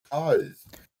because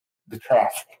the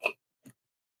traffic.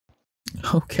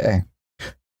 Okay.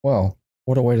 Well,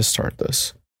 what a way to start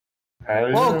this.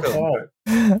 Welcome.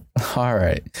 All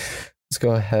right. Let's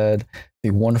go ahead.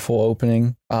 The wonderful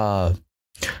opening.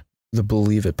 The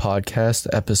Believe It podcast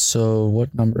episode.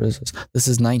 What number is this? This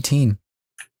is 19.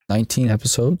 19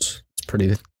 episodes. It's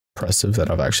pretty impressive that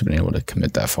I've actually been able to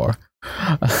commit that far.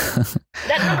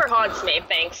 That number haunts me,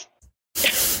 thanks.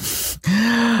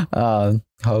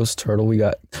 Host Turtle, we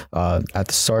got at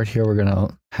the start here we're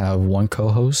gonna have one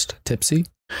co-host, Tipsy,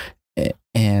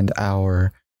 and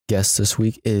our guest this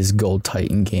week is Gold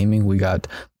Titan Gaming. We got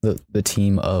the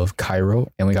team of Cairo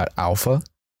and we got Alpha.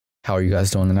 How are you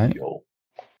guys doing tonight?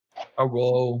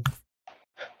 Hello.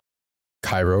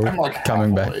 Cairo like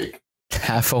coming back.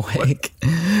 Half awake.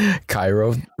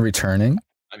 Cairo returning.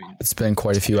 I mean, It's been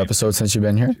quite a few episodes since you've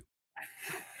been here.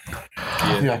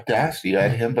 The audacity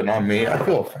at him, but not me. I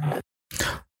feel offended.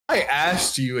 I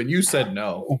asked you and you said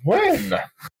no. When?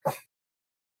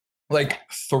 Like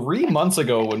 3 months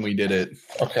ago when we did it.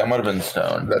 Okay, I might have been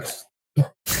stoned. That's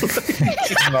not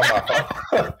my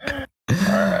fault.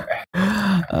 All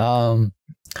right.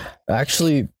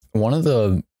 Actually, one of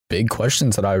the big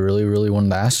questions that I really wanted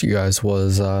to ask you guys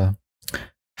was,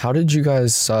 how did you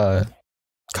guys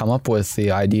come up with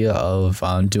the idea of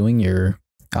doing your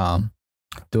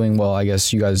well, I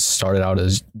guess you guys started out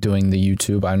as doing the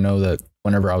YouTube. I know that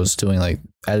whenever I was doing like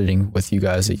editing with you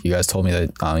guys told me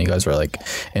that you guys were like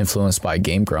influenced by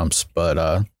Game Grumps,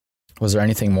 but was there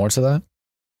anything more to that?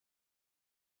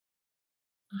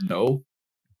 No.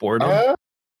 Boredom.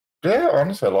 Yeah,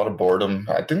 honestly, a lot of boredom.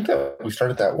 I think that we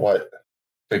started that,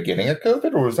 beginning of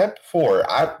COVID, or was that before?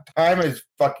 Time is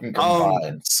fucking combined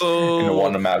into So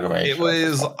one amalgamation. it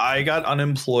was, I got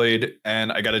unemployed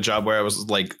and I got a job where I was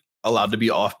like allowed to be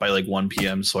off by like 1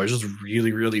 p.m. So I was just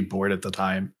really bored at the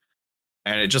time.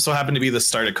 And it just so happened to be the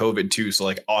start of COVID too. So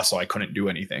like also I couldn't do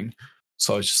anything.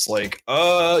 So I was just like,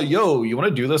 yo, you want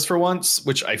to do this for once?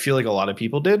 Which I feel like a lot of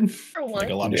people did. For Like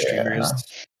one. a lot of Yeah. streamers.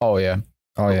 Oh yeah.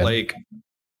 Like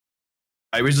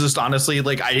I was just honestly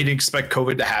like, I didn't expect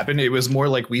COVID to happen. It was more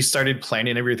like we started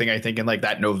planning everything, I think, in like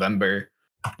that November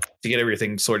to get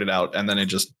everything sorted out. And then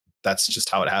that's just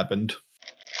how it happened.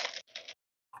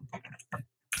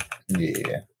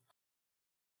 Yeah.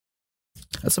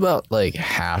 That's about like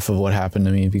half of what happened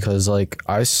to me because like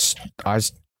I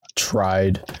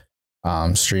tried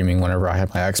streaming whenever I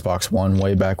had my Xbox One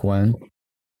way back when,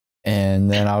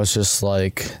 and then I was just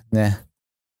like nah,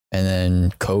 and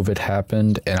then COVID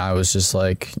happened and I was just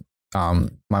like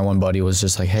my one buddy was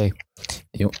just like, hey,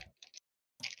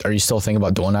 are you still thinking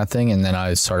about doing that thing? And then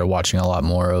I started watching a lot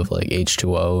more of like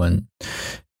H2O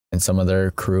and some of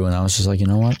their crew, and I was just like, you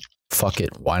know what, fuck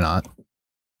it, why not?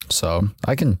 So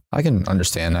I can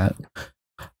understand that.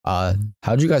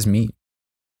 How'd you guys meet?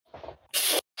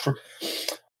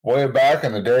 Way back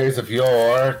in the days of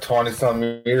yore,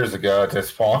 20-some years ago at this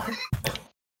point.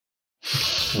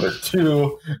 The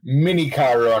two mini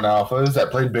Chiron alphas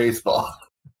that played baseball.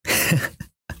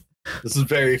 This is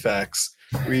very facts.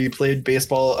 We played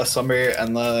baseball a summer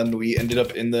and then we ended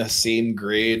up in the same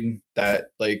grade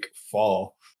that like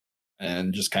fall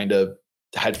and just kind of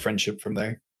had friendship from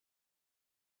there.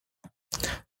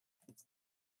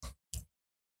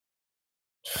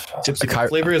 Tipsy, what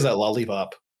flavor is that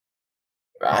lollipop?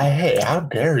 Hey, how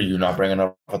dare you not bring it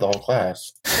up for the whole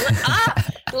class?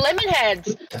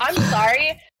 Lemonheads. I'm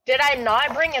sorry. Did I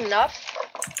not bring enough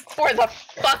for the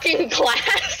fucking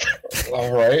class?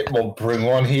 All right, well, bring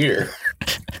one here.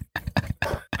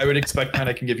 I would expect mine.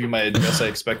 I can give you my address. I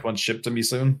expect one shipped to me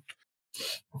soon.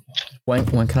 When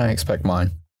can I expect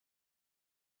mine?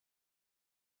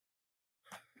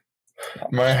 I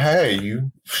mean, hey,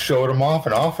 you showed them off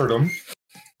and offered them.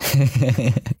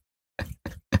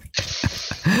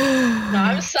 No,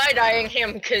 I'm side-eyeing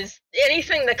him because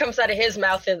anything that comes out of his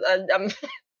mouth is I'm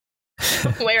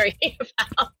wary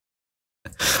about.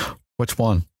 Which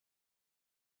one?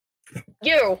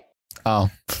 You. Oh.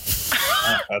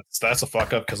 That's a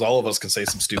fuck up because all of us can say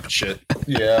some stupid shit.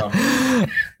 Yeah.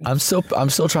 I'm still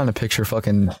trying to picture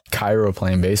fucking Cairo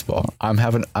playing baseball. I'm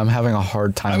having a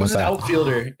hard time I was with an that.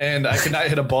 outfielder and I could not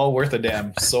hit a ball worth a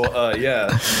damn. So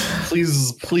yeah,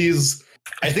 please.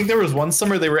 I think there was one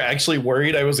summer they were actually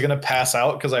worried I was gonna pass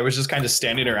out because I was just kind of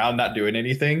standing around not doing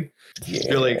anything. Yeah.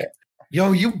 They're like,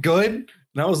 "Yo, you good?" And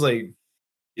I was like,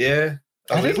 "Yeah."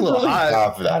 I was didn't a little really hot.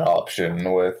 have that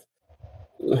option with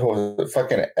was it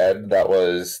fucking Ed that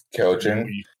was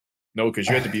coaching. No, because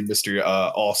you had to be Mr.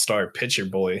 All-Star pitcher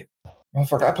boy. Oh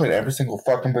fuck! I played every single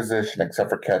fucking position except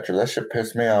for catcher. That shit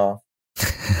pissed me off.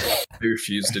 I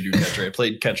refused to do catcher. I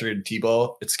played catcher in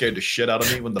T-ball. It scared the shit out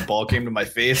of me when the ball came to my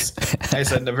face. I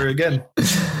said never again.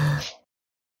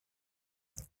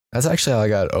 That's actually how I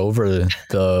got over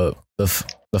the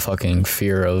fucking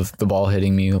fear of the ball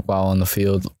hitting me while on the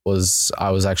field. Was I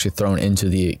was actually thrown into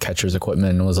the catcher's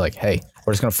equipment and was like, hey,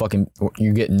 we're just gonna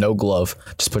you get no glove.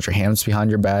 Just put your hands behind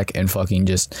your back and fucking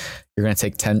you're gonna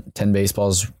take 10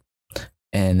 baseballs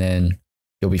and then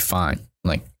you'll be fine. I'm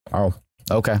like, oh,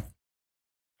 okay.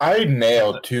 I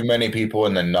nailed too many people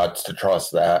in the nuts to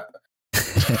trust that.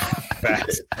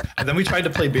 Facts. And then we tried to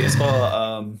play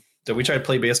baseball. We tried to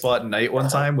play baseball at night one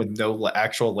time with no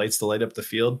actual lights to light up the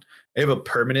field. I have a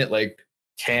permanent, like,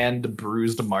 tanned,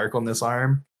 bruised mark on this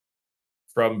arm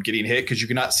from getting hit because you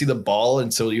could not see the ball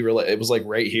until you realize it was like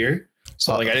right here.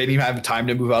 So like I didn't even have time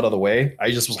to move out of the way. I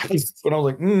just was like, when I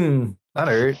was like, that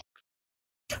hurt.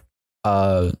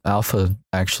 Alpha,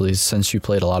 actually, since you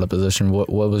played a lot of position, what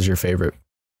was your favorite?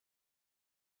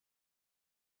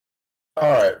 All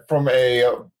right, from a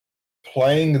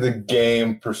playing the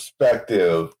game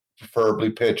perspective, preferably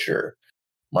pitcher.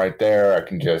 Right there, I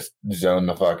can just zone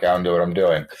the fuck out and do what I'm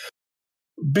doing.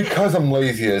 Because I'm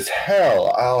lazy as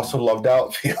hell, I also loved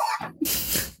outfield.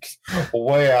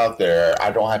 Way out there, I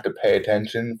don't have to pay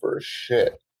attention for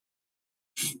shit.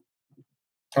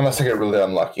 Unless I get really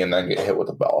unlucky and then get hit with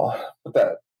a ball.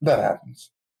 But that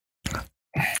happens.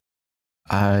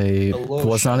 I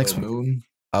was not expecting.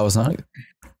 I was not.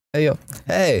 Hey, yo.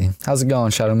 Hey, how's it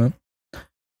going, Shadow Moon?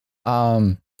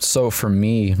 So for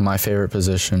me, my favorite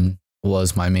position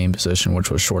was my main position, which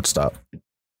was shortstop.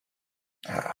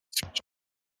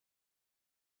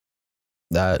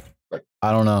 That,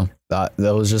 I don't know. That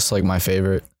was just like my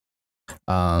favorite.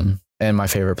 And my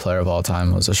favorite player of all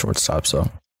time was a shortstop,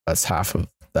 so that's half of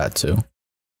that too.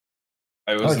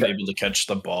 I wasn't able to catch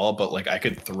the ball, but like I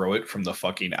could throw it from the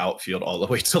fucking outfield all the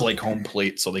way to like home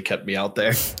plate, so they kept me out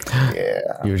there. Yeah.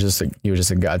 You were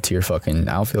just a god tier fucking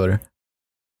outfielder.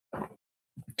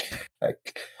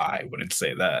 Like, I wouldn't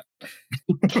say that.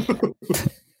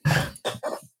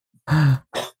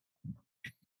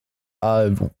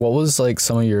 What was like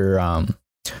some of your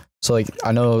so like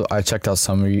I know I checked out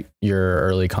some of your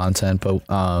early content, but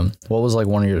what was like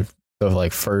one of your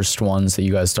like first ones that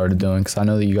you guys started doing? Because I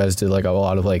know that you guys did like a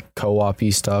lot of like co-op-y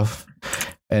stuff,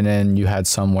 and then you had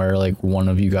some where like one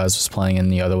of you guys was playing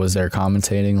and the other was there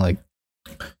commentating. Like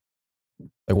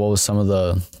what was some of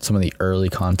the early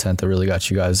content that really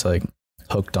got you guys like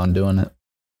hooked on doing it?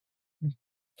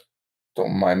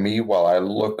 Don't mind me while I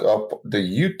look up the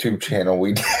YouTube channel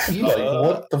we did. Like,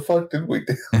 what the fuck did we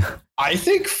do? I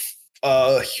think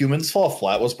Humans Fall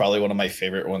Flat was probably one of my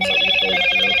favorite ones that we played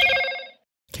through.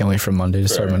 Can't wait for Monday to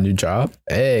start my new job.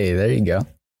 Hey, there you go.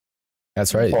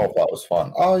 That's right. Fall Flat was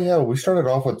fun. Oh yeah, we started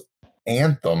off with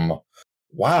Anthem.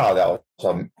 Wow, that was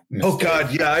a mistake. Oh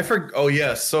god, yeah, I forgot. Oh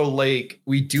yeah, so like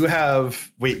we do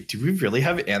have. Wait, do we really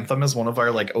have Anthem as one of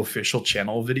our like official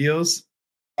channel videos?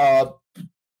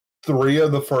 3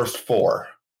 of the first 4.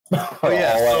 Oh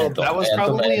yeah, so that was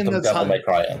probably in the Devil time. May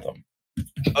Cry Anthem.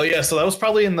 Oh yeah, so that was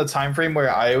probably in the time frame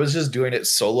where I was just doing it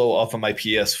solo off of my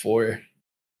PS4,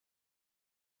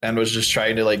 and was just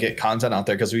trying to like get content out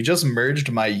there because we just merged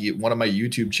one of my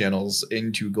YouTube channels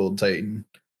into Gold Titan.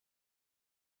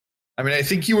 I mean, I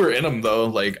think you were in them though.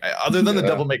 Like, other than the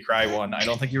Devil May Cry one, I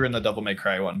don't think you were in the Devil May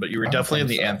Cry one, but you were definitely in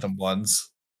the Anthem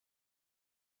ones.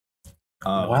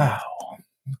 Wow,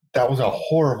 that was a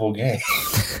horrible game.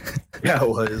 Yeah, it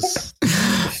was. To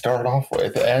start off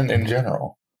with, and in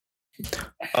general.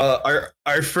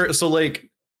 Our first, so like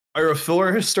our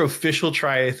first official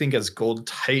try, I think, as Gold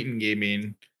Titan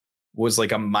Gaming was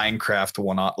like a Minecraft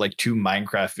one, like 2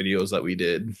 Minecraft videos that we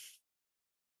did.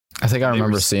 I think I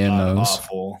remember seeing those.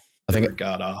 Awful. I think it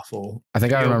got awful. I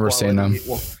think I remember seeing them.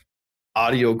 Well,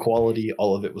 audio quality,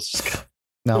 all of it was just.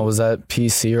 Now, was that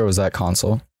PC or was that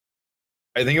console?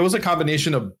 I think it was a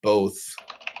combination of both.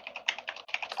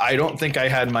 I don't think I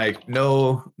had my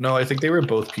no. I think they were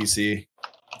both PC.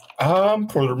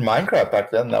 For Minecraft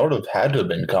back then, that would have had to have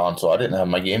been console. I didn't have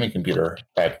my gaming computer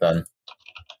back then.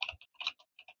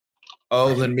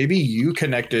 Oh, then maybe you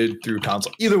connected through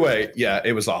console. Either way, yeah,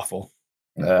 it was awful.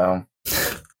 Yeah,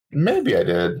 maybe I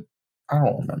did. I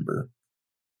don't remember.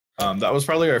 That was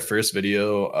probably our first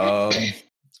video.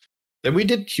 Then we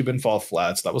did Cuban Fall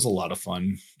Flats. That was a lot of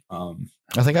fun. I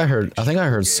think I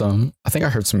heard some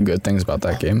good things about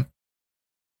that game.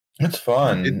 It's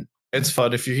fun. It's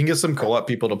fun if you can get some co-op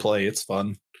people to play. It's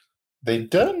fun. They've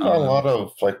done a lot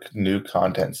of like new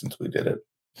content since we did it.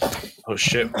 Oh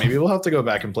shit! Maybe we'll have to go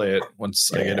back and play it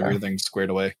once I get everything squared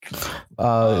away.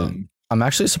 I'm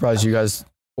actually surprised you guys.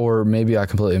 or maybe I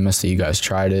completely missed that you guys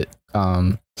tried it.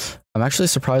 I'm actually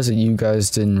surprised that you guys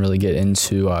didn't really get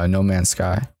into No Man's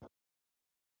Sky.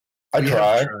 I We have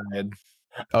tried. tried.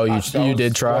 Oh, you That was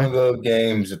did try? one of the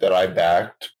games that I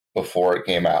backed before it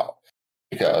came out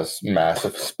because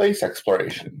massive space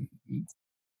exploration.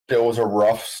 It was a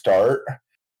rough start,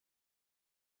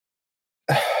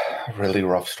 really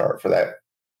rough start for that,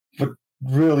 but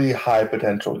really high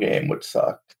potential game, which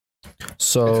sucked.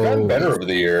 It's gotten So better over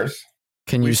the years.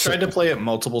 can you We've say, tried to play it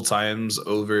multiple times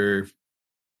over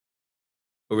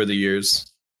the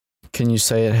years. can you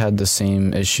say it had the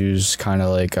same issues, kind of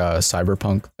like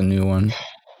Cyberpunk, the new one?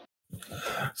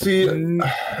 See,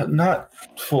 not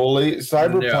fully.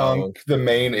 Cyberpunk, No. the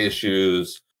main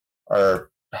issues are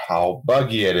how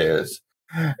buggy it is.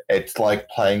 It's like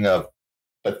playing a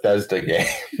Bethesda game,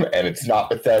 and it's not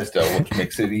Bethesda, which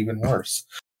makes it even worse.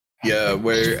 Yeah,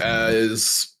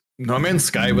 whereas No Man's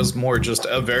Sky was more just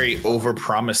a very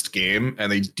overpromised game,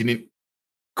 and they didn't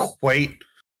quite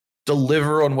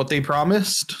deliver on what they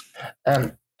promised.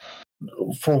 And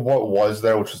for what was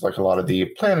there, which was like a lot of the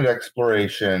planet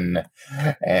exploration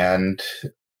and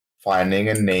finding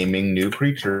and naming new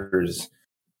creatures,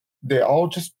 they all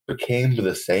just became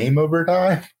the same over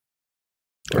time.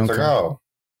 It's like, Okay. oh,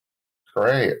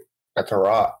 great. That's a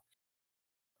rock.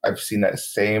 I've seen that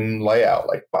same layout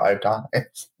like 5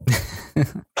 times.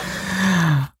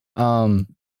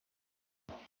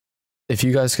 If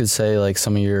you guys could say like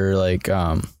some of your like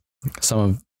some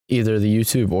of either the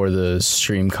YouTube or the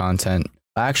stream content.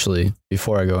 Actually,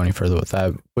 before I go any further with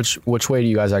that, which way do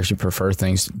you guys actually prefer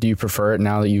things? Do you prefer it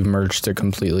now that you've merged to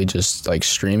completely just like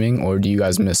streaming, or do you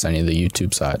guys miss any of the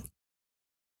YouTube side?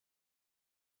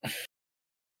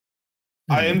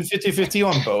 I am 50-50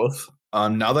 on both.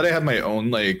 Now that I have my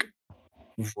own like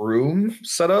room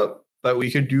set up, that we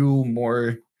could do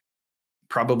more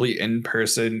probably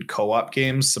in-person co-op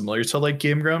games similar to like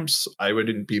Game Grumps, I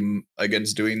wouldn't be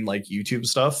against doing like YouTube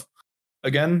stuff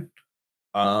again.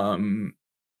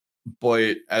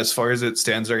 But as far as it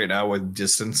stands right now with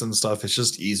distance and stuff, it's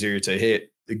just easier to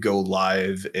go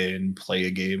live and play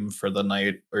a game for the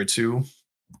night or two.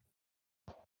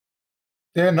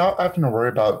 Yeah, not having to worry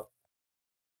about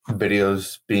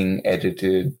videos being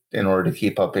edited in order to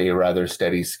keep up a rather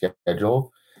steady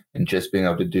schedule, and just being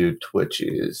able to do Twitch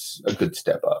is a good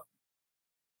step up.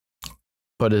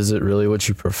 But is it really what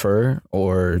you prefer,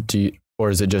 or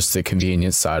is it just the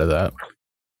convenience side of that?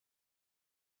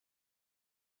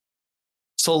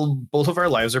 So both of our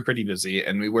lives are pretty busy,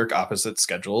 and we work opposite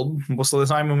scheduled most of the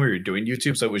time when we were doing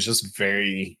YouTube. So it was just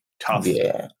very tough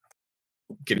Yeah.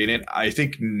 getting it. I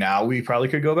think now we probably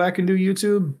could go back and do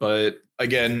YouTube, but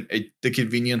again, the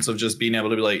convenience of just being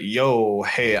able to be like, yo,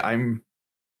 hey, I'm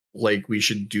like, we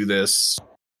should do this.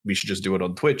 We should just do it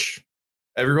on Twitch.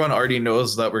 Everyone already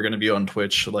knows that we're going to be on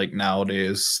Twitch like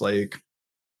nowadays. Like,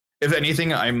 if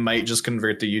anything, I might just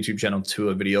convert the YouTube channel to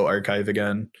a video archive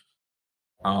again.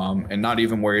 And not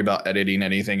even worry about editing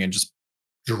anything and just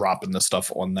dropping the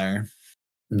stuff on there.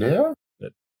 Yeah.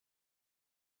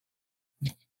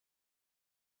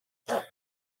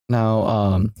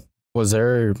 Now, was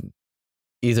there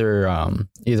either on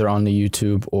the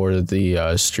YouTube or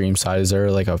the stream side, is there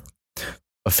like a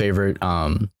favorite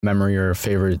memory or a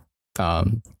favorite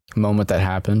moment that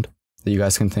happened that you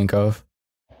guys can think of?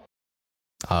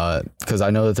 Because I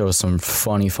know that there was some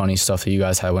funny stuff that you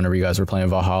guys had whenever you guys were playing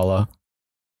Valhalla.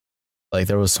 Like,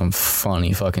 there was some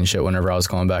funny fucking shit whenever I was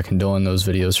going back and doing those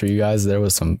videos for you guys. There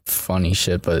was some funny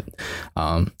shit, but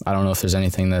I don't know if there's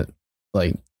anything that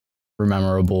like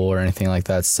memorable or anything like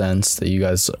that sense that you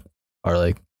guys are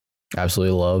like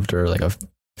absolutely loved, or like a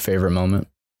favorite moment.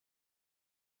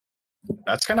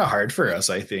 That's kind of hard for us,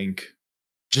 I think.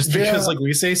 Just because like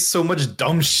we say so much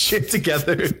dumb shit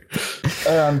together.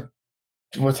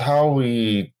 With how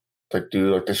we like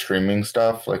do like the streaming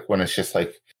stuff, like when it's just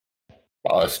like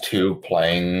us two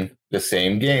playing the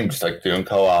same game, just like doing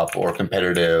co-op or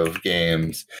competitive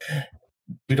games,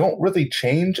 we don't really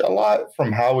change a lot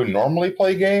from how we normally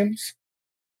play games.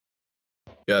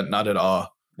 Yeah, not at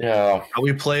all. Yeah. How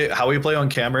we play on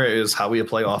camera is how we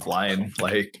play offline.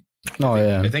 Like, Oh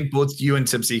yeah, I think both you and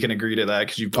Tipsy can agree to that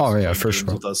because you both Oh, yeah, played for games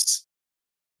sure. with us.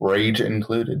 Rage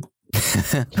included.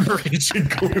 Rage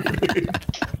included.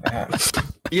 Yeah.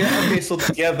 Yeah, okay, so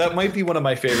yeah, that might be one of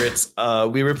my favorites.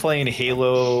 We were playing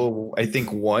Halo, I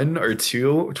think 1 or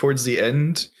 2 towards the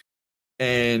end,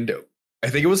 and I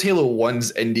think it was Halo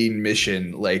 1's ending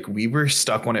mission. Like, we were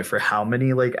stuck on it for how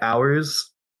many like hours?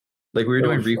 Like, we were It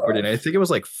doing was recording. rough. I think it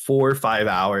was like 4 or 5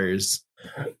 hours.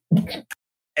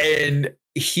 And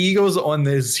he goes on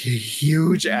this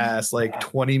huge ass like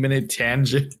 20-minute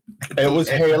tangent. It was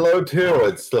Halo 2.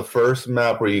 It's the first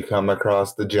map where you come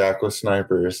across the Jackal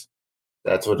snipers.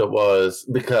 That's what it was.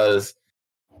 Because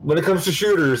when it comes to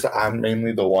shooters, I'm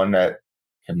mainly the one that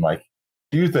can like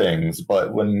do things.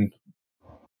 But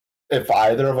if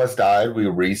either of us died, we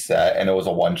reset and it was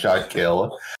a one-shot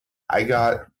kill. I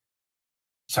got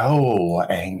so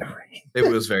angry. It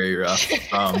was very rough.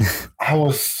 I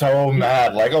was so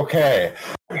mad. Like, okay,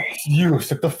 you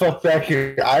sit the fuck back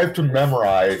here. I have to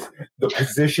memorize the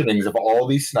positionings of all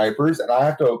these snipers, and I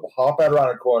have to hop out around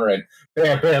a corner and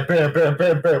bam, bam, bam, bam,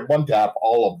 bam, bam, one tap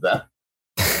all of them.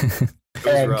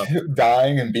 And rough.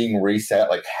 dying and being reset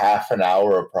like half an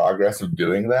hour of progress of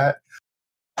doing that.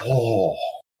 Oh,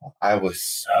 I was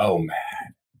so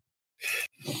mad.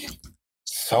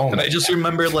 And I just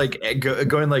remember like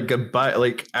going like goodbye,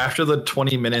 like after the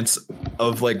 20 minutes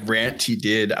of like rant he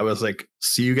did, I was like,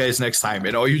 see you guys next time.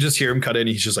 And you just hear him cut in.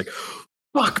 He's just like,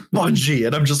 fuck Bungie.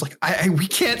 And I'm just like, we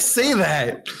can't say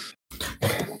that.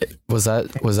 Was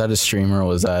that a stream or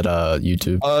was that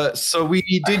YouTube? So we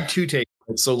did 2 takes.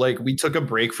 So like we took a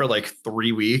break for like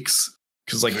 3 weeks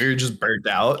because like we were just burnt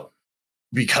out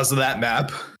because of that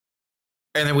map.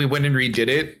 And then we went and redid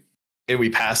it and we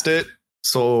passed it.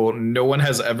 So no one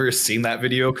has ever seen that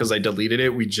video because I deleted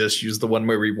it. We just used the one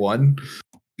where we won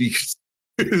because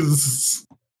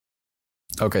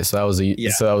okay, so that was a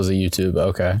YouTube.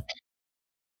 Okay, it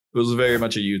was very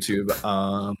much a YouTube.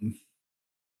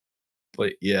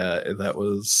 But yeah, that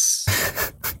was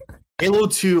Halo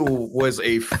 2 was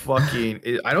a fucking.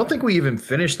 I don't think we even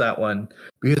finished that one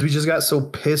because we just got so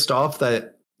pissed off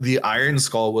that the Iron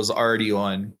Skull was already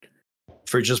on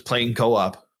for just playing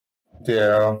co-op.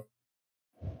 Yeah.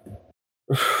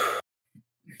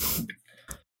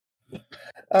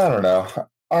 I don't know.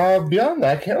 Beyond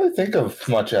that, I can't really think of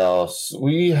much else.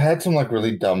 We had some like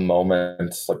really dumb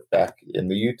moments like back in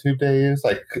the YouTube days,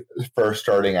 like first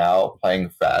starting out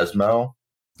playing Phasmo.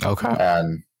 Okay.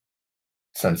 And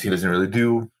since he doesn't really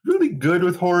do really good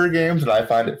with horror games, and I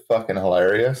find it fucking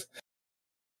hilarious.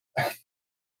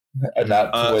 And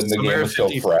that's when the game was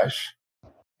still fresh.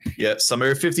 Yeah,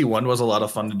 Summer 51 was a lot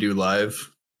of fun to do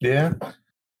live. Yeah.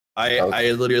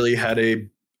 I literally had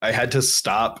to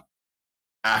stop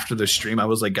after the stream. I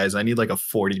was like, guys, I need like a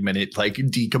 40-minute like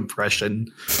decompression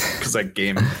because that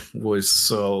game was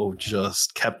so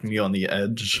just kept me on the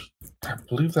edge. I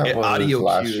believe that was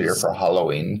last year for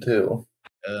Halloween too.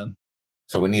 Yeah.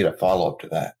 So we need a follow-up to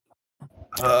that.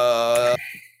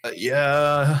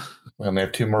 Yeah. We only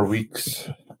have 2 more weeks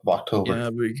of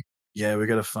October. Yeah, we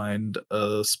gotta find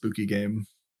a spooky game.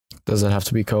 Does it have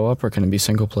to be co-op or can it be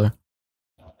single player?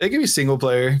 It can be single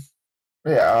player.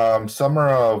 Yeah, summer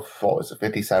of, what was it,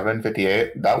 57,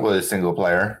 58? That was single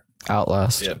player.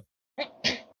 Outlast. Yeah.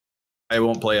 I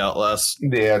won't play Outlast.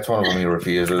 Yeah, it's one of them he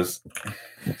refuses.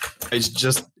 It's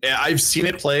just, I've seen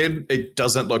it played. It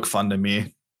doesn't look fun to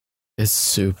me. It's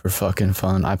super fucking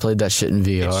fun. I played that shit in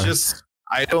VR. It's just,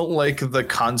 I don't like the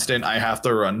constant I have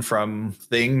to run from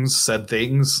said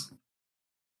things.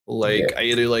 Like, yeah. I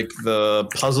either like the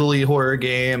puzzly horror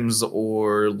games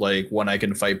or like one I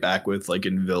can fight back with, like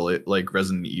in like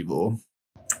Resident Evil.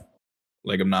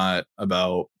 Like, I'm not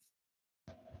about.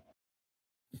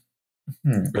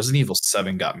 Resident Evil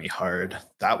 7 got me hard.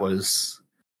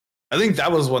 I think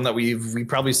that was one that we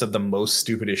probably said the most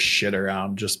stupidest shit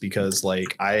around just because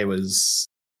like I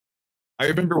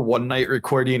remember one night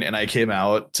recording and I came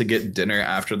out to get dinner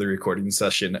after the recording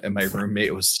session and my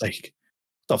roommate was like,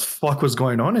 the fuck was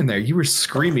going on in there? You were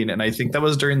screaming. And I think that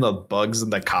was during the bugs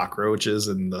and the cockroaches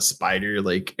and the spider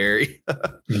like area.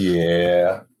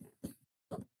 Yeah.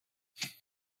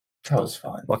 That was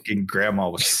fun. Fucking grandma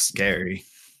was scary.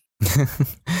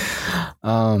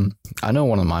 I know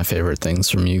one of my favorite things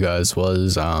from you guys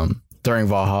was during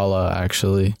Valhalla,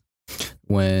 actually,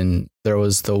 when there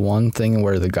was the one thing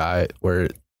where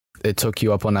it took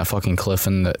you up on that fucking cliff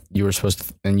and that you were supposed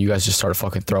to, and you guys just started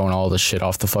fucking throwing all the shit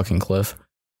off the fucking cliff.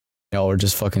 Y'all were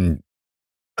just fucking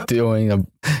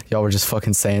y'all were just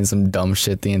fucking saying some dumb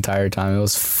shit the entire time. It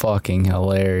was fucking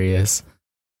hilarious.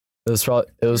 It was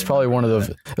probably one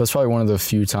of the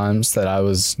few times that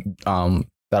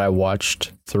I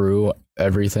watched through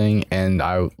everything and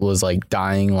I was like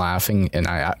dying laughing and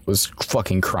I was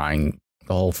fucking crying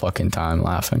the whole fucking time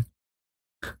laughing.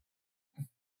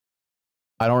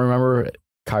 I don't remember,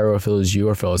 Cairo, if it was you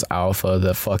or if it was Alpha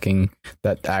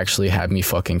that actually had me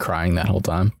fucking crying that whole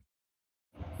time.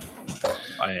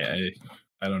 I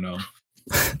don't know.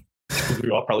 We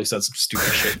all probably said some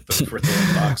stupid shit for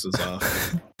throwing boxes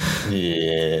off.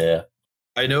 Yeah.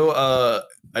 I know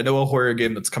a horror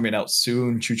game that's coming out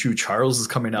soon. Choo Choo Charles is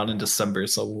coming out in December,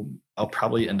 so I'll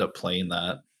probably end up playing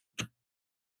that.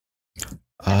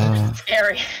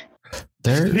 Scary.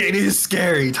 It is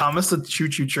scary. Thomas the Choo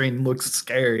Choo Train looks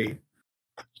scary.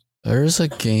 There's a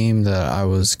game that I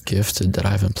was gifted that I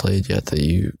haven't played yet that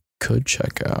you could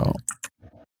check out.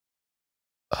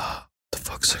 The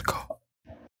fuck's it called?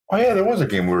 Oh yeah, there was a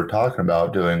game we were talking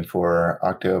about doing for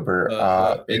October.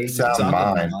 It's Sound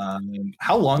Mind.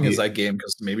 How long is that game?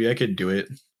 Because maybe I could do it.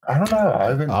 I don't know.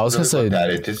 I was gonna say that.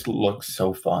 It just looks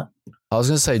so fun. I was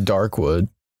gonna say Darkwood.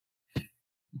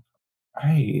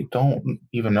 I don't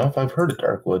even know if I've heard of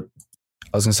Darkwood.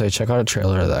 I was gonna say check out a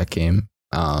trailer of that game.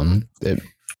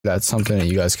 That's something that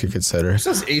you guys could consider. It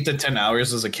says 8 to 10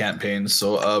 hours as a campaign,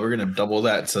 so we're gonna double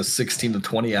that to 16 to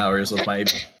 20 hours with my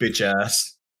bitch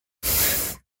ass.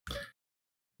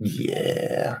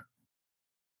 Yeah.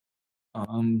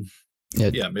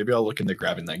 Yeah, maybe I'll look into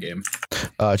grabbing that game.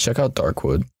 Check out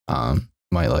Darkwood.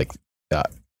 Might like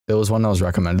that. It was one that was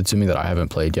recommended to me that I haven't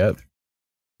played yet,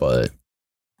 but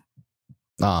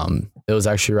it was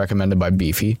actually recommended by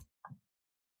Beefy.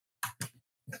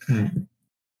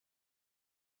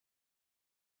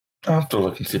 I'll have to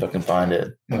look and see if I can find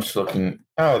it. I'm just looking.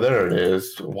 Oh, there it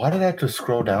is. Why did I have to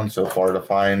scroll down so far to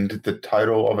find the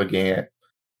title of a game?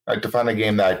 Like to find a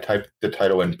game that I typed the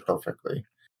title in perfectly.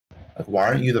 Like, why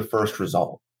aren't you the first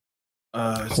result?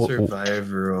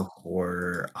 Survivor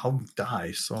horror. I'll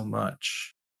die so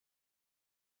much.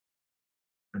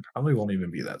 It probably won't even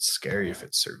be that scary if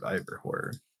it's survivor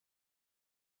horror.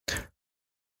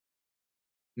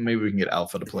 Maybe we can get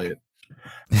Alpha to play it.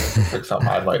 Like something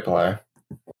I'd like to play.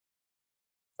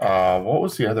 What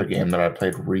was the other game that I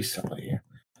played recently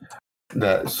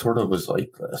that sort of was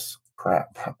like this?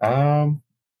 Crap. I'll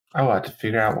have to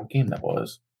figure out what game that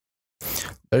was.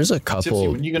 There's a couple. Tipsy,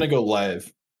 when are you gonna go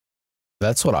live?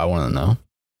 That's what I want to know.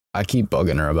 I keep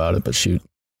bugging her about it, but shoot,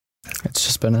 it's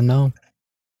just been a no.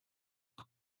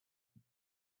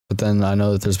 But then I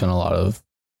know that there's been a lot of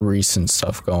recent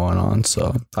stuff going on,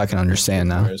 so I can understand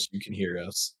now. You can hear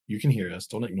us. You can hear us.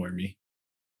 Don't ignore me.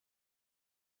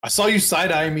 I saw you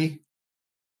side-eye me.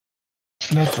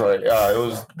 That's right. It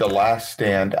was The Last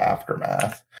Stand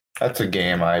Aftermath. That's a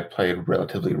game I played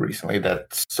relatively recently.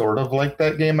 That's sort of like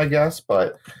that game, I guess,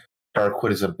 but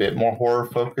Darkwood is a bit more horror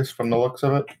focused from the looks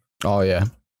of it. Oh yeah.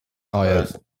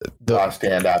 The Last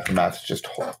Stand Aftermath is just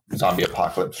zombie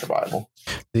apocalypse survival.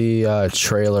 The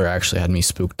trailer actually had me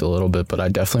spooked a little bit, but I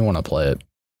definitely want to play it,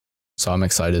 so I'm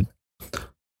excited.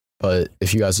 But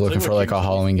if you guys are looking for like a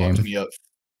Halloween game,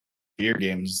 Fear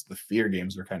games. The Fear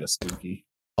games are kind of spooky.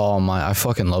 Oh my! I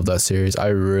fucking love that series. I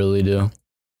really do.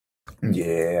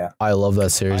 Yeah, I love that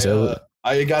series.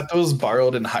 I got those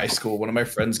borrowed in high school. One of my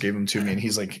friends gave them to me, and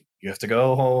he's like, "You have to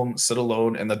go home, sit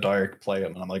alone in the dark, play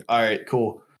them." And I'm like, "All right,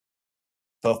 cool."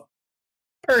 The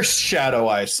first shadow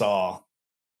I saw,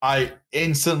 I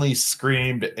instantly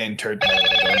screamed and turned my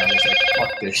light on. I was like,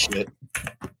 "Fuck this shit."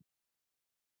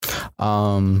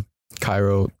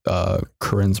 Cairo,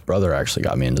 Corinne's brother actually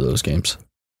got me into those games.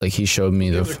 Like he showed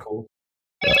me Those are cool.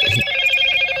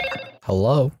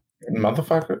 Hello,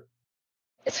 motherfucker.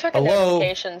 It's fucking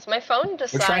notifications. My phone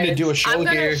decides We're trying to do a show I'm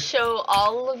gonna here. show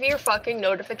all of your fucking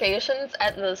notifications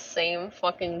at the same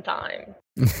fucking time.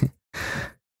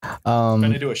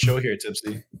 Trying to do a show here,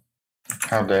 Tipsy.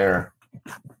 How dare.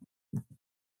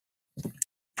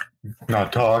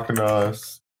 Not talking to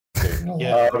us.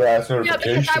 Yeah, because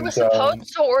I was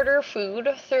supposed to order food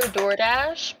through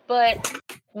DoorDash, but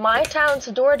my town's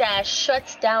DoorDash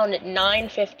shuts down at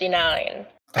 9:59.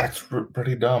 That's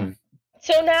pretty dumb.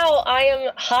 So now I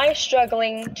am high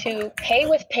struggling to pay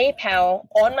with PayPal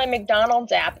on my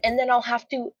McDonald's app, and then I'll have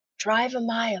to drive a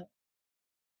mile.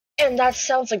 And that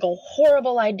sounds like a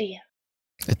horrible idea.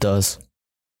 It does.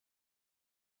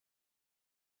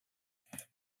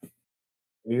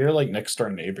 You're like next door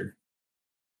neighbor.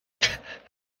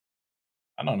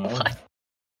 I don't know. What?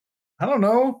 I don't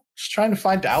know. Just trying to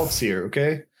find outs here,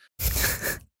 okay?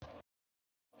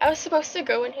 I was supposed to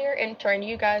go in here and turn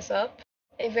you guys up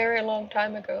a very long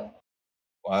time ago.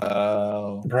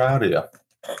 Wow. I'm proud of you.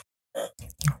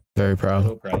 Very proud.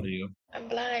 So proud of you. I'm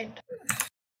blind.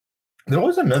 There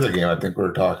was another game I think we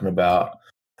were talking about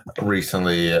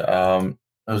recently. It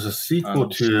was a sequel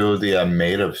to the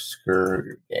Made of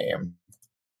Skur game.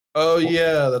 Oh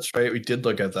yeah, that's right. We did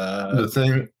look at that. The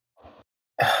thing,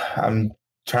 I'm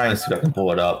trying to see if I can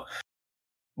pull it up,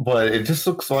 but it just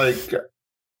looks like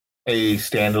a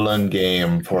standalone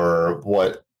game for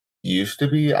what used to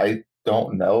be. I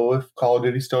don't know if Call of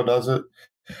Duty still does it,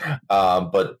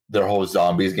 but their whole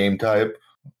zombies game type.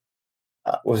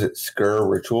 Was it Skur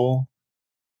Ritual?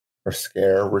 or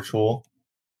scare ritual.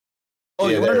 Oh,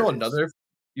 Yeah, you want to there know it is. another?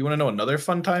 You want to know another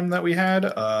fun time that we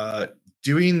had?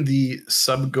 Doing the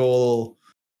sub goal,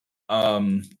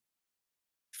 for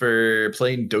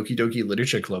playing Doki Doki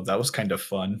Literature Club. That was kind of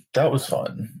fun That was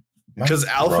fun. My because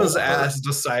Alpha's throat hurt. ass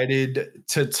decided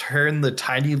to turn the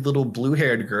tiny little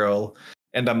blue-haired girl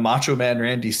into Macho Man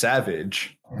Randy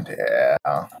Savage. Yeah.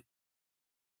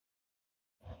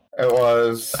 It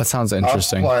was. That sounds I was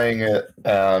interesting. playing it,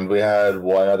 and we had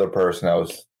one other person that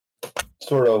was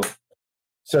sort of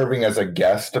serving as a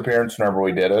guest appearance whenever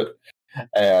we did it,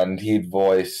 and he'd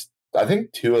voiced, I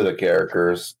think, 2 of the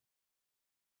characters.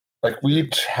 Like, we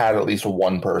each had at least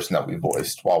one person that we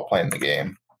voiced while playing the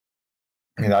game.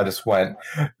 And I just went,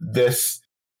 this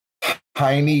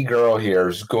tiny girl here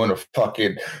is going to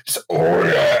fucking, oh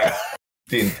yeah,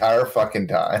 the entire fucking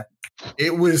time.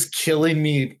 It was killing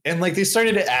me, and like they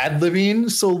started ad-libbing,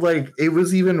 so like it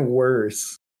was even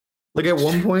worse. Like at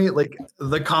one point, like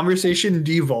the conversation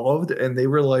devolved, and they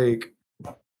were like,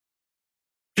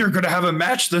 "You're gonna have a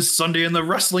match this Sunday in the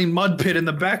wrestling mud pit in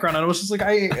the background." And I was just like,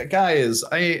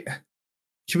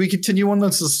 can we continue on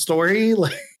this story?"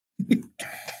 Like,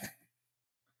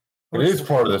 It is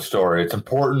part of the story. It's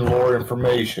important lore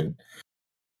information.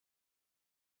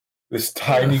 This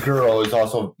tiny girl is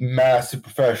also a massive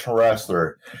professional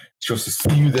wrestler. She'll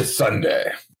see you this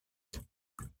Sunday.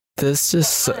 This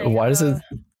just Hi, why does it?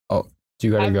 Oh,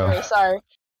 you gotta I'm go. very sorry.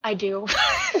 I do.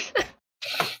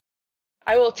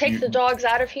 I will take the dogs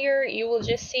out of here. You will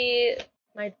just see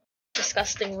my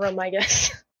disgusting room, I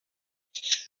guess.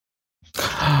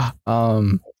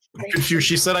 confused.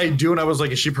 She said I do, and I was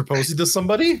like, "Is she proposing to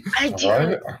somebody?" I do.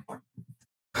 Right?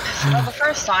 Not the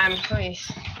first time,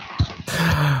 please.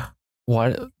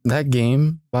 Why that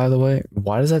game? By the way,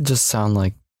 why does that just sound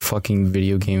like fucking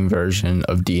video game version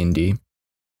of D&D?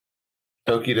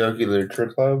 Doki Doki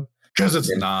Literature Club? Because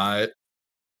it's not.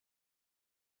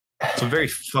 It's a very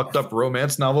fucked up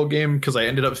romance novel game because I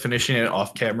ended up finishing it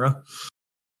off camera.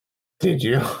 Did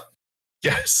you?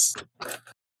 Yes.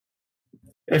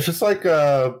 It's just like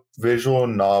a visual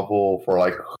novel for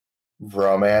like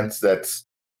romance that's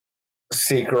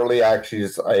secretly actually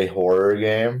just a horror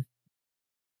game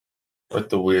with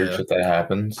the weird Yeah. shit that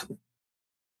happens.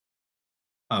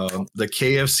 The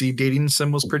KFC dating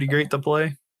sim was pretty great to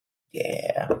play,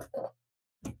 Yeah.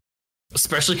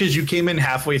 especially because you came in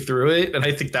halfway through it, and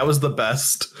I think that was the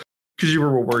best because you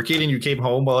were working and you came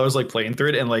home while I was like playing through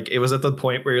it, and like it was at the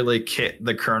point where like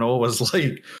the colonel was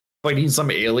like fighting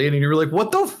some alien, and you were like,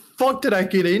 "What the fuck did I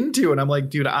get into?" And I'm like,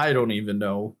 "Dude, I don't even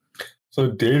know." So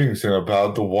dating sim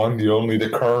about the one, the only, the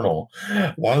Colonel.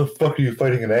 Why the fuck are you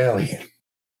fighting an alien?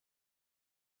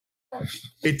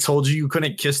 It told you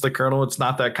couldn't kiss the colonel. It's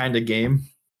not that kind of game.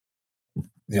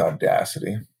 The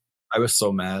audacity. I was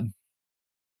so mad.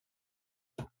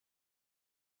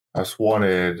 I just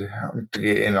wanted to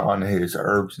get in on his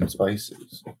herbs and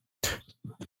spices.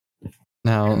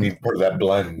 Now, I need part of that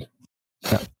blend.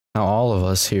 now all of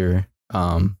us here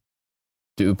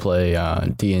do play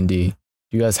D&D.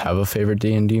 Do you guys have a favorite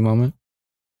D&D moment?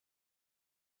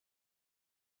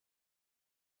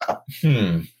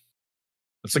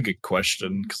 That's a good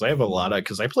question because I have a lot of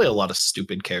because I play a lot of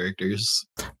stupid characters.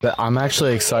 But I'm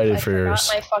actually excited for I yours.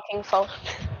 forgot my fucking phone.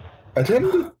 I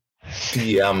tend to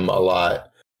DM a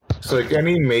lot. So like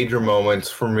any major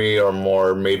moments for me are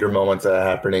more major moments that are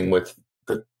happening with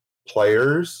the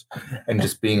players and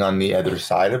just being on the other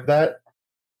side of that.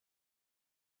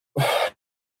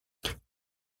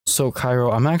 So Cairo,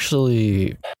 I'm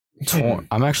actually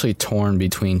torn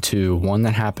between two. One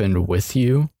that happened with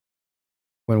you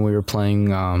when we were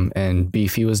playing and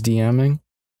Beefy was DMing.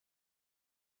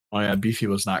 Oh yeah, Beefy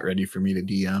was not ready for me to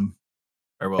DM,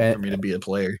 or well, for me to be a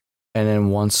player. And then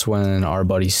once when our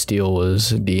buddy Steele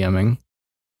was DMing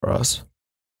for us.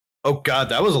 Oh god,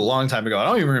 that was a long time ago. I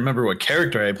don't even remember what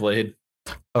character I played.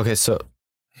 Okay, so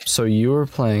you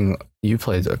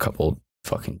played a couple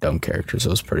fucking dumb characters. It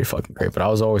was pretty fucking great. But I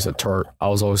was always a turtle.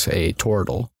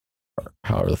 Or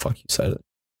however the fuck you said it.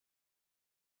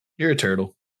 You're a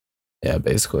turtle. Yeah,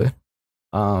 basically.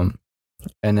 And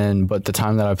then but the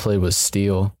time that I played with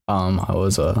Steele, I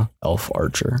was a elf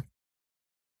archer.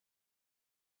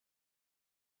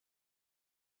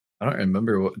 I don't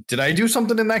remember what. Did I do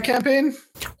something in that campaign?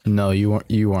 No, you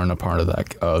weren't a part of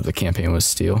that the campaign with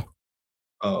Steele.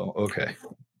 Oh, okay.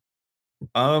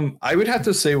 I would have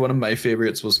to say one of my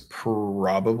favorites was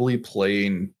probably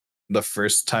playing the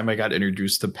first time I got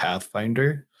introduced to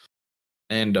Pathfinder,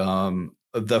 and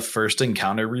the first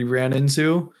encounter we ran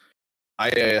into, I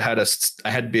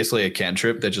had basically a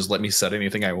cantrip that just let me set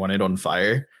anything I wanted on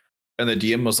fire, and the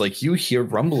DM was like, "You hear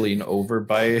rumbling over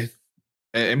by,"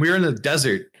 and we were in the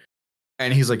desert.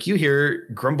 And he's like, you hear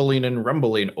grumbling and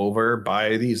rumbling over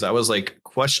by these. I was like,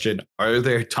 question, are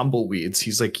there tumbleweeds?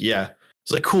 He's like, yeah.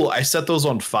 It's like, cool. I set those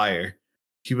on fire.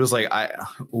 He was like,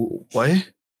 what? I'm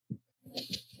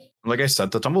like, I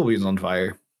set the tumbleweeds on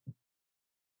fire.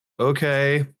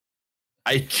 Okay.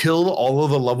 I killed all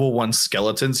of the level 1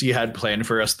 skeletons he had planned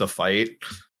for us to fight.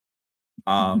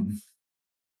 So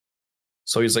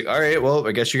he's like, all right, well,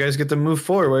 I guess you guys get to move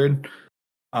forward.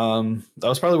 That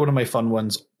was probably one of my fun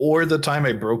ones. Or the time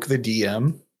I broke the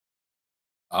DM.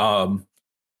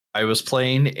 I was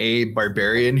playing a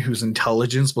barbarian whose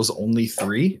intelligence was only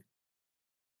 3.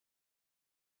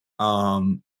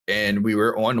 And we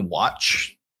were on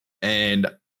watch, and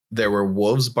there were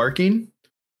wolves barking.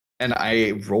 And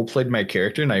I roleplayed my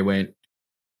character, and I went,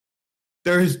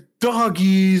 "There's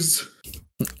doggies."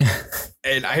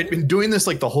 And I had been doing this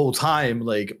like the whole time,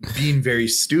 like being very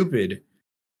stupid.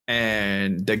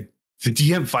 And the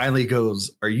DM finally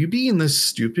goes, "Are you being this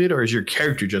stupid, or is your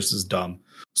character just as dumb?"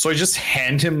 So I just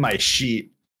hand him my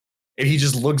sheet, and he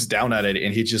just looks down at it,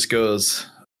 and he just goes,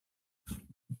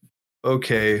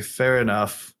 "Okay, fair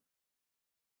enough."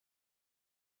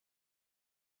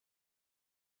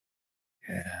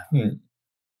 Yeah. I'm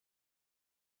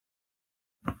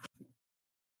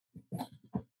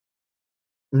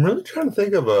really trying to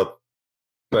think of a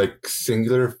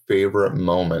singular favorite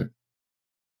moment.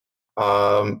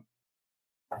 All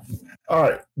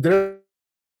right, there's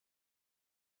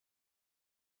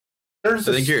I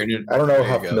think you're. I don't know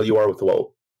how familiar you are with the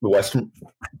Western.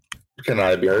 Can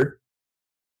I be heard?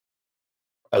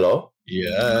 Hello?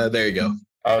 Yeah, there you go.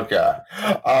 Okay.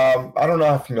 I don't know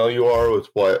how familiar you are with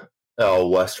what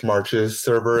Westmarch's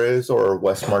server is, or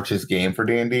Westmarch's game for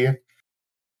D&D.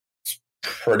 It's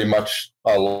pretty much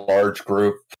a large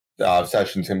group.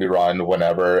 Sessions can be run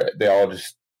whenever. They all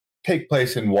just take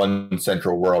place in one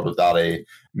central world without a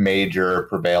major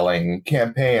prevailing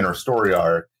campaign or story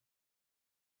arc.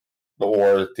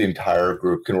 Or the entire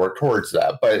group can work towards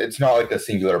that, but it's not like a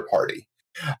singular party.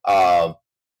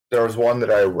 There was one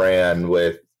that I ran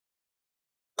with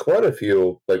quite a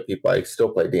few people I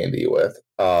still play D&D with.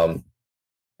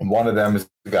 One of them is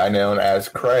the guy known as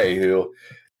Cray, who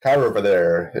Kyra over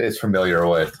there is familiar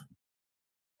with.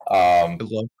 I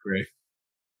love Cray.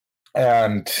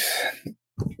 And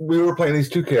we were playing these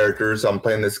two characters. I'm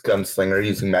playing this gunslinger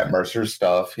using Matt Mercer's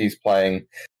stuff. He's playing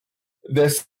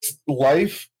this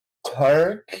life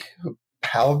cleric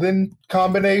paladin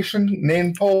combination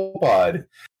named Polpod,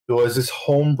 who was this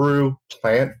homebrew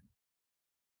plant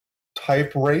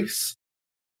type race.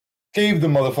 Gave the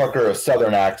motherfucker a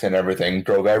southern accent and everything,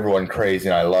 drove everyone crazy,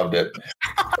 and I loved it.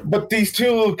 But these two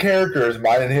little characters,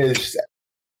 mine and his,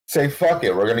 say, fuck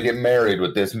it, we're going to get married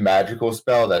with this magical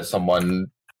spell that someone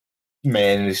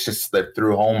managed to slip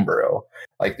through homebrew,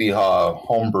 like the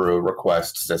homebrew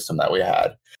request system that we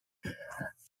had.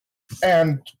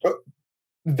 And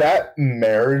that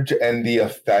marriage and the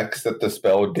effects that the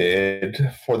spell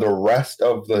did for the rest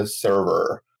of the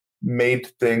server made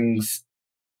things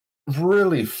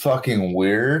really fucking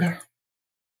weird.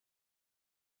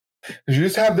 You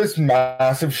just have this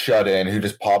massive shut-in who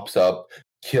just pops up,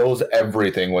 kills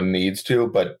everything when needs to,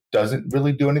 but doesn't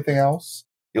really do anything else.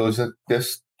 It was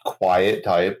this quiet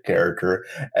type character.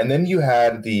 And then you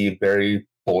had the very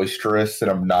boisterous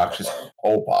and obnoxious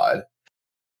Opod.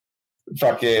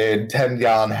 Fucking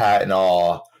 10-gallon hat and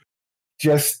all.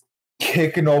 Just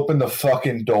kicking open the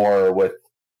fucking door with,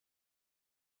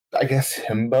 I guess,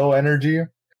 himbo energy.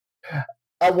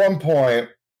 At one point,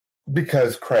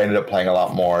 because Cray ended up playing a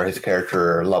lot more, his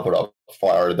character leveled up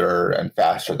farther and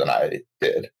faster than I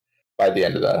did by the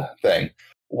end of the thing.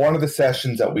 One of the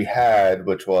sessions that we had,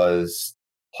 which was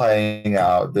playing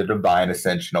out the Divine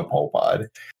Ascension of Polpod,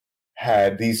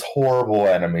 had these horrible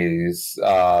enemies.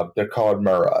 They're called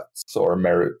Maruts, or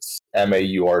Maruts,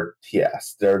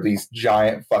 Maurts. They're these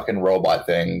giant fucking robot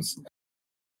things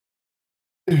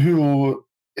who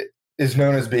is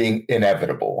known as being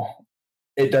inevitable.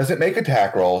 It doesn't make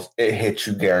attack rolls. It hits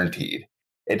you guaranteed.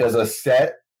 It does a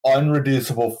set,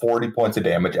 unreducible 40 points of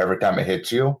damage every time it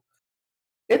hits you.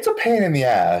 It's a pain in the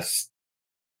ass.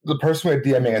 The person we had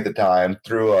DMing at the time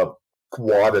threw a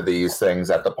quad of these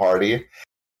things at the party.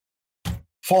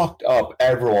 Fucked up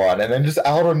everyone. And then just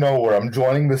out of nowhere, I'm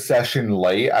joining the session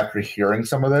late after hearing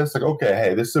some of this. Like, okay,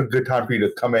 hey, this is a good time for you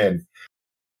to come in.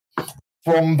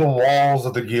 From the walls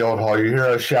of the guild hall, you hear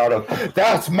a shout of,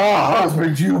 "That's my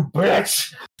husband, you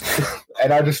bitch!"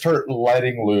 And I just start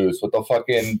letting loose with a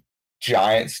fucking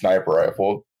giant sniper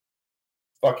rifle.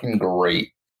 Fucking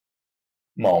great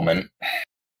moment.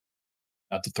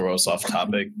 Not to throw us off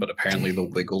topic, but apparently the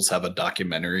Wiggles have a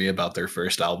documentary about their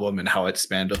first album and how it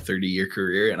spanned a 30-year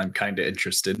career, and I'm kind of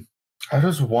interested. How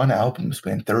does one album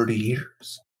span 30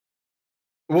 years?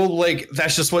 Well, like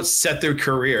that's just what set their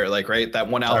career. Like, right? That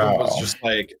one album was just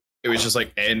like it was just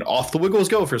like and off the Wiggles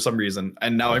go for some reason.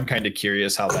 And now I'm kind of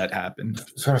curious how that happened. I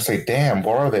was gonna say, damn,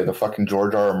 what are they? The fucking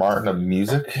George R. R. Martin of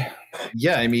music?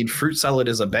 Yeah, I mean, Fruit Salad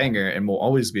is a banger and will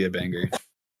always be a banger.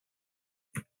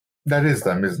 That is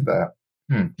them, isn't that?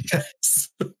 Yes.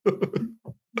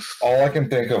 All I can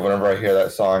think of whenever I hear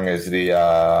that song is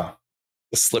the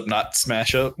Slipknot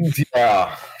smash up.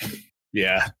 Yeah.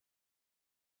 Yeah.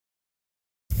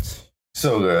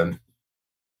 So good.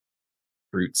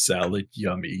 Fruit salad,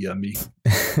 yummy, yummy.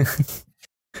 And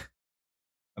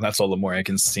that's all the more I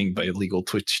can sing by Illegal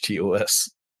Twitch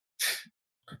TOS.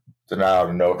 So now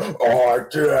I know. I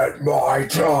did my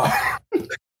time.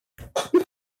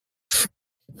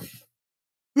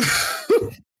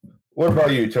 What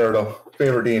about you, Turtle?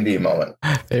 Favorite D&D moment?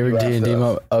 Favorite D&D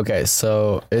moment? Okay,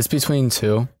 so it's between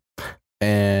two,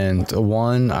 and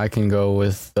one I can go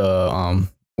with the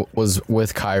was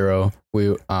with Cairo.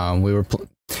 We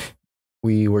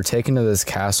were taken to this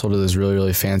castle, to this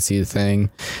really fancy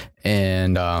thing,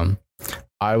 and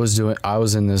I was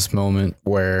in this moment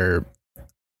where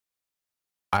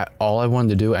all I wanted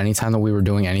to do anytime that we were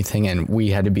doing anything and we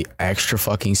had to be extra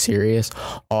fucking serious,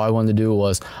 all I wanted to do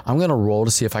was, I'm gonna roll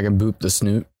to see if I can boop the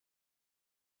snoot.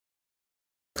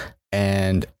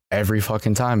 And every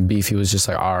fucking time Beefy was just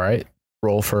like, all right,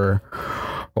 roll for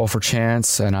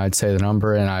chance, and I'd say the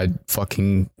number and I'd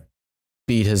fucking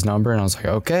beat his number, and I was like,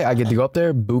 okay, I get to go up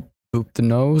there, boop the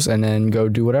nose, and then go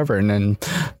do whatever. And then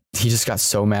he just got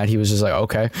so mad. He was just like,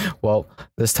 okay, well,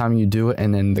 this time you do it,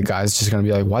 and then the guy's just gonna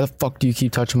be like, why the fuck do you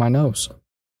keep touching my nose?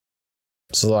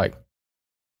 So like,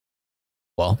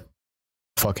 well,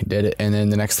 fucking did it. And then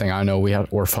the next thing I know,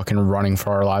 we're fucking running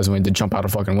for our lives, and we had to jump out a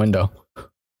fucking window.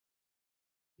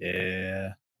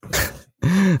 Yeah.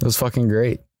 It was fucking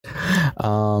great.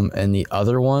 And the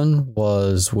other one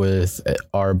was with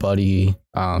our buddy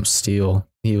Steele.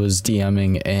 He was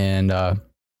DMing, and I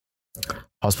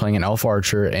was playing an elf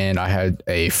archer, and I had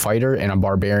a fighter and a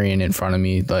barbarian in front of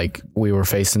me. Like we were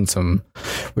facing some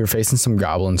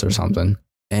goblins or something,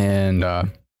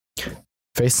 and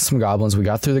facing some goblins. We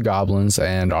got through the goblins,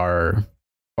 and our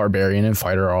barbarian and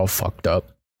fighter are all fucked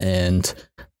up. And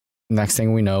next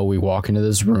thing we know, we walk into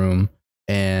this room,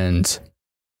 and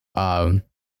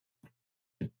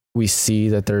we see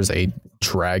that there's a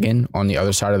dragon on the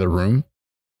other side of the room.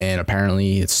 And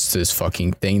apparently it's this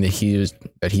fucking thing that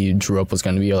he drew up was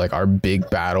going to be like our big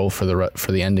battle for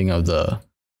the ending of the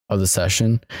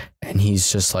session. And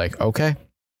he's just like, okay,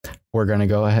 we're going to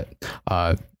go ahead.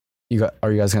 Are you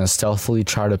guys going to stealthily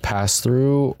try to pass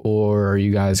through, or are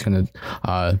you guys going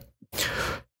to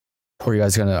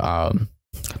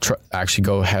actually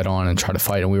go head on and try to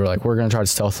fight? And we were like, we're going to try to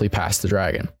stealthily pass the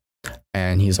dragon.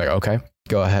 And he's like, okay,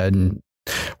 go ahead and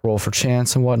roll for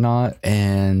chance and whatnot.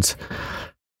 And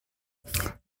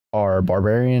our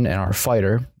barbarian and our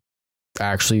fighter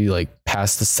actually like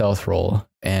passed the stealth roll,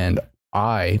 and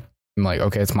I'm like,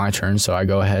 okay, it's my turn. So I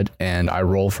go ahead and I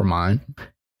roll for mine,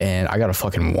 and I got a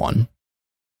fucking 1.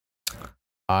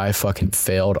 I fucking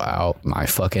failed out my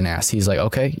fucking ass. He's like,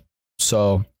 okay,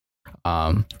 so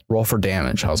roll for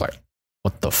damage. I was like,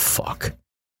 what the fuck?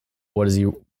 What is he?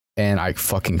 And I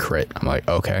fucking crit. I'm like,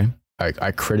 okay,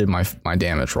 I critted my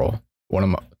damage roll.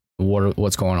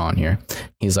 What's going on here?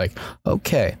 He's like,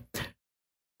 okay,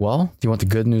 well, do you want the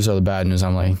good news or the bad news?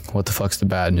 I'm like, what the fuck's the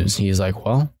bad news? He's like,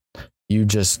 well, you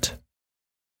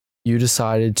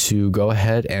decided to go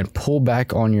ahead and pull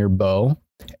back on your bow,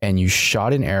 and you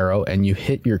shot an arrow, and you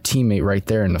hit your teammate right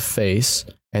there in the face,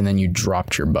 and then you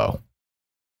dropped your bow.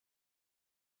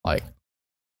 Like,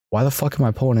 why the fuck am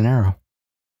I pulling an arrow?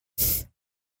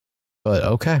 But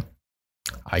okay,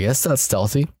 I guess that's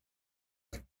stealthy.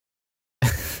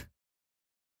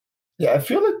 Yeah, I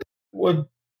feel like that would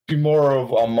be more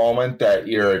of a moment that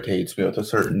irritates me with a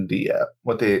certain DM,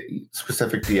 with a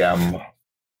specific DM.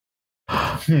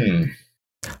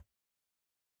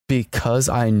 Because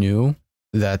I knew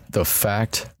that the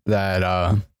fact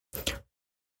that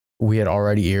we had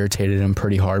already irritated him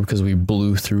pretty hard because we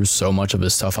blew through so much of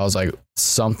his stuff, I was like,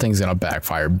 something's gonna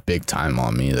backfire big time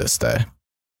on me this day.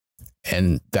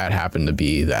 And that happened to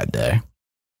be that day.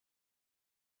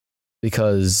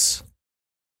 Because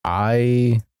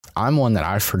I'm one that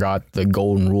I forgot the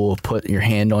golden rule of put your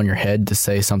hand on your head to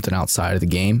say something outside of the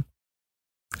game.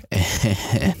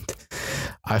 And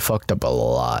I fucked up a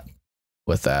lot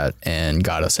with that and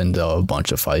got us into a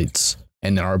bunch of fights.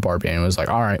 And then our barbarian was like,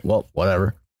 all right, well,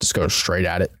 whatever. Just go straight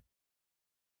at it.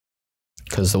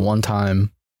 Because the one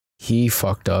time he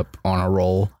fucked up on a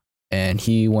roll and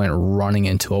he went running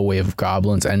into a wave of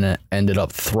goblins and then ended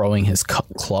up throwing his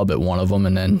club at one of them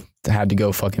and then had to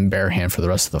go fucking bare hand for the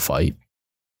rest of the fight.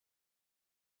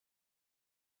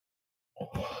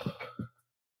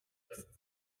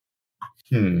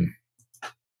 But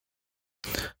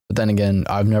then again,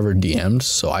 I've never DM'd,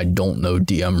 so I don't know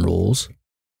DM rules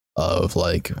of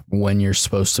like when you're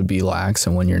supposed to be lax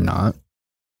and when you're not. I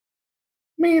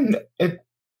mean,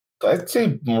 I'd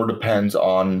say more depends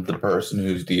on the person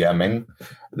who's DMing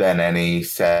than any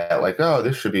set like, oh,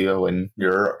 this should be when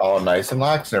you're all nice and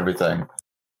lax and everything.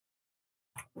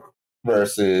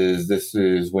 Versus this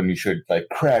is when you should like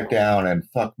crack down and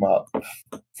fuck them up.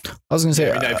 I was gonna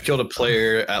say, I've killed a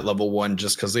player at level 1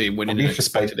 just because they went in and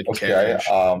expected a carriage.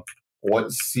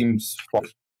 What seems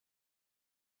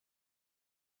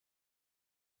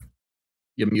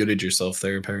You muted yourself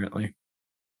there, apparently.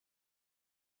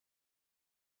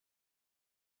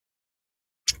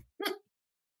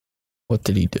 What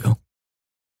did he do?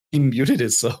 He muted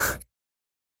himself.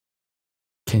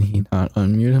 Can he not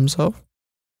unmute himself?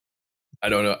 I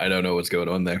don't know what's going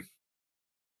on there.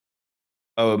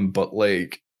 But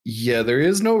like, yeah, there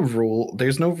is no rule.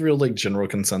 There's no real like general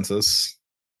consensus.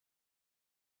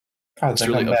 It's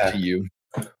really up to you.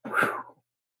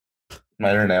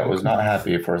 My internet was not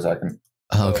happy for a second.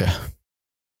 Okay.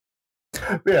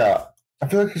 Yeah, I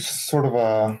feel like it's just sort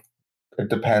of it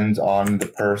depends on the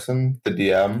person, the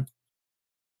DM,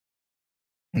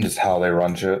 and just how they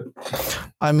run shit.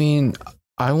 I mean,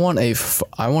 I want a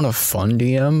fun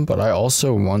DM, but I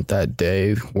also want that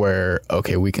day where,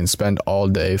 okay, we can spend all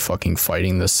day fucking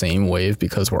fighting the same wave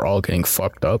because we're all getting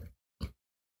fucked up.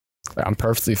 I'm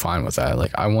perfectly fine with that.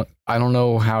 Like, I don't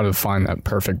know how to find that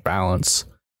perfect balance.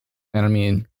 And I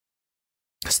mean,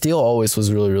 Steel always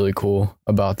was really, really cool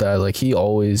about that. Like, he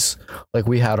always, like,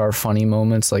 we had our funny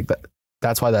moments like that.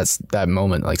 That's why that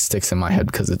moment like sticks in my head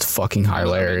because it's fucking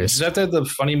hilarious. Is that the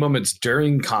funny moments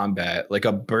during combat, like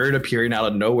a bird appearing out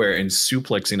of nowhere and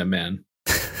suplexing a man?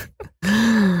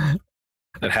 That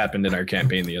happened in our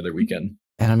campaign the other weekend.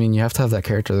 And I mean, you have to have that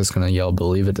character that's gonna yell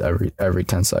 "believe it" every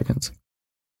 10 seconds.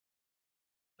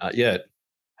 Not yet.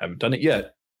 Haven't done it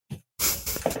yet.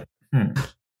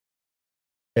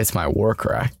 It's my war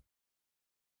cry.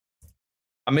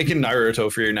 I'm making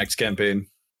Naruto for your next campaign.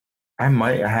 I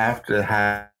might have to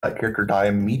have that character die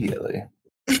immediately.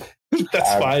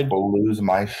 That's fine. I will lose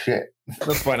my shit.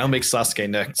 That's fine. I'll make Sasuke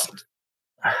next.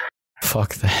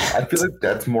 Fuck that. I feel like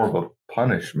that's more of a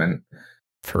punishment.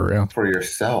 For real. For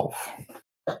yourself.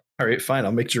 All right, fine.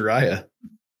 I'll make Jiraiya.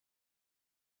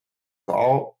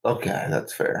 Okay,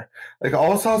 that's fair. Like,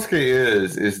 all Sasuke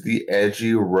is the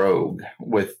edgy rogue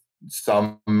with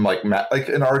some like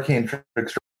an arcane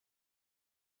trickster.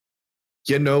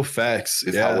 Yeah, no facts.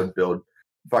 Is how I would build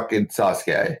fucking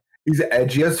Sasuke. He's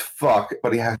edgy as fuck,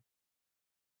 but he has.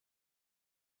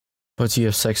 But do you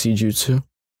have sexy jutsu?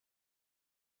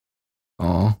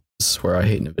 Oh, this is where I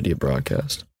hate NVIDIA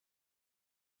broadcast.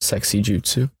 Sexy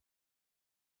jutsu.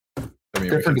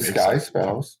 Different disguise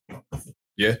spells.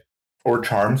 Yeah. Or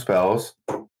charm spells.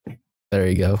 There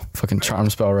you go. Fucking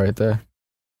charm spell right there.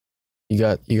 You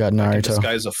got Naruto. I can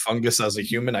disguise a fungus as a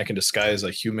human. I can disguise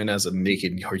a human as a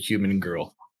naked or human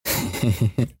girl.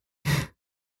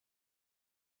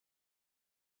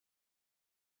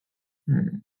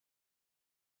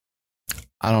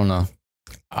 I don't know.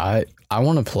 I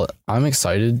want to play. I'm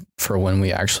excited for when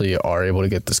we actually are able to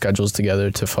get the schedules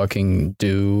together to fucking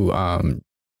do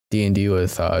D&D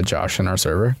with Josh in our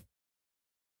server.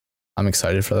 I'm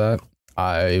excited for that.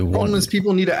 Problem is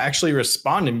people need to actually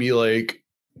respond and be like,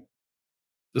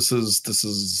 this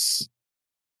is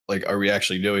like, are we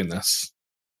actually doing this?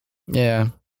 Yeah.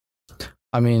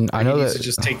 I mean, I know that to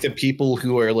just take the people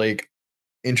who are like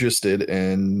interested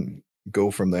and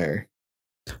go from there.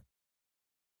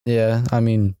 Yeah, I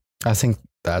mean, I think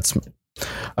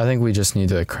we just need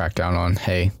to crack down on,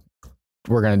 hey,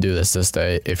 we're going to do this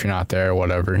day. If you're not there,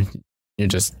 whatever, you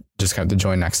just have to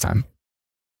join next time.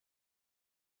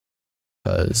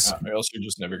 Because or else you're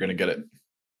just never going to get it.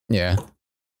 Yeah.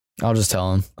 I'll just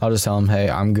tell him, hey,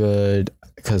 I'm good.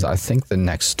 Because I think the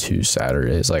next 2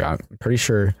 Saturdays, like, I'm pretty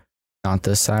sure not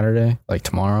this Saturday, like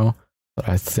tomorrow, but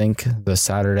I think the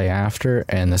Saturday after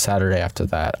and the Saturday after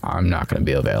that, I'm not going to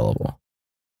be available.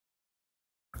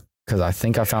 Because I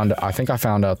think I found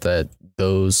out that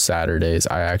those Saturdays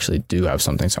I actually do have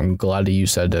something. So I'm glad that you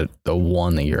said that the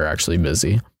one that you're actually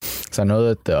busy. Because I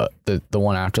know that the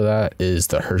one after that is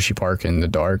the Hershey Park in the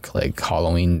dark, like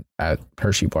Halloween at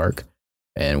Hershey Park,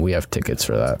 and we have tickets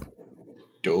for that.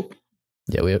 Dope.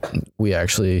 Yeah, we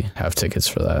actually have tickets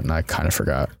for that, and I kind of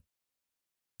forgot.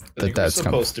 I think we're that's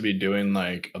coming supposed to be doing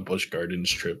like a Busch Gardens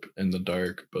trip in the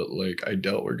dark, but like I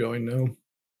doubt we're going now.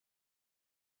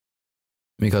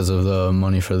 because of the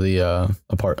money for the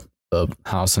the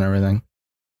house and everything.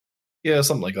 Yeah,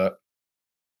 something like that.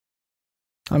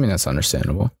 I mean, that's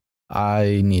understandable.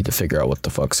 I need to figure out what the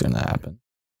fuck's gonna happen.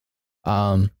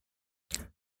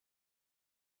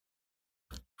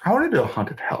 I want to do a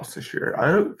haunted house this year. I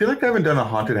don't feel like I haven't done a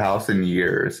haunted house in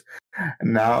years.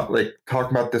 And now, like,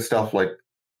 talking about this stuff like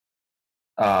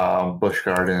Busch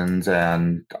Gardens,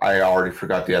 and I already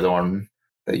forgot the other one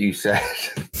that you said.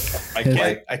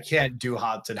 I can't do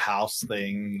haunted house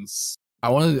things. I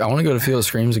want to go to Field of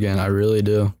Screams again. I really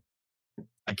do.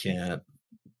 I can't.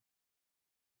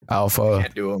 Alpha,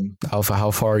 Can't do them. Alpha, how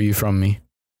far are you from me?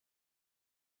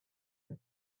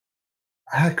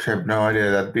 I actually have no idea.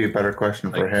 That'd be a better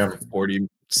question for Like him. 40,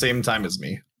 same time as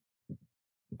me.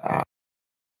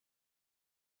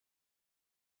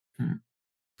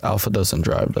 Alpha doesn't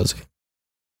drive, does he?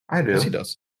 I do. Yes, he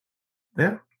does.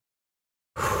 Yeah.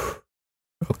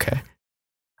 Okay.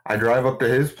 I drive up to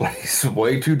his place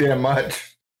way too damn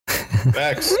much.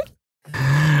 Facts.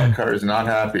 My car is not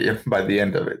happy by the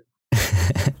end of it.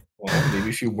 Well, maybe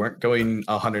if you weren't going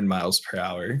 100 miles per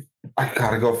hour. I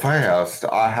gotta go fast.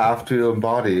 I have to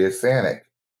embody a Sonic.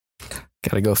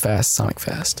 Gotta go fast, Sonic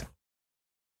fast.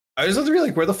 I was about to be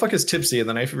like, where the fuck is Tipsy? And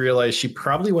then I realized she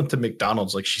probably went to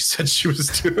McDonald's like she said she was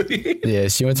doing. Yeah,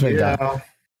 she went to McDonald's.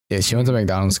 Yeah, she went to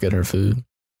McDonald's to get her food.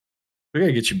 We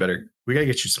gotta get you better. We gotta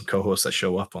get you some co-hosts that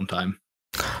show up on time.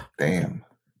 Damn.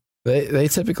 They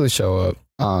typically show up.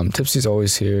 Tipsy's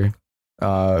always here.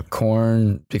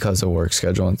 Corn, because of work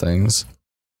schedule and things,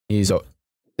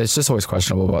 it's just always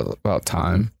questionable about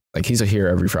time. Like, he's here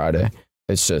every Friday.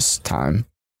 It's just time.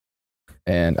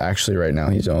 And actually, right now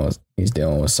he's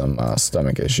dealing with some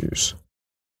stomach issues.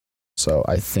 So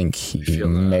I think he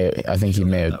may have.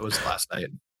 That was last night.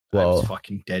 I was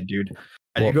fucking dead, dude.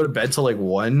 I didn't go to bed till like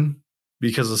 1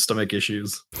 because of stomach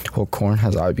issues. Well, Corn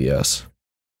has IBS.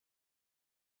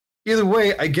 Either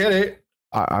way, I get it.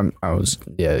 Corn has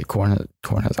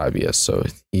IBS,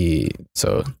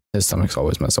 so his stomach's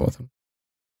always messing with him.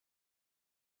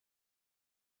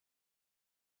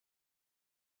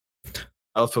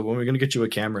 Alpha, when are we gonna get you a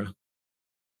camera?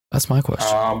 That's my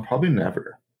question. Probably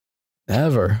never.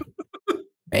 Never.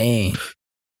 Man.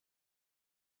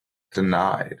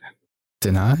 Denied.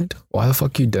 Denied? Why the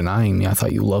fuck you denying me? I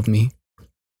thought you loved me.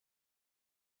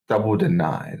 Double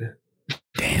denied.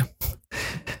 Damn.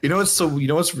 You know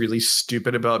what's really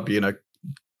stupid about being a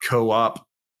co-op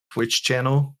Twitch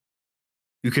channel?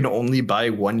 You can only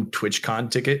buy one TwitchCon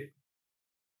ticket.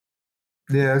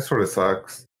 Yeah, that sort of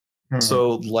sucks.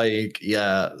 So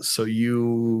so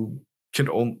you can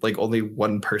only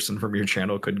one person from your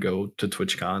channel could go to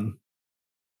TwitchCon.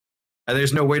 And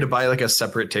there's no way to buy like a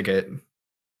separate ticket.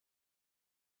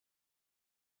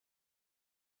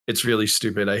 It's really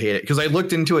stupid. I hate it because I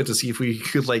looked into it to see if we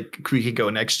could go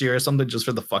next year or something just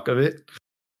for the fuck of it.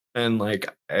 And when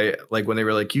they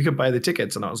were like, you could buy the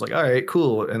tickets, and I was like, all right,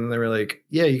 cool. And they were like,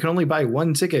 yeah, you can only buy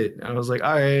one ticket. And I was like,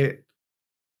 all right.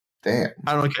 Damn.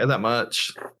 I don't care that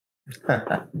much.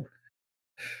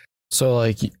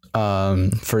 So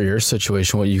for your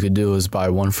situation, what you could do is buy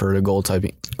one for the Gold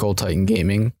Titan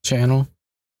Gaming channel,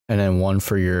 and then one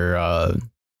for your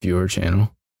viewer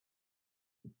channel.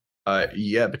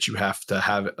 Yeah, but you have to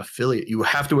have affiliate. You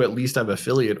have to at least have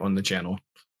affiliate on the channel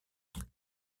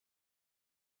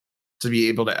to be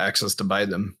able to access to buy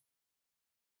them.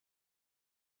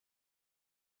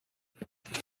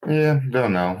 Yeah,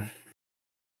 don't know.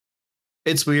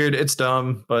 It's weird. It's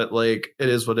dumb, but it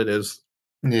is what it is.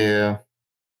 Yeah.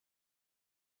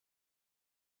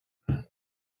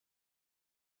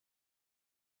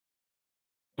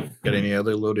 Got any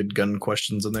other loaded gun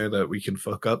questions in there that we can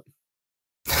fuck up?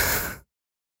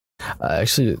 I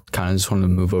actually kind of just wanted to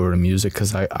move over to music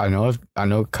because I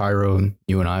know Cairo,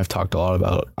 you and I have talked a lot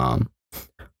about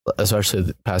especially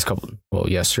the past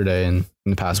yesterday and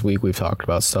in the past week we've talked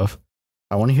about stuff.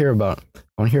 I want to hear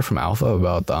from Alpha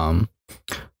about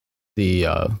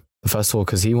the festival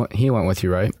because he went with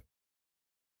you, right?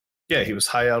 Yeah, he was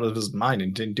high out of his mind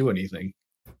and didn't do anything.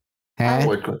 I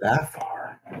would go that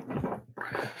far.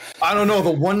 I don't know.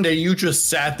 The one day you just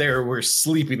sat there and were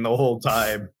sleeping the whole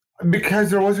time. Because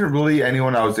there wasn't really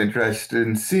anyone I was interested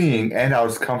in seeing, and I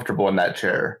was comfortable in that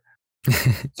chair.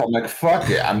 So I'm like, fuck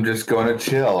it. I'm just going to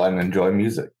chill and enjoy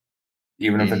music.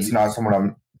 Even if it's not someone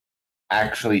I'm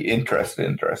actually interested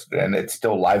in. It's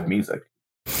still live music.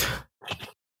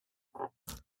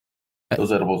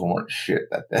 Those edibles weren't shit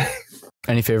that day.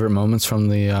 Any favorite moments from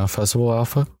the festival,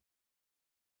 Alpha?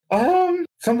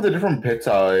 Some of the different pits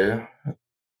I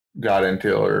got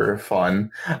into are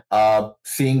fun.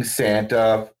 Seeing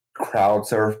Santa crowd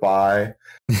surf by.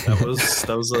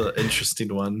 That was an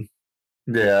interesting one.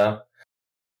 Yeah.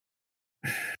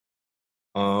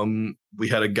 We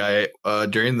had a guy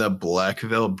during the Black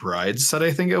Veil Bride set,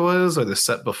 I think it was, or the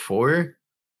set before.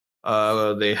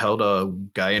 They held a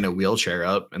guy in a wheelchair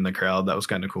up in the crowd. That was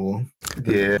kind of cool.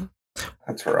 Yeah,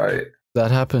 that's right. That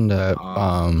happened at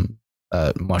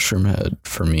Mushroom Head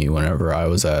for me whenever I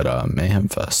was at Mayhem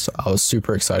Fest. I was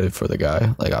super excited for the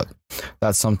guy. Like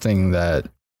that's something that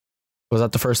was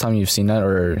that the first time you've seen that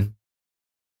or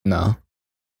no?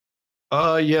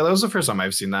 Yeah, that was the first time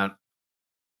I've seen that.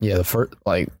 Yeah, the first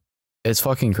it's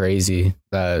fucking crazy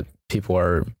that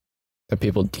people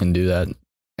can do that.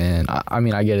 And I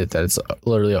mean, I get it that it's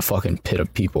literally a fucking pit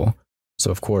of people. So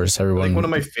of course, everyone. I think one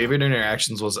of my favorite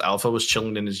interactions was Alpha was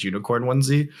chilling in his unicorn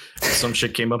onesie. Some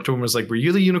shit came up to him and was like, "Were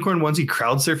you the unicorn onesie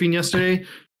crowd surfing yesterday?"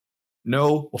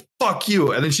 No. Well, fuck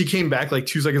you. And then she came back like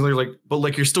 2 seconds later, like, "But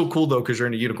like, you're still cool though because you're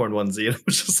in a unicorn onesie." And I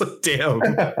was just like, "Damn."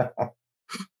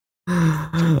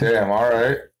 Damn. All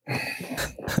right.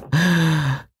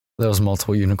 There was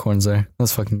multiple unicorns there.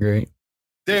 That's fucking great.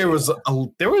 There was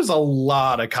a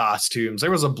lot of costumes. There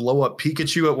was a blow up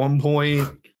Pikachu at one point.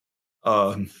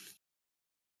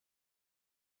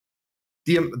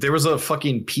 There was a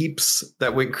fucking Peeps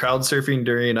that went crowd surfing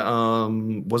during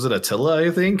was it Attila?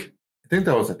 I think that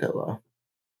was Attila.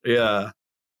 Yeah,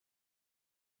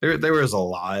 there was a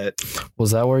lot.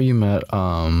 Was that where you met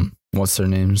what's their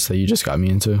names that you just got me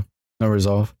into? No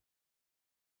Resolve.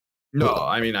 No,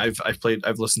 I mean I've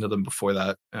listened to them before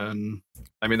that, and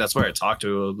I mean that's where I talked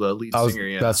to the lead singer.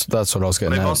 Yeah, that's what I was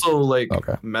getting. But I've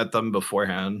also met them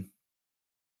beforehand.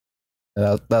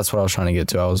 That's what I was trying to get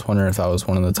to. I was wondering if that was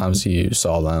one of the times you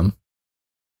saw them.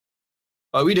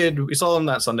 We did. We saw them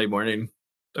that Sunday morning.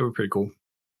 They were pretty cool.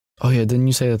 Oh yeah, didn't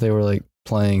you say that they were like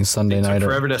playing Sunday night? It took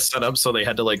forever to set up, so they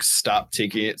had to like stop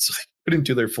taking it, so they couldn't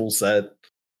do their full set.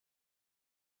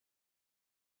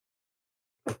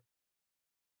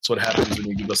 That's what happens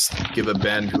when you give a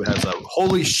band who has a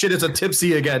holy shit, it's a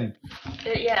tipsy again.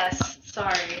 Yes,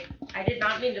 sorry. I did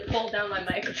not mean to pull down my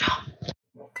microphone.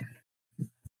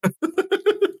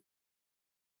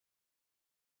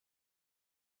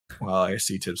 Well, I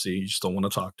see tipsy. You just don't want to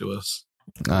talk to us.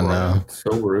 I know. So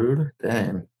rude.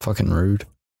 Damn. Fucking rude.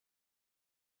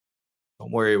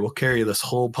 Don't worry, we'll carry this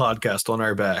whole podcast on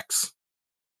our backs.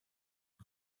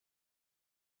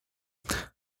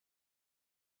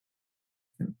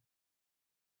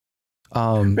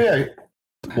 Yeah.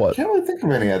 What? I can't really think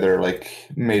of any other like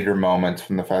major moments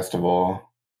from the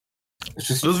festival.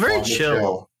 It was very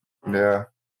chill. Yeah.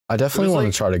 I definitely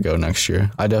want to try to go next year.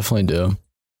 I definitely do.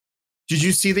 Did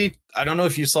you see I don't know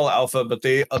if you saw Alpha, but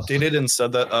they updated and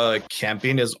said that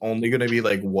camping is only going to be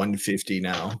like 150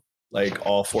 now. Like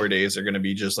all 4 days are going to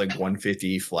be just like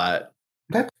 150 flat.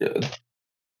 That's good.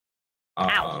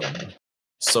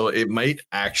 So it might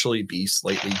actually be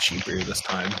slightly cheaper this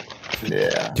time.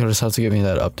 Yeah. You'll just have to give me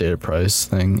that updated price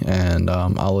thing, and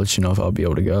I'll let you know if I'll be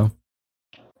able to go.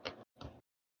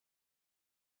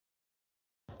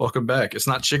 Welcome back. It's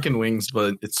not chicken wings,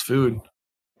 but it's food.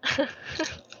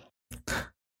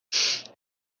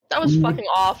 That was fucking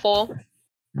awful.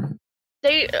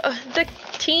 The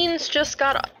teens just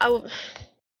got out.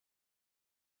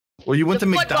 Well, you went The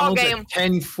to football McDonald's game. at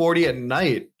 10:40 at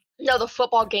night. No, the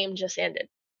football game just ended.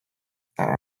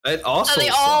 It also And they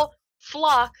all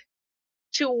flock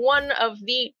to one of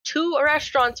the 2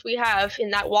 restaurants we have in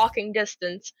that walking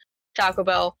distance, Taco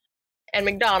Bell and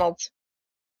McDonald's.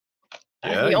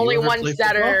 Yeah, the you only ever ones play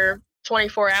that football? are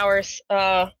 24 hours.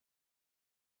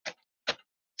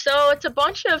 So it's a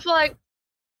bunch of like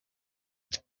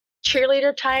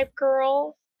cheerleader type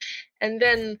girls, and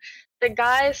then the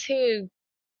guys who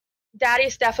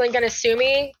Daddy's definitely gonna sue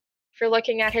me for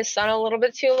looking at his son a little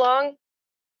bit too long.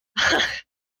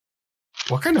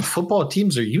 What kind of football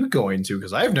teams are you going to?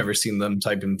 Because I've never seen them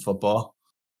type in football.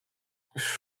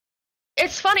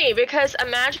 It's funny because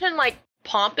imagine like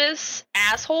pompous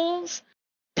assholes,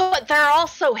 but they're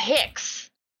also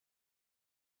hicks.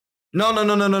 No.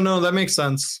 That makes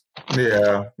sense.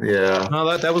 Yeah. Yeah.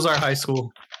 No, that was our high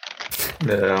school.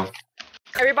 Yeah.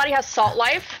 Everybody has Salt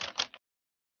Life.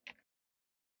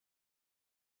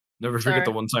 Never forget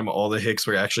the one time all the hicks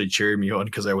were actually cheering me on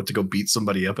because I went to go beat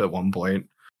somebody up at one point.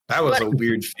 That was a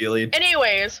weird feeling.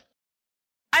 Anyways,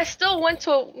 I still went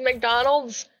to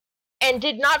McDonald's and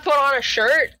did not put on a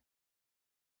shirt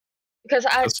because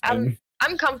I'm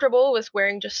comfortable with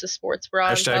wearing just a sports bra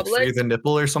in Hashtag public. free the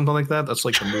nipple or something like that. That's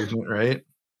like the movement, right?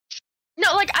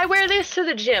 No, like I wear this to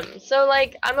the gym, so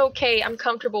like I'm okay. I'm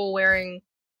comfortable wearing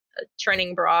a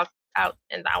training bra out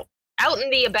out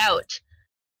and the about.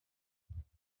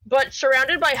 But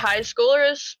surrounded by high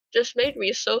schoolers just made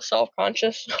me so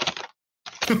self-conscious.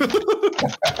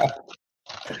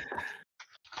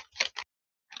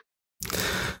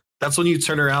 That's when you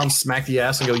turn around, smack the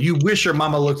ass, and go, "You wish your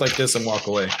mama looked like this," and walk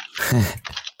away.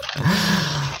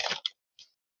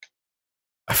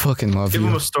 I fucking love Give you.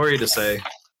 him a story to say.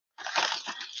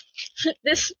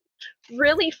 This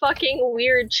really fucking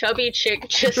weird chubby chick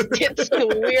just did some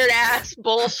weird ass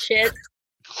bullshit.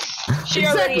 She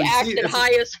already Exactly. acted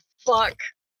high as fuck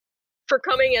for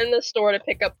coming in the store to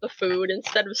pick up the food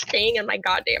instead of staying in my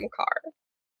goddamn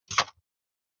car.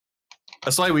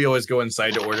 That's why we always go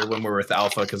inside to order when we're with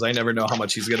Alpha, because I never know how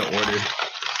much he's gonna order.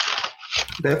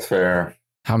 That's fair.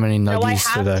 How many So I nuggies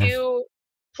have today? to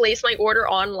place my order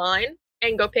online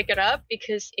and go pick it up,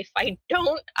 because if I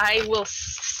don't, I will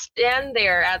stand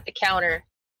there at the counter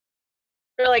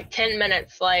for like 10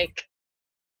 minutes, like,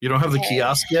 You don't have the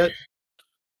kiosk yet?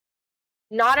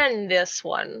 not in this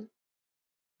one.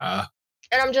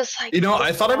 And I'm just like, You know,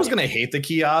 I thought I was gonna hate the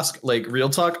kiosk. Like, real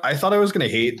talk, I thought I was gonna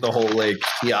hate the whole like oh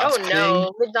kiosk thing.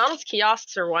 no, McDonald's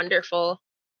kiosks are wonderful.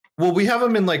 Well, we have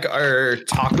them in like our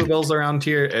Taco Bells around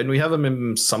here, and we have them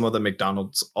in some of the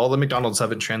McDonald's. All the McDonald's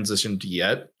haven't transitioned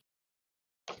yet,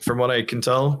 from what I can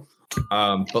tell.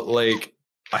 But like,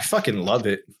 I fucking love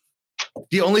it.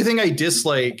 The only thing I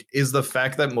dislike is the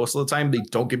fact that most of the time they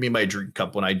don't give me my drink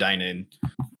cup when I dine in.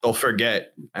 They'll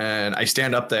forget, and I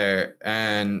stand up there,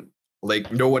 and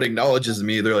like no one acknowledges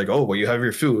me. They're like, "Oh, well, you have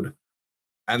your food."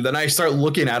 And then I start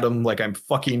looking at them like I'm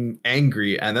fucking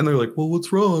angry. And then they're like, "Well,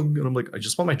 what's wrong?" And I'm like, "I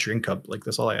just want my drink cup. Like,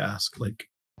 that's all I ask. Like,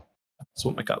 I just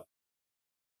want my cup."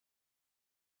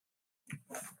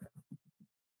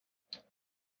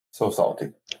 So salty.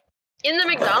 In the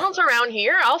McDonald's around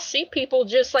here, I'll see people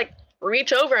just like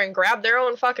reach over and grab their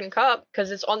own fucking cup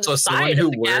because it's on the So someone side who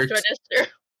of the gas worked-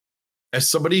 register. As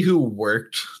somebody who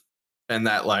worked in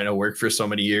that line of work for so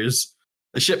many years,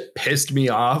 the shit pissed me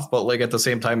off. But like at the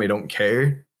same time, I don't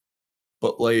care.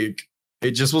 But like,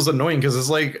 it just was annoying because it's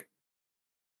like,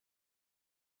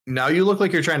 now you look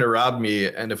like you're trying to rob me,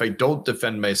 and if I don't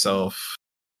defend myself,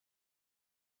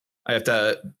 I have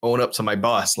to own up to my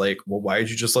boss. Like, well, why did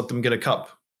you just let them get a cup?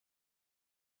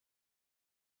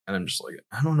 And I'm just like,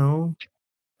 I don't know.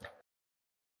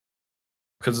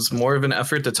 Because it's more of an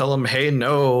effort to tell them, hey,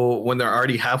 no, when they're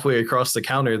already halfway across the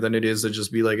counter than it is to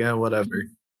just be like, whatever.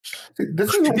 See,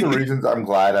 this is one of the reasons I'm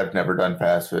glad I've never done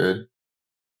fast food.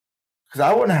 Because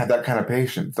I wouldn't have that kind of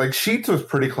patience. Like, Sheetz was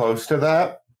pretty close to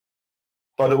that,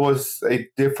 but it was a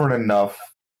different enough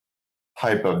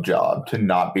type of job to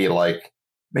not be like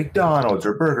McDonald's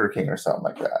or Burger King or something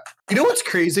like that. You know what's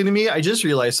crazy to me? I just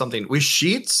realized something. With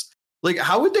Sheetz, like,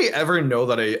 how would they ever know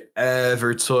that I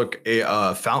ever took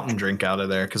a fountain drink out of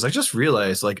there? Because I just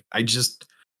realized, like,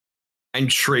 I'm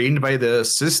trained by the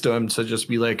system to just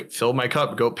be like, fill my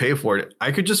cup, go pay for it.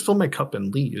 I could just fill my cup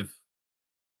and leave.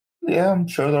 Yeah, I'm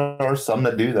sure there are some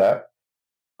that do that.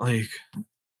 Like,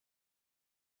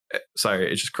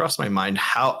 sorry, it just crossed my mind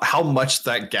how much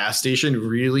that gas station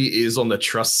really is on the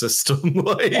trust system.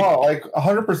 Like, Oh, like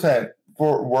 100%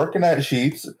 for working at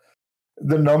Sheetz.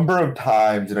 The number of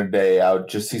times in a day I would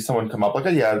just see someone come up like,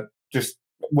 yeah, just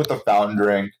with a fountain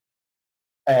drink,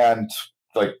 and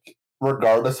like,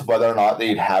 regardless of whether or not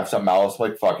they'd have something else,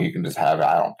 like, fuck, you can just have it.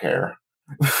 I don't care.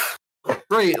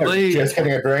 right, like, Just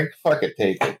getting a drink, fuck it,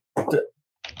 take it.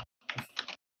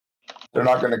 They're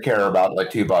not going to care about like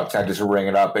 $2. I just ring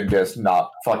it up and just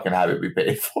not fucking have it be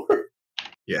paid for.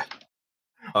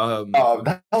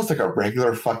 That was like a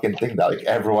regular fucking thing that like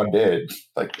everyone did.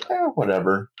 Like,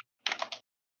 whatever.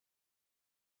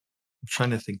 I'm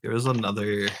trying to think. There was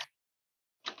another.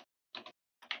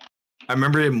 I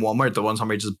remember in Walmart the one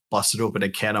time I just busted open a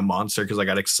can of Monster because I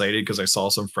got excited because I saw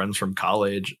some friends from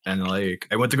college, and like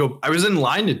I was in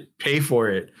line to pay for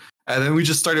it, and then we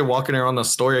just started walking around the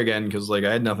store again because like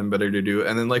I had nothing better to do.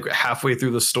 And then like halfway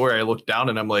through the store, I looked down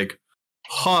and I'm like,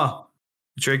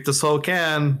 drank this whole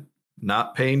can,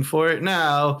 not paying for it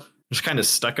now. Just kind of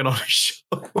stuck it on a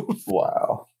shelf.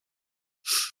 Wow.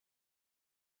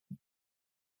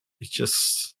 It's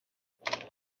just,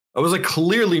 I was like,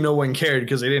 clearly no one cared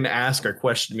because they didn't ask or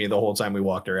question me the whole time we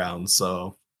walked around.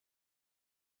 So,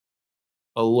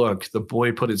 oh look, the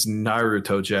boy put his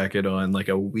Naruto jacket on like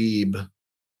a weeb.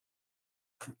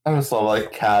 I just love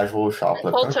like casual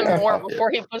shoplifting. Told him Okay, more fuck it. before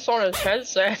he puts on his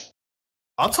headset.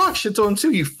 I'll talk shit to him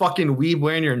too, you fucking weeb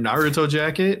wearing your Naruto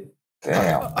jacket.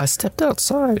 Damn. I stepped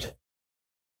outside.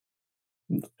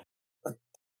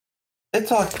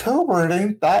 It's October. It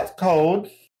ain't that cold.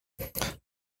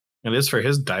 It is for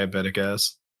his diabetic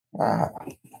ass. Ah,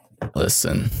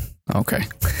 Listen, okay.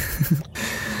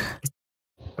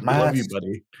 My love ass you,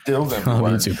 buddy. still gonna be Oh, me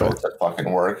wearing too, shorts at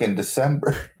fucking work in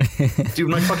December. Dude,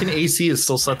 my fucking AC is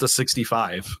still set to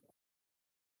 65.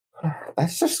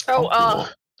 That's just Oh, comfortable.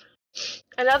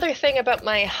 another thing about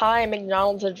my high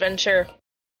McDonald's adventure.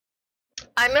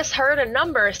 I misheard a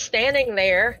number standing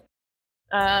there,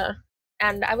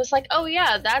 and I was like, "Oh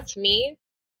yeah, that's me."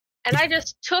 And I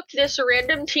just took this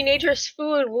random teenager's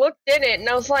food, looked in it, and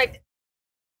I was like,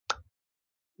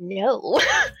 "No."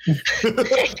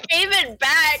 I gave it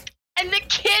back, and the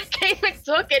kid came and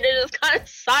took it, and just kind of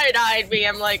side-eyed me.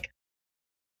 I'm like,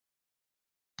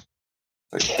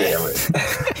 Like, damn it.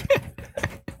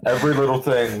 Every little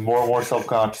thing, more and more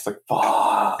self-conscious. Like,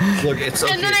 fuck. Look, it's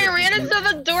okay. and then I ran into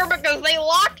the door because they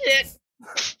locked it.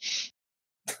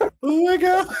 Oh my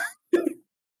god.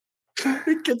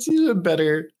 It gets even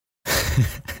better.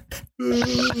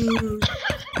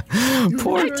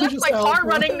 Poor, I left my car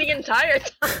running the entire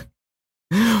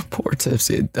time. poor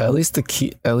Tipsy. At least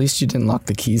you didn't lock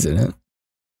the keys in it.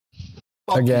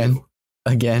 Fuck Again. you.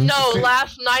 Again. No,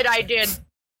 last night I did.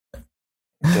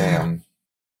 Damn.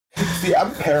 See,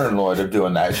 I'm paranoid of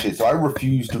doing that shit, so I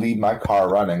refuse to leave my car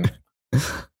running.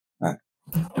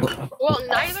 Well,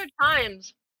 neither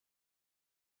times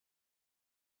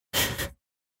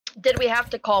did we have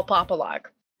to call Papa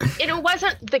Lock. And it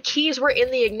wasn't the keys were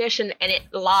in the ignition and it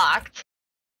locked.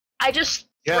 I just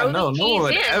Yeah, throw no the one keys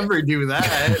would in. ever do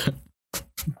that.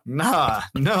 Nah,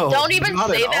 no. Don't even not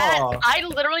say at that. all. I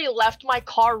literally left my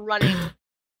car running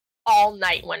all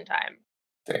night one time.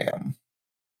 Damn.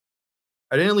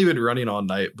 I didn't leave it running all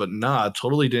night, but nah,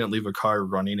 totally didn't leave a car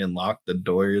running and lock the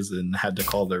doors and had to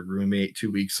call their roommate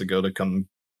 2 weeks ago to come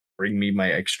bring me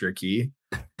my extra key.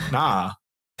 Nah.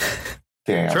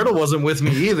 Damn. Turtle wasn't with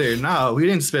me either. Nah, we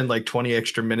didn't spend like 20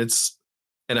 extra minutes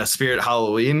in a Spirit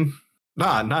Halloween.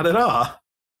 Nah, not at all.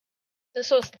 This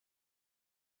was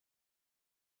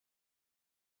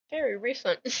very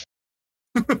recent.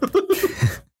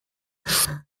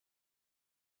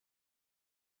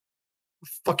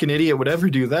 Fucking idiot would ever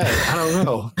do that. I don't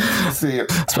know. See,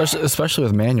 especially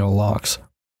with manual locks.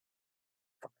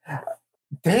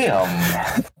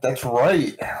 damn. That's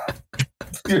right.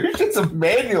 You're just a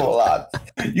manual lock.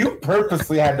 You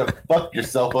purposely had to fuck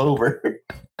yourself over.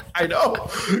 I know.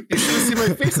 You should have seen my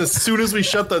face as soon as we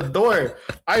shut the door.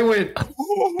 I went,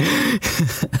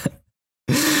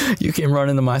 You came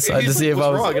running to my side to see if I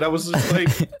was wrong. And I was just like,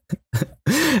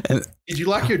 and did you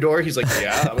lock your door? He's like,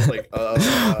 yeah. I was like,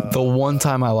 the one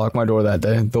time I locked my door that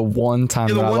day, the one time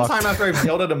Yeah, the that I one locked time after I've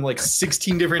yelled at him like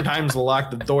 16 different times to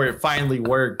lock the door, it finally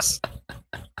works.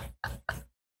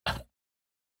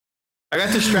 I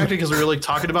got distracted because we were like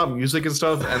talking about music and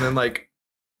stuff, and then like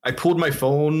I pulled my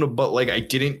phone, but like I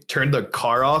didn't turn the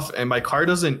car off, and my car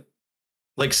doesn't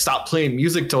like stop playing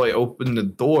music till I open the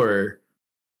door.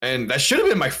 And that should have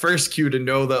been my first cue to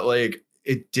know that like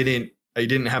I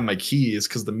didn't have my keys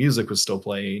because the music was still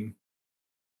playing.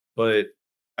 But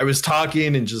I was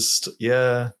talking and just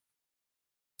it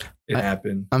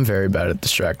happened. I'm very bad at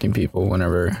distracting people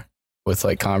whenever with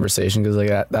like conversation because like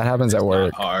that happens at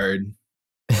work. Not hard.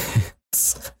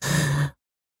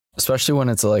 Especially when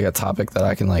it's like a topic that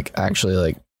I can like actually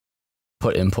like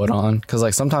put input on, because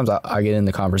like sometimes I get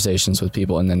into conversations with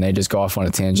people and then they just go off on a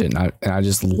tangent and I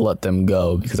just let them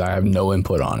go because I have no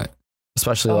input on it.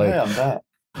 Especially like I'm back.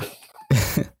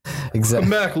 exactly. Come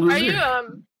back, Are loser.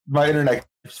 you My internet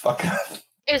keeps fucking up.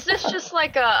 is this just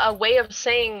like a way of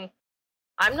saying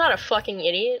I'm not a fucking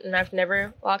idiot and I've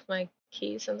never locked my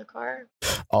keys in the car?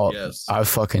 Oh, Yes. I've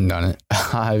fucking done it.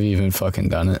 I've even fucking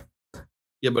done it.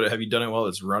 Yeah, but have you done it while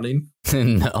it's running?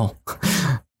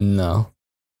 No.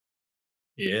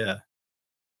 Yeah.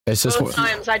 It's just Both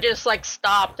times I just like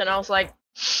stopped and I was like,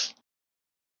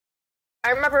 I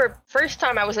remember first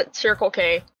time I was at Circle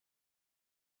K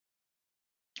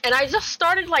and I just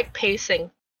started like pacing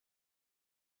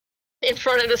in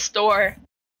front of the store,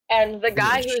 and the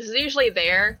guy who's usually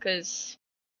there, because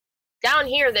down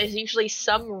here there's usually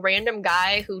some random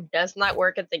guy who does not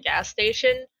work at the gas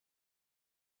station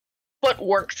but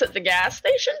works at the gas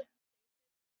station.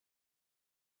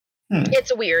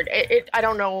 It's weird. I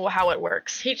don't know how it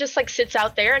works. He just like sits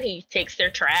out there and he takes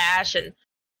their trash and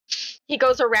he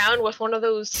goes around with one of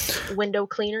those window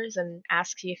cleaners and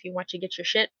asks you if you want to get your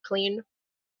shit clean.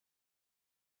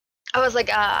 I was like,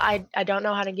 I don't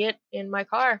know how to get in my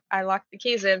car. I locked the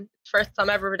keys in. First time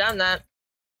I've ever done that.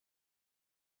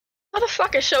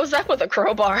 Motherfucker shows up with a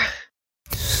crowbar.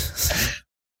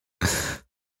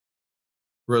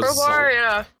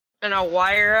 Crowbar and a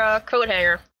wire coat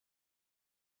hanger.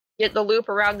 Get the loop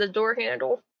around the door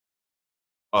handle.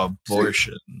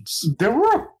 Abortions. There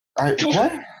were what? That's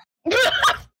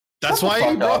Shut the why he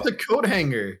fuck brought up. the coat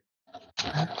hanger.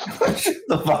 Shut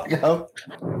the fuck up.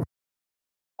 The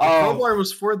crowbar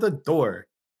was for the door.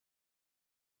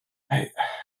 I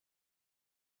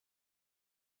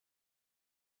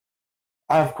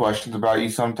have questions about you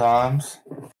sometimes.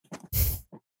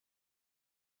 It'll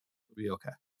be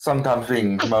okay. Sometimes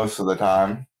being most of the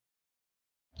time.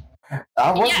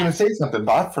 I was going to say something,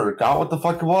 but I forgot what the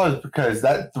fuck it was because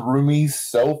that threw me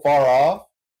so far off.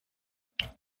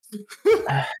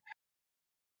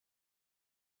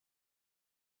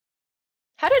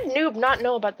 How did Noob not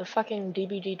know about the fucking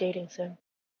DBD dating sim?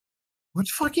 What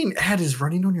fucking ad is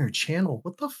running on your channel?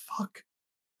 What the fuck?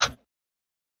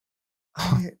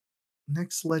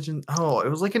 Next Legend. Oh, it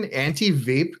was like an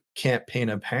anti-vape campaign,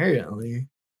 apparently.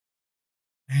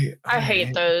 I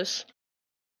hate those.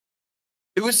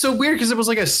 It was so weird because it was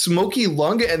like a smoky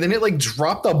lung, and then it like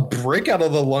dropped a brick out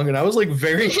of the lung, and I was like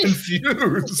very confused. I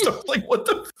was like, what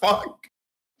the fuck?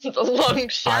 The lung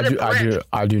shattered brick.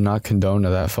 I do not condone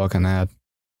that fucking ad.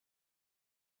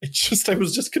 It's just I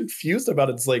was just confused about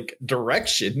its like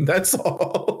direction. That's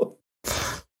all.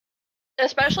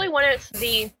 Especially when it's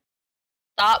the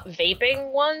stop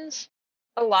vaping ones.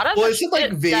 A lot of is it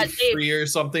like vape free or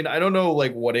something? I don't know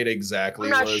like what it exactly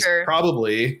I'm not was. sure.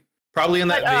 Probably in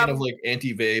that vein of like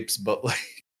anti-vapes, but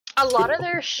like a lot of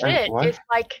their shit is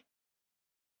like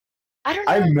I don't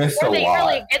know I missed where a they lot.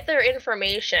 really get their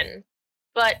information.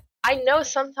 But I know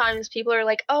sometimes people are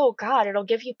like, oh god, it'll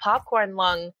give you popcorn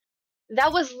lung.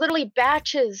 That was literally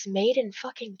batches made in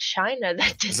fucking China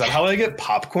that did Is that how I get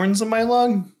popcorns in my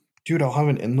lung? Dude, I'll have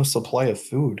an endless supply of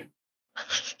food.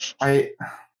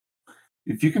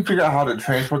 If you can figure out how to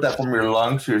transport that from your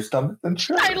lungs to your stomach, then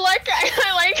sure. I like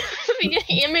the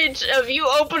image of you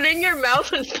opening your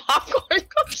mouth and popcorn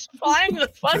comes flying the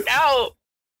fuck out.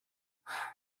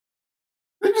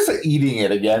 They're just eating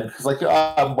it again because, like,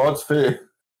 what's food?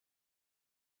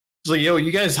 It's like, yo,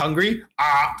 you guys hungry?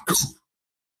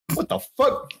 What the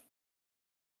fuck?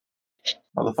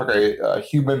 Motherfucker, a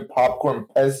human popcorn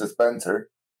Pez dispenser.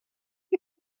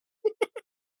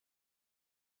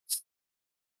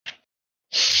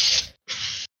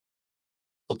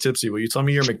 Well, Tipsy, will you tell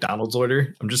me your McDonald's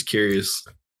order? I'm just curious.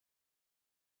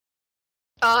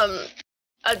 A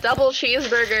double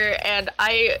cheeseburger, and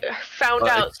I found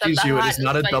out that excuse you, it is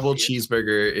not a double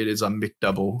cheeseburger. It is a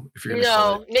McDouble. If you're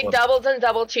no, McDoubles and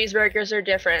double cheeseburgers are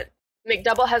different.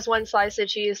 McDouble has one slice of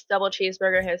cheese. Double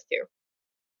cheeseburger has two.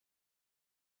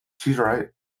 She's right.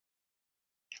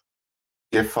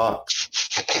 Get fucked.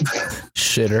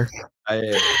 Shitter.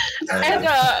 And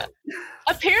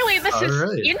apparently this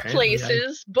is in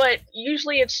places, but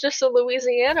usually it's just a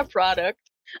Louisiana product.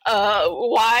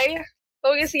 Why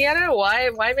Louisiana?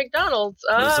 Why McDonald's?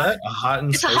 What is that?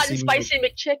 It's a hot and spicy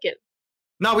McChicken.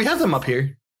 No, we have them up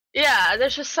here. Yeah,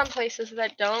 there's just some places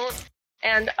that don't.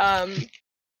 And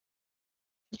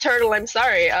Turtle, I'm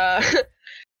sorry.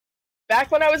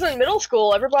 Back when I was in middle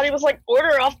school, everybody was like,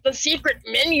 order off the secret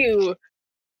menu.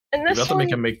 And this you about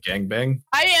to make a McGangbang?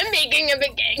 I am making a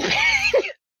McGangbang.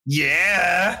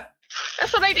 Yeah.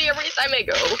 That's what I do every time I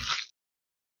go.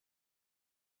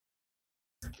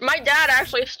 My dad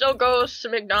actually still goes to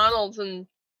McDonald's and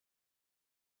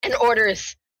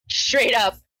orders straight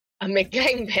up a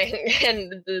McGangbang,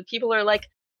 and the people are like,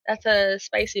 "That's a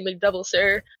spicy McDouble,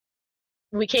 sir.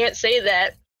 We can't say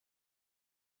that."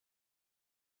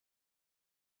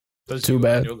 Too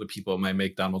bad. I know the people at my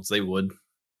McDonald's, they would.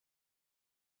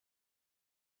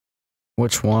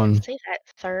 Which one? Say that,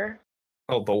 sir.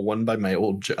 Oh, the one by my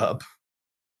old job.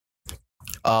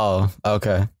 Oh,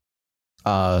 okay.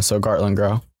 So Gartland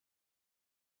Grow.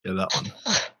 Yeah, that one.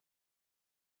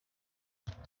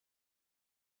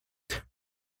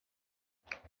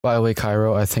 By the way,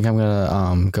 Cairo, I think I'm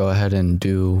gonna go ahead and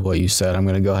do what you said. I'm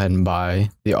gonna go ahead and buy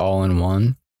the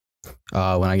all-in-one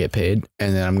when I get paid,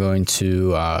 and then I'm going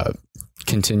to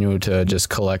continue to just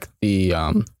collect the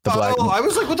black. Oh, I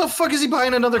was like, what the fuck is he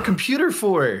buying another computer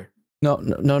for? No.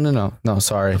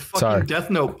 Sorry, sorry. Death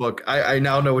Notebook. I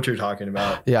now know what you're talking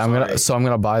about. Yeah, I'm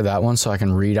gonna buy that one so I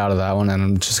can read out of that one, and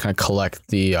I'm just gonna collect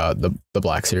the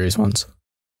Black Series ones.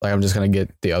 Like I'm just gonna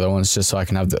get the other ones just so I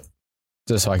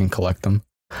can collect them.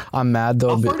 I'm mad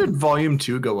though. How far did Volume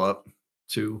 2 go up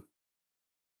to?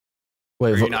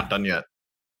 Wait, you're not done yet?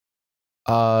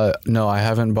 No, I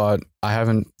haven't bought.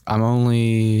 I'm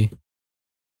only.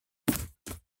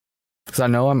 Because I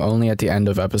know I'm only at the end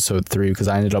of episode 3 because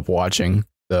I ended up watching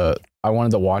I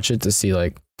wanted to watch it to see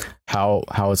like how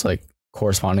it's like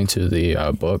corresponding to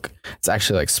the book. It's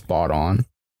actually like spot on.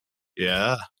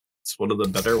 Yeah, it's one of the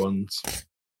better ones.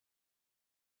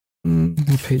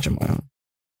 What page am I on?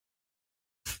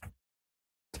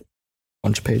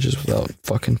 Bunch of pages without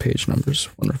fucking page numbers.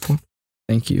 Wonderful.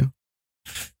 Thank you.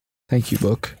 Thank you,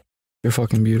 book. You're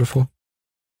fucking beautiful.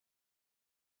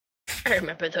 I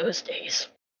remember those days.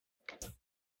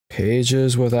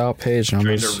 Pages without page Trying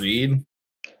numbers. to read.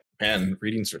 Man,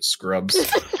 reading's for scrubs.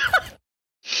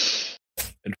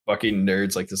 And fucking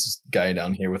nerds like this guy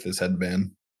down here with his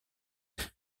headband.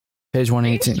 Page I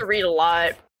 118. used to read a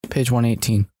lot. Page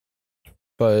 118.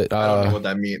 But I don't know what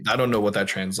that means. I don't know what that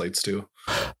translates to.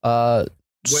 What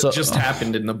just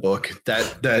happened in the book?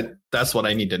 That's what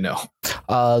I need to know.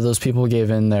 Those people gave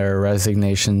in their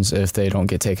resignations if they don't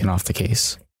get taken off the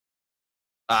case.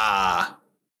 Ah.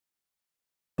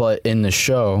 But in the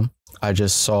show, I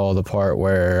just saw the part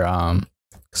where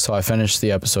so I finished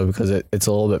the episode because it's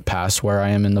a little bit past where I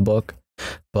am in the book,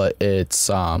 but it's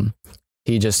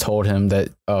he just told him that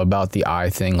about the eye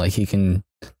thing, like he can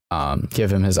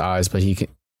give him his eyes, but he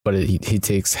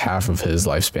takes half of his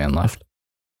lifespan left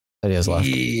that he has left.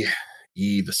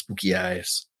 The spooky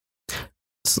eyes.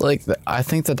 It's like I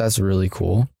think that's really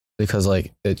cool because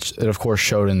like it of course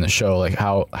showed in the show like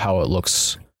how it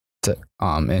looks to,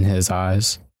 in his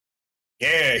eyes.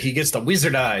 Yeah, he gets the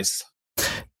wizard eyes.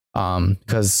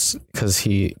 Because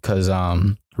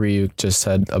Ryuk just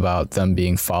said about them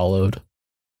being followed.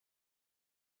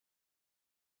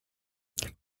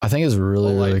 I think it's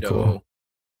really cool.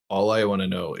 All I want to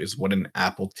know is what an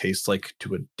apple tastes like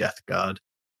to a death god.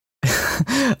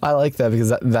 I like that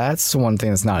because that's one thing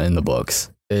that's not in the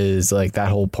books is like that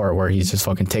whole part where he's just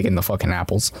fucking taking the fucking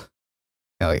apples.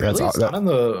 Yeah, like really? It's not in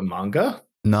the manga?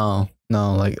 No,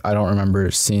 like I don't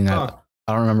remember seeing that. Huh.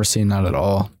 I don't remember seeing that at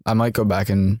all. I might go back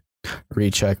and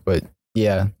recheck, but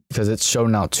yeah, because it's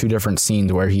shown out two different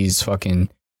scenes where he's fucking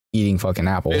eating fucking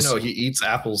apples. No, he eats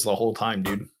apples the whole time,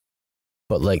 dude.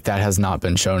 But like that has not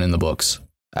been shown in the books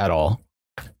at all.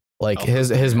 Like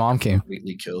his mom came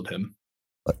completely killed him.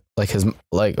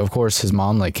 Of course his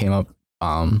mom like came up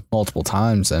multiple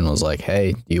times and was like,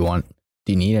 hey, do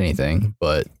you need anything?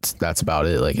 But that's about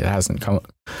it. Like it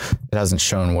hasn't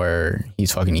shown where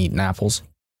he's fucking eating apples.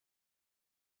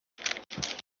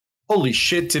 Holy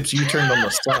shit, Tips, you turned on the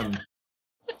sun.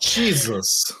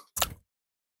 Jesus.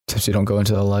 Tipsy, don't go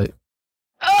into the light.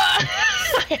 I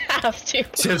have to.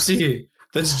 Tipsy,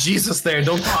 that's Jesus there.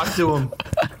 Don't talk to him.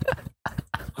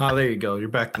 Oh, there you go. You're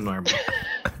back to normal.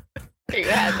 Are you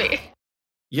happy?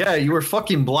 Yeah, you were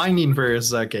fucking blinding for a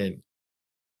second.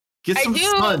 Get some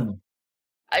sun.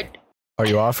 Are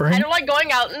you offering? I don't like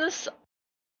going out in the sun.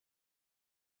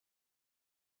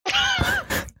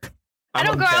 I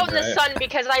don't go out in the sun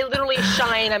because I literally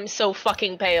shine. I'm so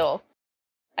fucking pale.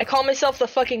 I call myself the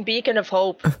fucking beacon of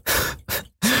hope.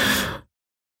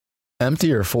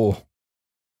 Empty or full?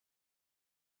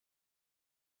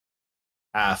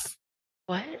 Half.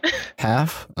 What?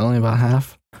 Half? Only about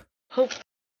half? Hope.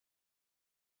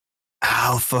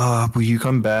 Alpha, will you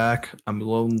come back? I'm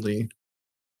lonely.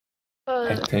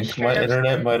 I think my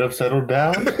internet might have settled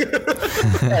down.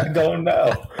 I don't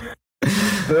know.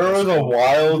 There was a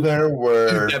while there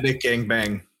where Epic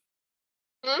gangbang.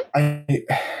 I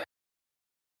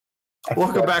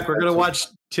Welcome back. We're gonna watch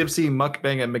Tipsy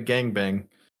mukbang and McGangbang.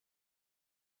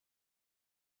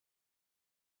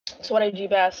 That's what I do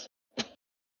best.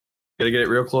 Gotta get it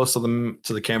real close to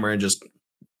the camera and just.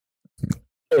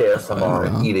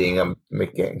 ASMR eating a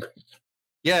McGang.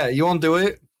 Yeah, you won't do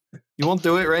it. You won't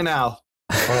do it right now.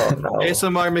 Oh no!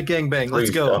 ASMR McGangbang. Let's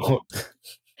go. Don't.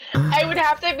 I would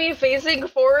have to be facing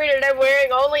forward, and I'm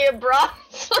wearing only a bra.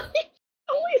 So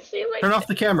I only see my. Turn off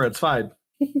the camera. It's fine.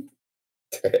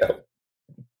 Damn.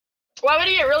 Why would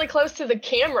you get really close to the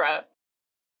camera?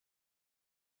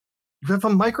 You have a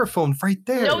microphone right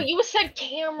there. No, you said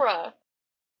camera.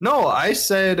 No, I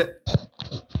said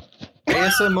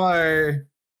ASMR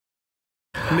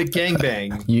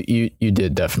McGangbang. You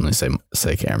did definitely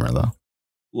say camera though.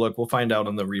 Look, we'll find out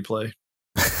on the replay.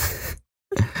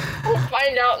 We'll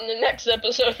find out in the next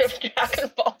episode of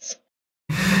Dragon Ball Z.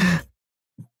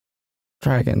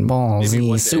 Dragon Ball Maybe Z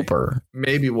one day. Super.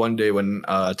 Maybe one day when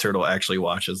Turtle actually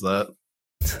watches that.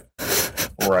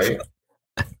 Right.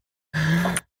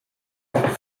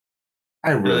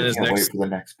 I really his can't next- wait for the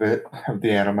next bit of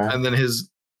the anime. And then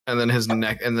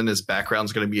his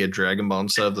background's gonna be a Dragon Ball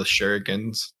instead of the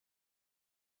shurikens.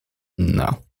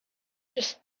 No.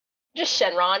 Just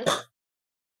Shenron.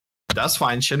 That's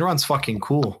fine. Shinron's fucking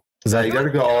cool. Is Yeah, that you gotta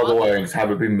go all the way and have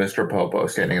it be Mr. Popo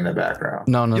standing in the background.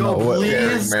 no? Yo,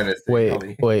 please. Menacing.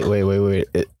 Wait.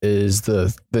 Is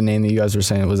the name that you guys were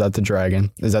saying, was that the dragon?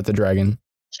 Is that the dragon?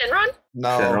 Shenron? No,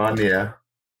 Shenron, yeah.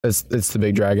 It's the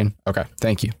big dragon. Okay,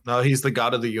 thank you. no, he's the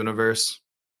god of the universe.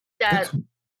 That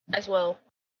as well.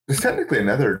 There's technically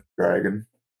another dragon.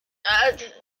 Uh,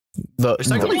 The There's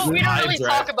technically we don't really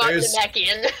five talk about there's-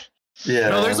 Namekian. Yeah.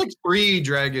 No, there's like 3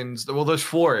 dragons. Well, there's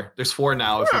 4. There's 4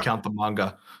 now if you count the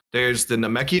manga. There's the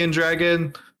Namekian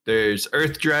dragon, there's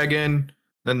Earth dragon,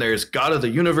 then there's God of the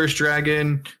Universe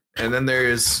dragon, and then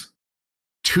there's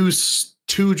two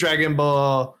Dragon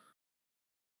Ball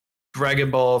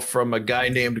from a guy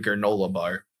named Granola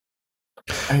Bar.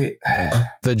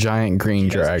 The giant green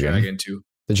He has a dragon. too.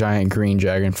 The giant green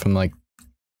dragon from like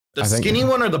The I think- skinny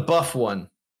one or the buff one?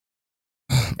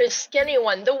 The skinny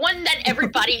one, the one that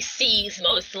everybody sees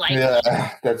most likely.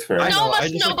 Yeah, that's fair. I know, Almost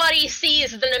just, like- nobody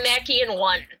sees the Namekian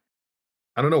one.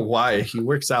 I don't know why. He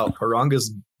works out. Piranga's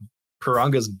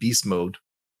beast mode.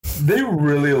 They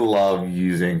really love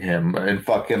using him in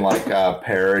fucking like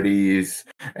parodies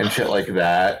and shit like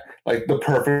that. Like the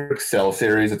Perfect Cell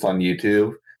series, it's on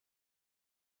YouTube.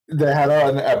 They had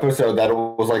an episode that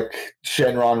was like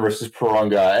Shenron versus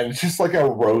Piranga, and it's just like a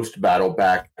roast battle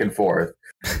back and forth.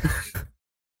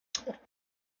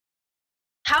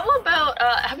 How about,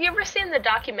 have you ever seen the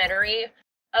documentary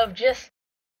of just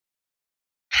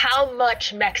how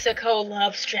much Mexico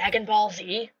loves Dragon Ball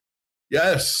Z?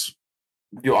 Yes.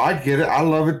 Yo, I get it. I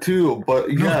love it too. But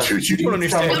No, yeah, dude, you don't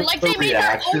understand. But like they made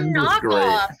their own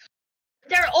knockoff.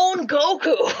 Their own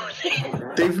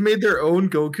Goku. They've made their own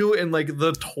Goku, and like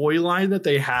the toy line that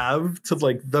they have to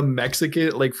like the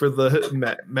Mexican, like for the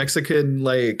Mexican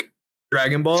like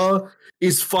Dragon Ball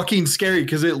is fucking scary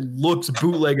because it looks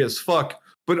bootleg as fuck,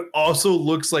 but also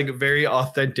looks like very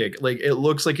authentic. Like it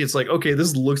looks like it's like, okay,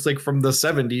 this looks like from the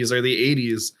 70s or the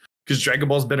 80s because Dragon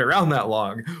Ball's been around that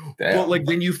long. Damn. But like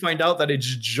then you find out that it's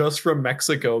just from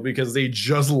Mexico because they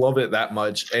just love it that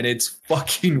much, and it's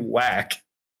fucking whack.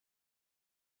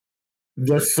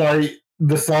 The sight,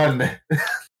 the sun.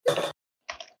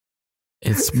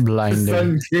 it's The blinding.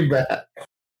 sun came back.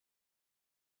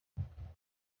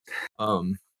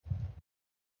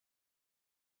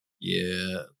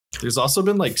 Yeah. There's also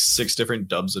been like 6 different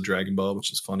dubs of Dragon Ball,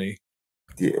 which is funny.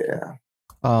 Yeah.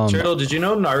 Cheryl, did you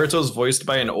know Naruto's voiced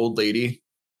by an old lady?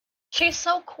 She's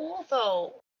so cool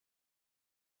though.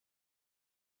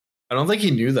 I don't think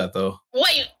he knew that though.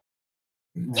 Wait,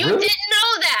 you Really? didn't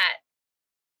know that?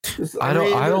 I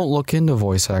don't look into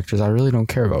voice actors. I really don't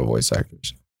care about voice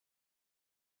actors.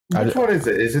 Which one is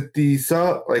it? Is it the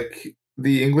like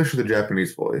the English or the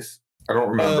Japanese voice? I don't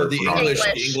remember. The English.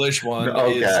 English one.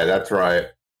 Okay, is, that's right.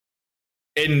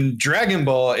 in Dragon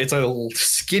Ball, it's a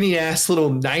skinny ass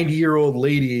little 90-year-old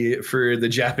lady for the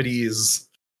Japanese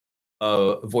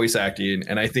voice acting,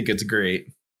 and I think it's great.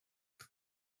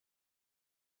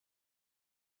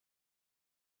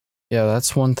 Yeah,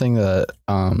 that's one thing that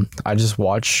I just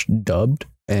watch dubbed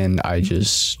and I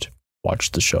just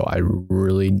watch the show. I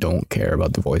really don't care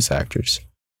about the voice actors.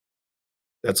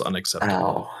 That's unacceptable.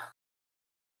 Ow.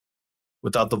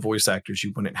 Without the voice actors,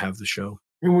 you wouldn't have the show.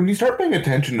 I mean, when you start paying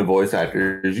attention to voice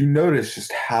actors, you notice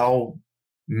just how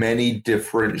many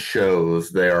different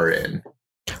shows they are in.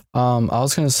 I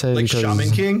was gonna say Like because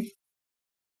Shaman King,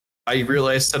 I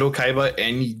realized Seto Kaiba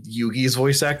and Yugi's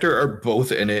voice actor are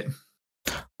both in it.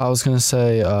 I was gonna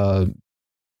say I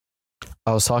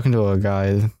was talking to a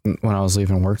guy when I was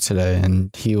leaving work today,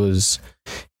 and he was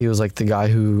like the guy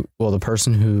the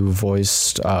person who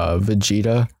voiced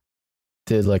Vegeta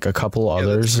did like a couple Yeah, that's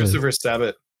others. Christopher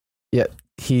Sabat.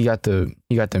 He got to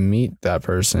meet that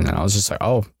person, and I was just like,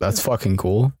 oh, that's fucking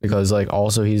cool, because like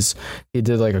also he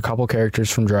did like a couple characters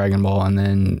from Dragon Ball, and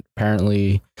then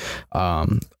apparently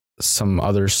some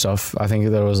other stuff. I think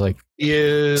there was like He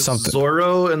is Something.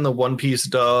 Zoro in the One Piece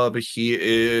dub. He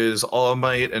is All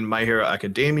Might and My Hero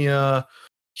Academia.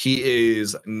 He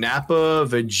is Nappa,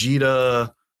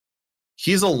 Vegeta.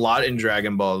 He's a lot in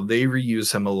Dragon Ball. They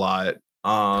reuse him a lot.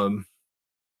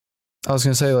 I was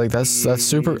gonna say like that's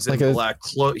super He's in like a, Black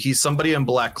he's somebody in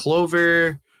Black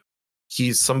Clover.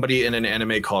 He's somebody in an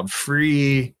anime called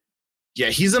Free. Yeah,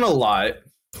 he's in a lot.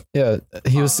 yeah.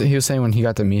 He was saying when he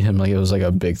got to meet him, like it was like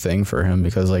a big thing for him,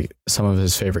 because like some of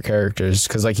his favorite characters,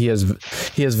 because like he has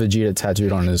Vegeta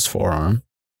tattooed on his forearm.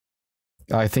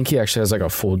 I think he actually has like a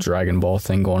full Dragon Ball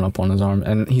thing going up on his arm,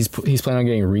 and he's planning on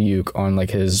getting Ryuk on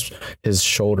like his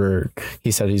shoulder.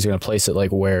 He said he's gonna place it like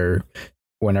where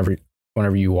whenever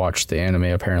you watch the anime,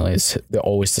 apparently they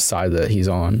always decide that he's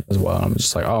on as well. I'm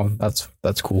just like, oh,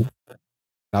 that's cool.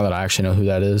 Now that I actually know who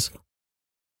that is.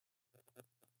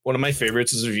 One of my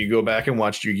favorites is if you go back and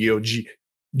watch Yu-Gi-Oh!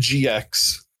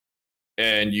 GX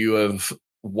and you have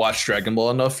watched Dragon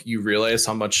Ball enough, you realize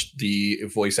how much the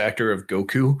voice actor of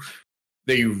Goku,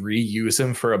 they reuse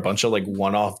him for a bunch of like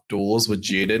one-off duels with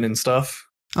Jaden and stuff.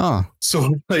 Oh,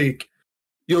 So like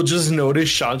you'll just notice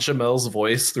Sean Chamel's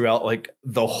voice throughout like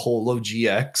the whole of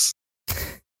GX.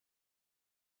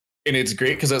 And it's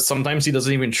great because sometimes he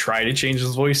doesn't even try to change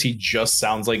his voice. He just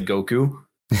sounds like Goku.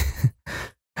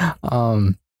 I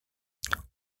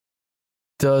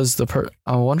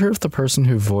wonder if the person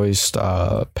who voiced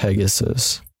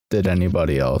Pegasus did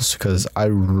anybody else, because I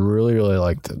really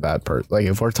liked that person. Like,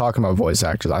 if we're talking about voice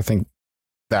actors, I think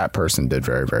that person did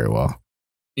very, very well.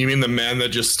 You mean the man that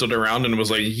just stood around and was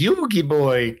like, Yugi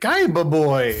boy, Kaiba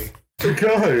boy.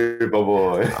 Kaiba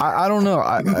boy. I don't know.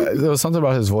 There was something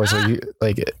about his voice.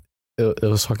 It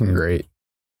was fucking great.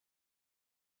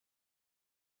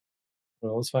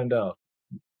 Well, let's find out.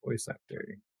 Voice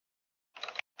actor.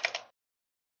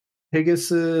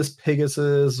 Pegasus,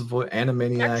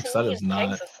 Animaniacs. That is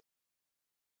not.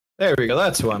 There we go.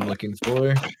 That's who I'm looking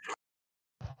for.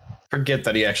 Forget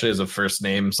that he actually has a first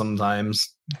name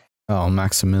sometimes. Oh,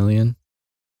 Maximilian.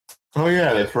 Oh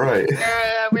yeah, that's right.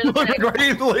 We're looking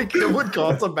at, Like it would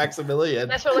call him Maximilian.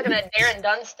 next we're looking at Darren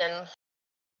Dunstan.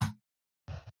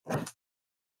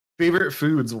 Favorite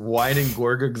foods: wine and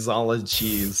gorgonzola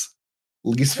cheese.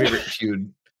 Least favorite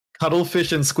food: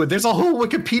 cuttlefish and squid. There's a whole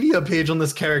Wikipedia page on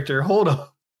this character. Hold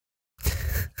up.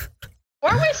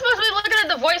 Weren't we supposed to be looking at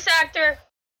the voice actor?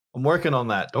 I'm working on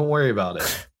that. Don't worry about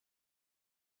it.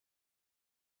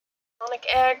 Sonic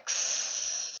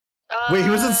X. Wait,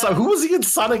 who was he in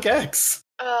Sonic X?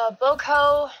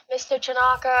 Boko, Mr.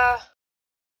 Tanaka.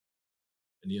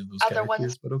 Any of those Other characters,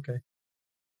 ones. but okay.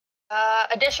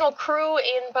 Additional crew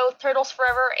in both Turtles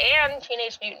Forever and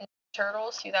Teenage Mutant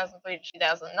Turtles 2003 to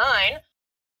 2009.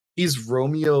 He's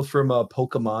Romeo from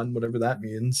Pokemon, whatever that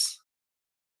means.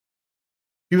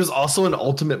 He was also an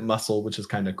Ultimate Muscle, which is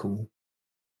kind of cool.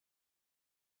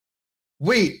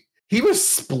 Wait, he was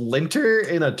Splinter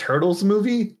in a Turtles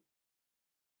movie?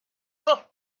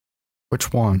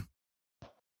 Which one?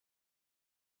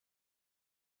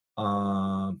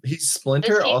 He's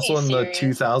Splinter The TV also in the series.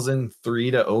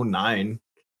 2003 to 09.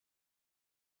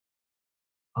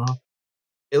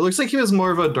 It looks like he was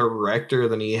more of a director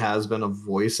than he has been a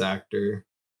voice actor.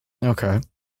 Okay.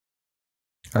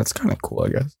 That's kind of cool, I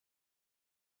guess.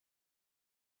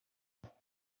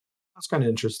 That's kind of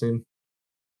interesting.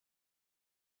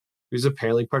 He was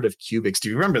apparently part of Cubics. Do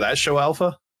you remember that show,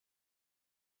 Alpha?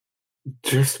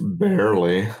 Just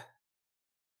barely.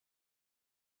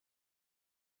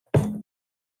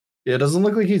 Yeah, it doesn't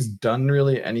look like he's done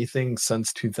really anything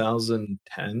since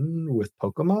 2010 with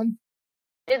Pokemon.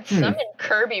 Did summon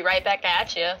Kirby right back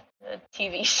at you. The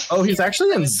TV show. Oh, he's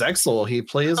actually in Zexal. He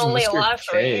plays Only Mr. alive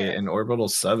for a K year. in Orbital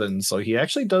 7, so he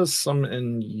actually does some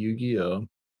in Yu-Gi-Oh!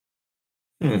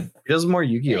 He does more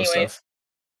Yu-Gi-Oh! Anyways. Stuff.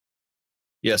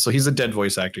 Yeah, so he's a dead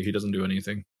voice actor. He doesn't do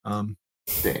anything. Damn.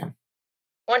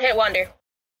 One hit wonder.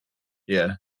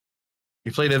 Yeah. He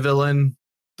played a villain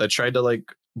that tried to like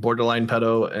borderline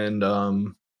pedo,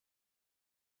 and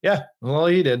yeah, well,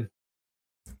 he did.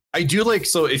 I do like,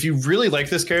 so if you really like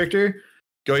this character,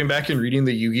 going back and reading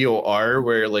the Yu-Gi-Oh! R,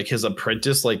 where like his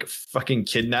apprentice like fucking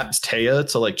kidnaps Taya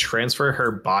to like transfer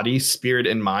her body, spirit,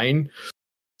 and mind,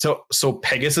 so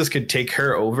Pegasus could take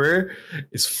her over,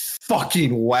 is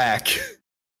fucking whack.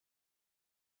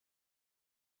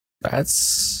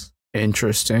 That's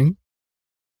interesting.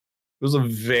 It was a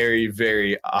very,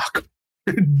 very awkward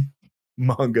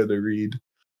manga to read.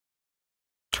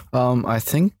 I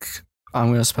think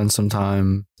I'm gonna spend some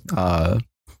time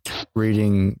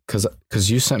reading, because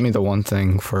you sent me the one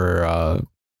thing for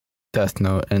Death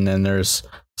Note, and then there's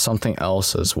something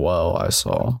else as well. I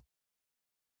saw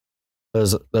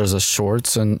there's a short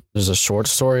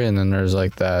story, and then there's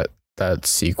like that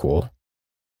sequel.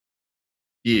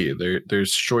 Yeah,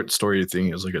 there's short story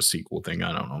thing is like a sequel thing.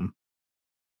 I don't know,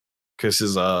 because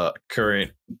his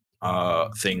current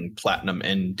thing, Platinum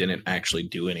End, didn't actually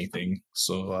do anything.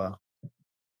 So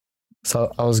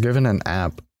I was given an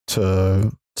app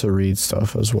to read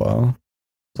stuff as well.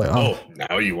 Like, oh,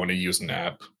 now you want to use an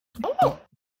app? Oh,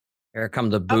 Here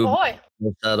comes the oh boob. boy.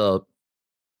 What's that up?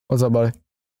 what's up, buddy?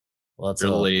 What's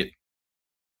You're up? late.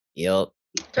 Yep.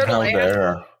 Turtle, How I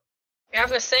dare.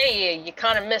 have to say, you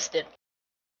kind of missed it.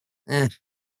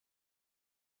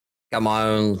 Got my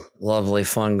own lovely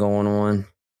fun going on.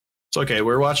 It's okay.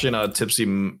 We're watching Tipsy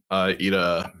eat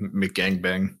a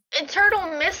McGangbang. And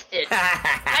Turtle missed it.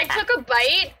 I took a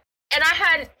bite, and I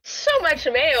had so much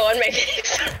mayo on my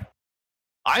cheeks.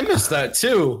 I missed that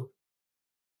too.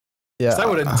 Yeah, I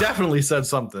would have definitely said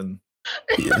something.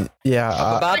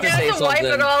 yeah. About I to say had to wipe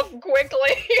something. it off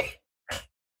quickly.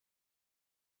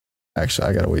 Actually,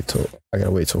 I gotta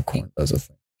wait till Corn does a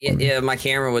thing. Yeah, my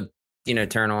camera would,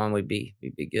 turn on. We'd be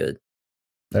good.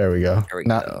 There we go. There we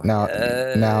now, go.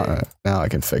 now I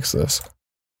can fix this.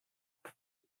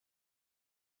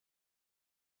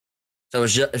 So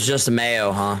it's just a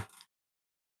mayo, huh?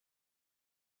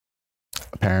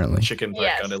 apparently. Chicken butt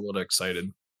Yes. got a little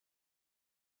excited.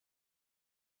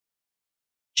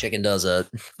 Chicken does it.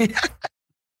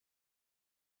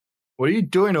 What are you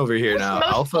doing over here What's now? the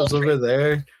most Alpha's poultry? over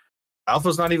there.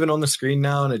 Alpha's not even on the screen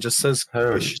now, and it just says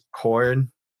Oh.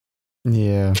 corn.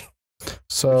 Yeah.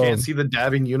 So Can't see the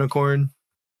dabbing unicorn.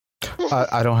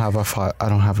 I don't have a five. I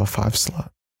don't have a 5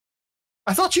 slot.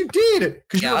 I thought you did.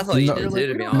 Yeah, I thought you No, did too,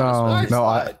 to be No, honest.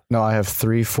 no, I have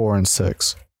 3, 4, and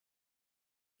 6.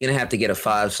 You're gonna have to get a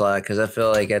 5 slot because I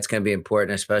feel like that's gonna be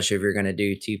important, especially if you're gonna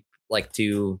do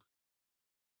two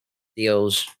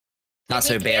deals. Not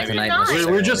so You bad can't tonight. deny.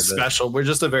 necessarily, We're just but- special. We're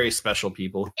just a very special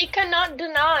people. He cannot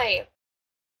deny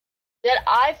that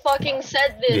I fucking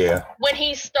said this Yeah. when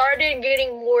he started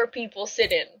getting more people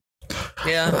sit in.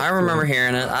 Yeah, I remember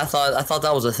hearing it. I thought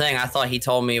that was a thing. I thought he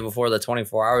told me before the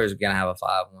 24 hours was gonna have a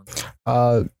 5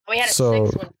 one. We had a So-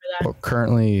 6 one for that. Well,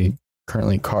 currently,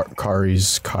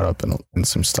 Kari's caught up in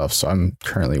some stuff, so I'm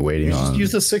currently waiting You just on.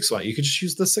 use the 6 one. You could just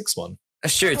use the 6 one.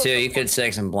 That's true too. You could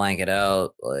 6 and blank it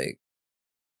out, like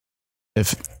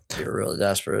If if you're really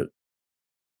desperate.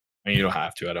 I mean, you don't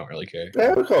have to. I don't really care.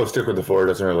 Yeah, we call stick with the 4. It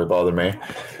doesn't really bother me.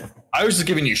 I was just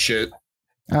giving you shit.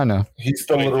 I know. He's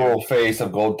the literal face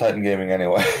of Gold Titan Gaming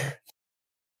anyway.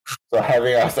 So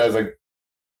having us as a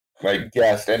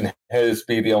guest and his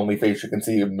be the only face you can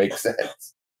see makes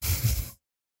sense.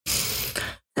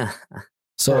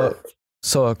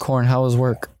 So, Corn, how was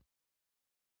work?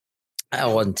 That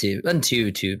wasn't too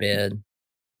bad.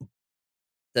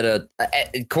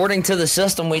 According to the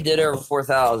system, we did over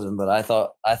 4,000, but I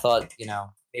thought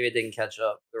maybe it didn't catch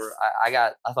up.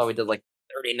 I thought we did like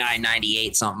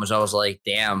 39.98 something, which I was like,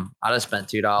 damn, I just spent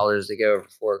 $2 to go over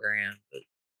 $4,000. But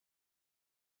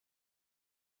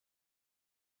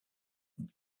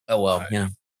oh well, Right. yeah.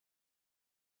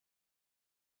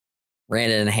 Ran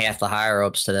in half the higher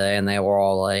ups today, and they were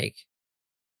all like,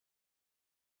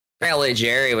 apparently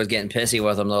Jerry was getting pissy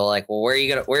with them. They're like, "Well, where are you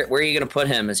gonna put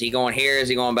him? Is he going here? Is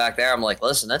he going back there?" I'm like,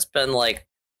 "Listen, it's been like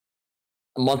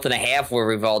a month and a half where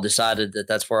we've all decided that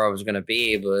that's where I was gonna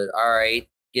be, but all right,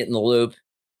 get in the loop."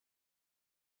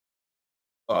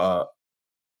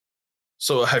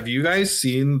 So have you guys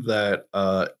seen that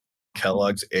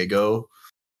Kellogg's Eggo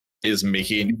is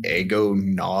making Eggo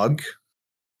Nog?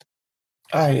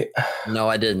 No,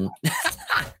 I didn't.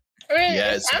 I mean,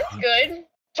 Yeah, it it's- sounds good.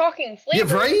 Talking Yeah,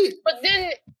 flavor. right? But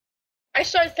then I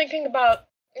started thinking about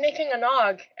making a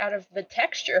nog out of the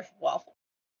texture of waffle.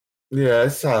 Yeah,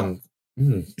 it sounds.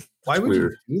 Why would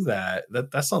weird. you do that?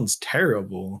 That sounds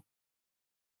terrible.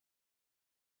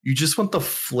 You just want the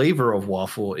flavor of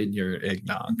waffle in your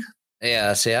eggnog.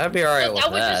 Yeah, see, I'd be all right But with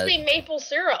that would just that. be maple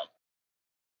syrup.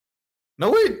 No,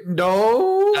 wait,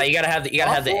 no. No, you gotta have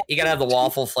the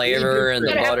waffle flavor and the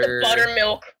You gotta have butter. the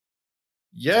buttermilk.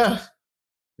 Yeah.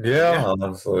 Yeah,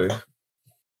 honestly.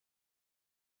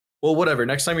 Well, whatever.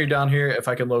 Next time you're down here, if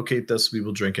I can locate this, we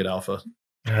will drink it, Alpha.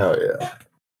 Hell yeah.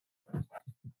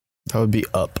 That would be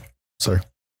up, sir.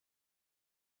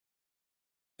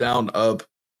 Down, up.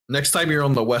 Next time you're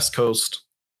on the West Coast.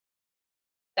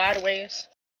 Sideways.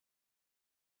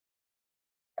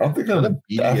 I don't think Is that I'm a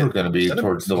ever BDS going to be is that a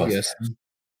towards the west. BDSM?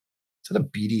 Is that a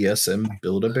BDSM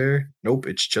Build-A-Bear? Nope,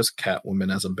 it's just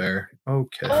Catwoman as a bear.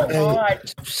 Okay. Oh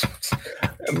god.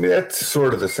 I mean, that's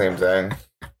sort of the same thing.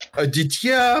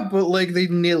 Yeah, but like they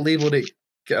labeled it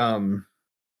Cat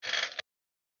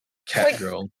Like-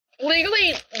 Girl.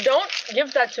 Legally, don't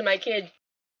give that to my kid.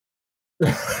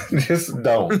 Just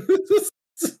don't.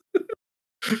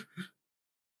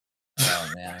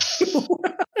 Oh man.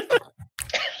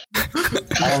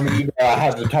 I don't need to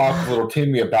have to talk to little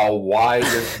Timmy about why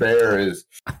this bear is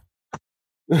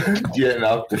getting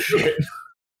up to shit.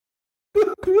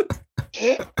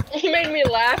 He made me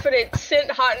laugh and it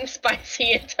sent hot and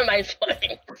spicy into my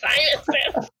fucking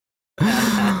sinuses.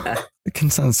 It can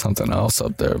send something else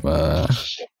up there, but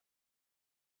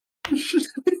I feel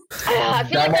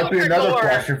That like might be I'm another hardcore.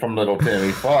 question from little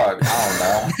Timmy. Fuck,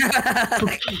 I don't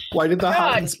know. Why did the hot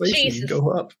God, and spicy Jesus. go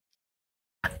up?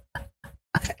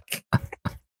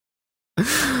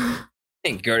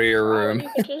 Go to your room. You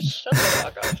could just shut the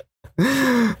fuck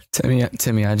up.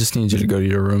 Timmy, I just need you to go to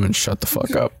your room and shut the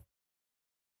fuck up.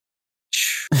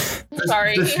 I'm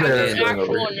sorry, this he has bear an is going over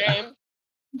actual here. name.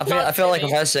 I feel like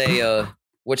if I say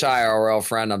which IRL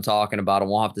friend I'm talking about, I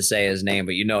won't have to say his name,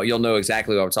 but you'll know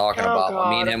exactly what I'm talking Oh, about. When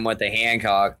me and God. him went to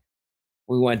Hancock,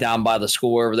 we went down by the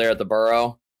school over there at the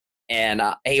borough, and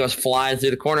he was flying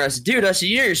through the corner. I said, "Dude,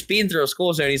 you're speeding through a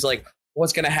school zone." He's like,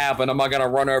 "What's gonna happen? Am I gonna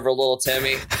run over little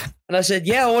Timmy?" And I said,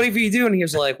 "Yeah, what if you do?" And he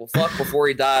was like, "Well, fuck, before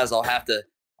he dies, I'll have to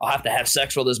have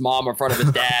sex with his mom in front of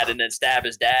his dad, and then stab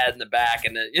his dad in the back."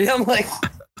 And then I'm like,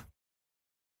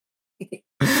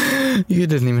 You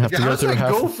didn't even have to How go does through that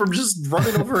half. go from just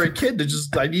running over a kid to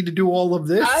just I need to do all of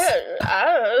this?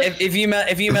 If you met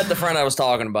the friend I was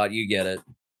talking about, you get it.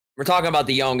 We're talking about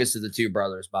the youngest of the two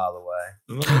brothers, by the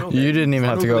way. You didn't even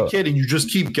Run have to over go. the kid, and you just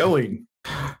keep going.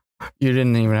 You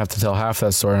didn't even have to tell half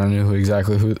that story. I knew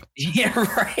exactly who. Yeah,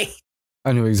 right.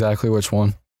 I knew exactly which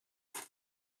one.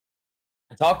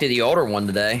 I talked to the older one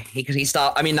today. He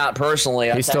stopped. I mean, not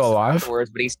personally. I He's still texted him alive? afterwards,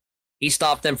 but he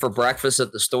stopped in for breakfast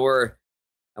at the store,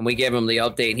 and we gave him the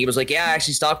update. And he was like, "Yeah, I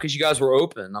actually stopped because you guys were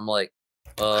open." I'm like,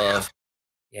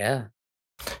 yeah.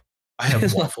 I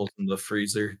have waffles in the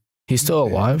freezer. He's still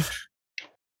alive.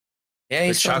 Yeah, The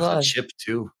he's still chocolate alive. chip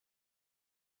too.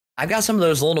 I got some of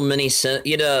those little mini, the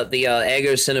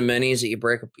Eggo Cineminis that you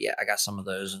break up. Yeah, I got some of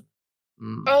those.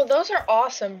 Oh, those are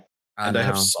awesome. And I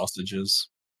have know. sausages.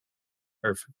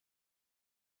 Perfect.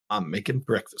 I'm making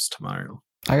breakfast tomorrow.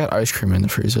 I got ice cream in the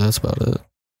freezer. That's about it.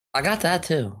 I got that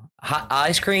too. Hot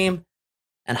ice cream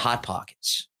and Hot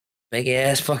Pockets. Big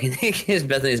ass fucking thing.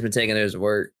 Bethany's been taking those to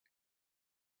work.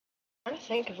 I'm trying to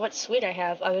think of what sweet I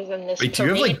have other than this. Wait, do you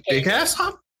have like big ass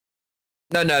hot?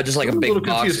 No, just like I'm a big little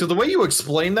box. confused because the way you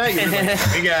explain that, you're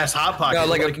like big ass hot pocket. No,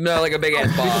 like a big how ass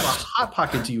big of a box. hot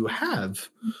pocket do you have?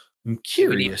 I'm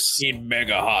curious. Need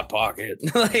mega Hot Pocket.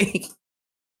 Like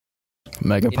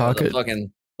Mega you know, pocket.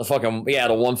 the fucking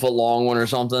the 1 foot long one or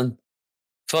something.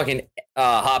 Fucking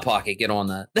Hot Pocket, get on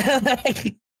that.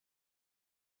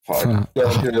 Fuck.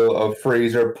 Go to a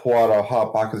freezer, pull out a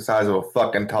hot pocket the size of a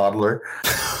fucking toddler.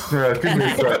 Give me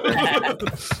a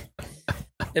sec.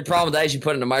 The problem with that is you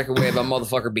put it in the microwave, that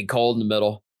motherfucker be cold in the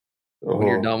middle when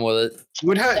you're done with it. You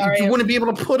would have. Sorry. You wouldn't be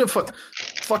able to put a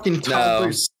fucking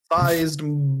toddler-sized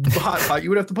hot pot. You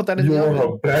would have to put that in You the want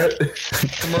oven. a bet?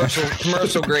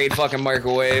 Commercial grade fucking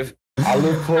microwave. I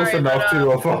live close Sorry, enough but,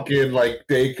 to a fucking like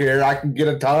daycare. I can get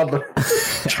a toddler.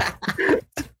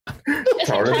 This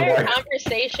entire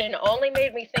conversation only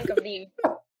made me think of the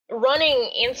running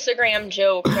Instagram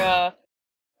joke.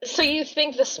 So you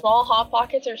think the small Hot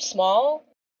Pockets are small?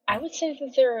 I would say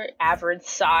that they're average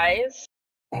size.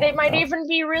 They might even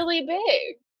be really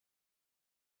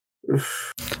big.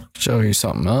 Show you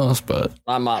something else, but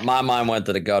My mind went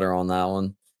to the gutter on that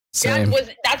one. same.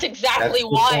 That's exactly That's the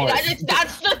why. point.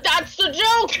 That's the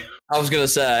joke. I was gonna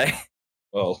say.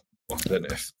 Well, then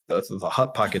if the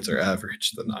hot pockets are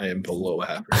average, then I am below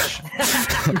average.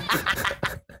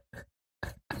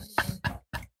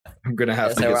 I'm gonna have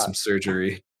Yes, to they get were. some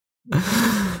surgery.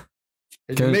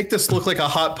 Can- Make this look like a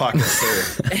hot pocket,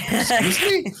 sir. Excuse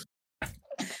me?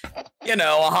 You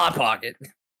know, a Hot Pocket.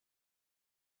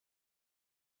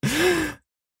 It's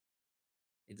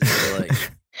just like,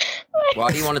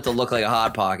 why do you want it to look like a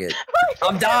Hot Pocket?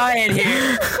 I'm dying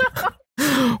here.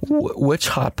 Which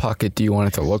hot pocket do you want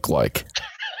it to look like?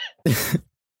 The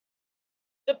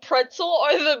pretzel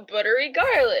or the buttery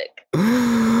garlic?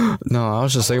 No, I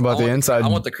was just thinking about the inside. I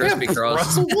want the crispy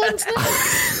crust. Russell ones?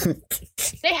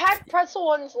 They had pretzel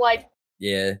ones like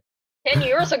Yeah. 10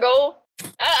 years ago.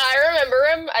 I remember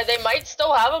them. They might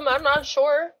still have them. I'm not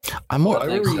sure. I'm more. Why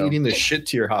think were we so. eating the shit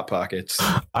to your hot pockets?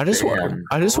 I just want. Damn.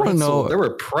 I just want to Pretzel- know. There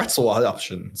were pretzel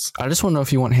options. I just want to know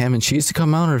if you want ham and cheese to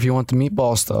come out, or if you want the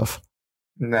meatball stuff.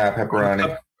 Nah,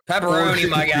 pepperoni. Pepperoni,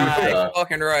 my guy. Yeah.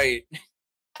 Fucking right.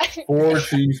 4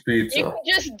 cheese You pizza. can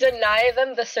just deny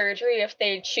them the surgery if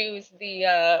they choose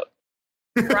the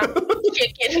ground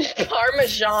chicken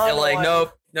parmesan. You're like, one.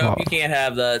 nope, Oh. you can't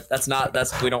have that.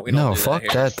 We don't No, do fuck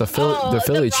here. that. The Philly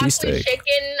broccoli cheesesteak.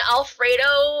 chicken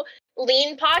Alfredo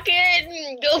lean pocket.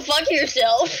 Go fuck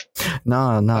yourself.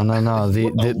 No. The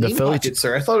Lean Philly. pocket,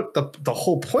 sir. I thought the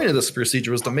whole point of this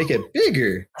procedure was to make it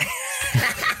bigger.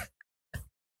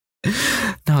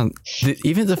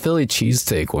 Even the Philly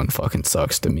cheesesteak one fucking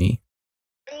sucks to me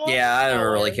Yeah, I don't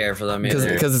really care for them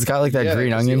either. because it's got like that Yeah,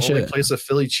 green 'cause onion the only shit. place a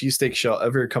Philly cheesesteak shall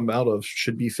ever come out of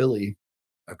should be Philly.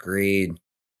 Agreed.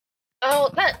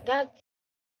 Oh,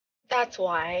 that's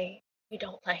why we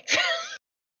don't like them.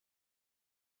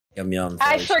 Yum yum.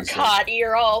 I Philly cheesesteak. forgot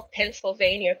you're all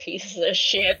Pennsylvania pieces of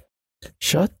shit.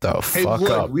 Shut the Hey, fuck look,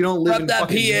 up. we don't live Rep in that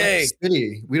fucking PA. Meth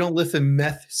City. We don't live in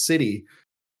Meth City,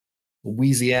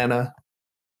 Louisiana.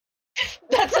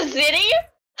 That's a city?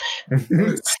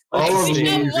 All of You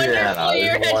know, Louisiana wonderful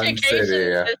your is one education city.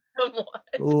 Yeah. system was.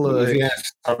 Look,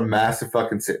 Louisiana's a massive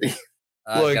fucking city.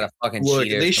 I Look, got a fucking look.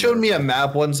 cheater They showed me a commercial.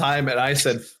 map one time, and I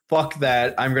said, "Fuck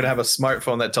that! I'm gonna have a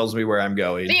smartphone that tells me where I'm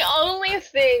going." The only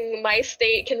thing my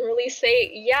state can really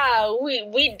say, yeah,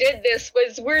 we did this,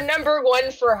 was we're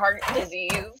 #1 for heart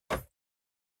disease.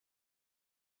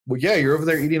 Well, yeah, you're over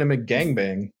there eating a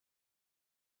McGangbang.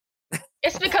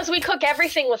 It's because we cook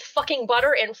everything with fucking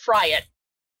butter and fry it.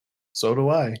 So do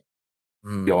I.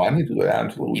 Yo, I need to go down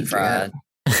to Deep fried.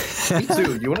 Louisiana. Me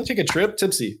too. You want to take a trip,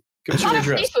 Tipsy? Give us A lot your of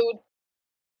address. seafood.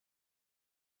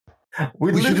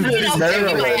 We We live should- in I'll give you my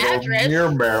Maryland, or address.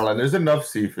 near Maryland. There's enough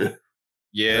seafood.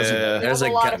 Yeah. There's There's a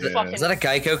a lot of Gu- fucking. Is that a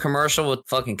Geico commercial with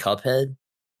fucking Cuphead? Is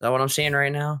that what I'm seeing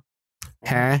right now?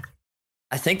 Huh?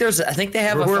 I think they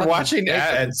have a We're fucking watching Geico-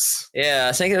 ads. Yeah,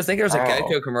 I think there's a Oh.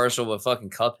 Geico commercial with fucking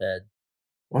Cuphead.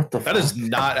 What the That fuck? is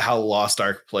not how Lost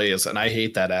Ark plays, and I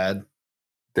hate that ad.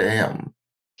 Damn.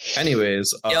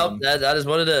 Anyways, Yep, that is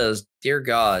what it is. Dear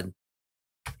God.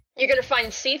 You're gonna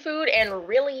find seafood and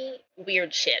really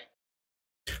weird shit.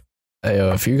 Hey,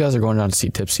 if you guys are going down to see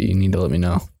Tipsy, you need to let me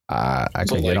know. I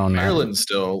so can like get on Maryland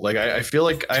still. Like I feel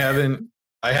like I haven't.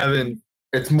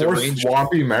 It's more Deranged.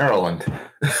 swampy Maryland.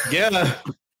 Yeah.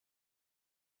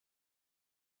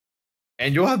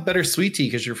 And you'll have better sweet tea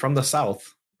because you're from the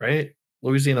South, right?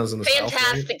 Louisiana's in the South. Right?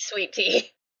 Fantastic sweet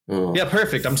tea. Ugh. Yeah,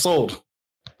 perfect. I'm sold.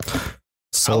 that.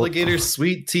 So, Alligator,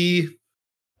 sweet tea,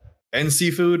 and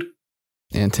seafood.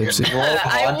 and Tipsy. Well,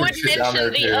 I I could would sit down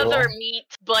mention there, the too. other meat,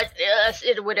 but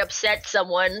it would upset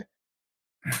someone.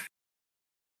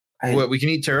 Hey, What, we can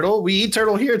eat turtle? We eat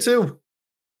turtle here too.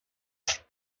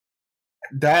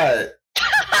 that.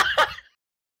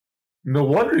 No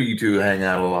wonder you two hang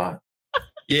out a lot.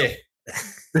 Yeah.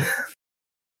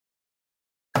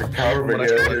 Cover What I-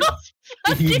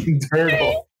 video eating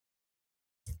turtle.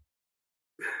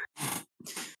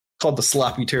 Called the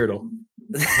sloppy turtle.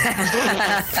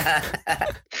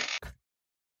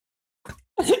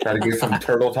 Gotta get some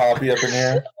turtle toppy up in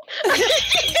here.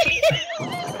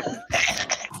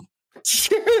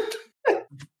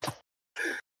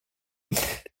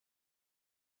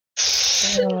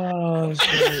 Oh,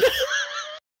 shit.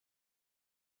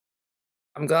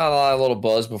 I'm glad a little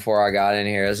buzz before I got in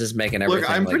here. It's just making everything. Look,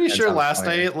 I'm like, pretty 10 sure times last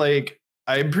funnier. night, like,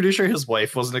 I'm pretty sure his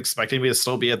wife wasn't expecting me to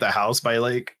still be at the house by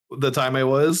like the time I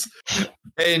was.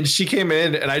 And she came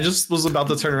in and I just was about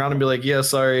to turn around and be like, yeah,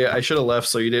 sorry, I should have left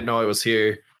so you didn't know I was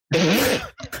here.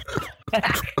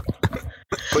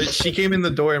 But she came in the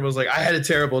door and was like, I had a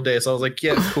terrible day. So I was like,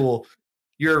 yeah, cool.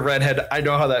 You're a redhead. I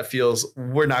know how that feels.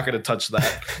 We're not going to touch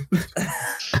that.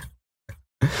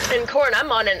 And Corn,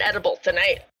 I'm on an edible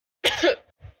tonight.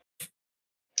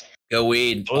 Go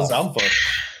weed. What was that for?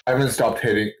 I haven't stopped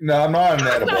hitting. No, I'm not on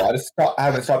edible. I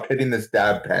haven't stopped hitting this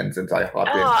dab pen since I hopped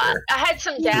in Oh, here. I had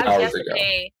some dabs Hours ago.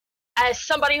 yesterday. As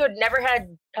somebody who had never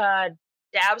had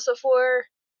dabs before,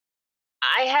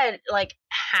 I had like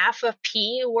half a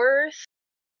pea worth,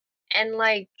 and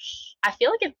like I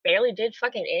feel like it barely did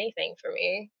fucking anything for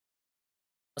me.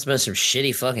 Must have been some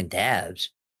shitty fucking dabs.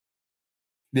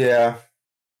 Yeah.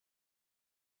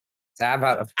 My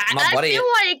I buddy, feel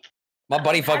like my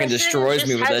buddy fucking Madison destroys just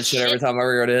me with has that shit every shit- time I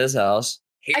ever go to his house.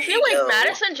 I feel like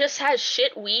Madison just has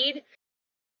shit weed.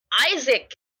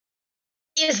 Isaac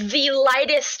is the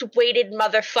lightest weighted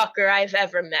motherfucker I've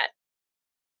ever met.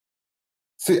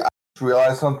 See, I just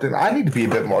realized something. I need to be a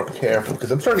bit more careful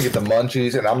because I'm starting to get the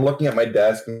munchies, and I'm looking at my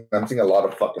desk and I'm seeing a lot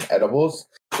of fucking edibles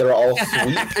that are all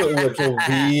sweet, which will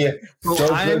be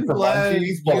so I'm good for glad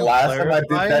munchies. But you last time I did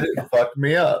clarified. that, it fucked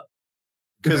me up.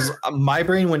 Because my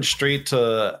brain went straight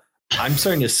to, I'm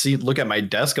starting to look at my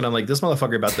desk and I'm like, this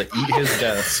motherfucker about to eat his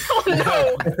desk.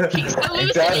 Oh no, he's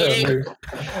hallucinating.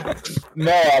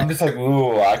 No, I'm just like,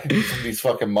 ooh, I could eat some of these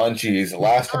fucking munchies.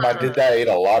 Last time I did that, I ate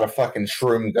a lot of fucking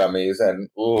shroom gummies, and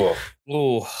ooh,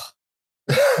 Ooh.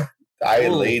 I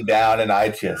Ooh. laid down and I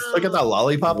just Look at that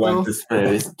lollipop, went though. to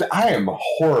space. I am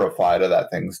horrified of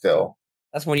that thing still.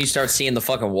 That's when you start seeing the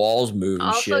fucking walls move and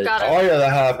Also shit. got Oh yeah,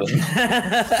 that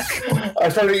happened. I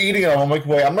started eating them. I'm like,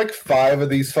 wait, I'm like 5 of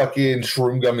these fucking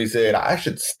shroom gummies in. I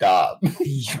should stop.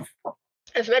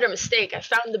 I've made a mistake. I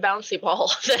found the bouncy ball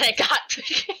that I got.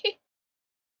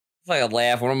 Fucking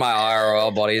laugh. One of my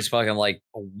IRL buddies, fucking like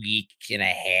a week and a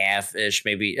half ish,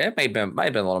 maybe it might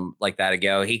have been a little like that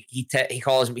ago. He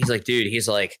calls me. He's like, dude. He's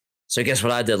like, so guess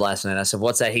what I did last night? I said,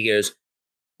 what's that? He goes,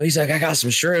 he's like, I got some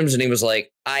shrooms, and he was like,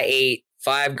 I ate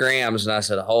 5 grams, and I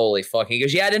said, holy fuck. He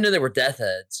goes, yeah, I didn't know they were death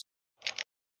heads.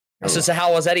 I said, so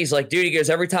how was that? He's like, dude. He goes,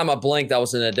 every time I blinked, I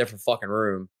was in a different fucking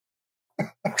room.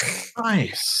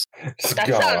 Nice. Just That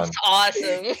gone. sounds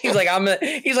awesome. He's like,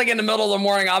 he's like in the middle of the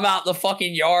morning, I'm out in the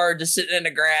fucking yard, just sitting in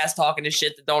the grass, talking to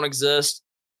shit that don't exist.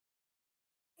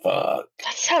 Fuck.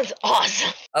 That sounds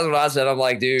awesome. That's what I said. I'm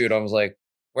like, dude, I was like,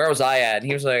 where was I at? And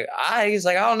he was like, he's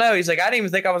like, I don't know. He's like, I didn't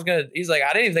even think I was gonna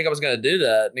do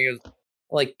that. And he goes,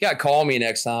 like, you gotta call me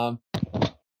next time.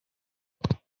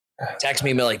 Text me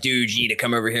and be like, dude, you need to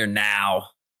come over here now.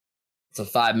 It's a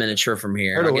 5-minute trip from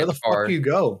here. Erdo, I'll where get the car. fuck you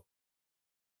go?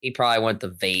 He probably went to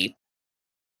vape.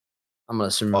 I'm gonna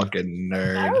assume. Fucking I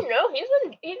nerd. don't know.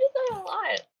 He's been a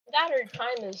lot that or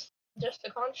time is just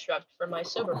a construct for my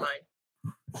sober mind.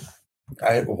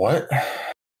 What?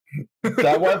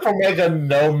 That went from like a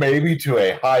no maybe to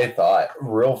a high thought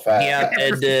real fast. Yeah,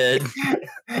 it did.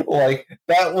 Like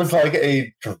that was like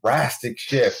a drastic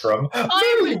shift from I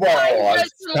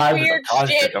does some weird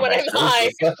shit when I'm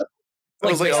high. I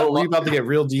was like, oh, we about to get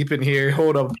real deep in here.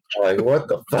 Hold up. Like, what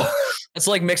the fuck? It's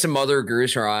like mixing Mother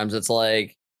Goose rhymes. It's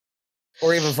like,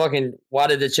 or even fucking, why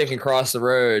did the chicken cross the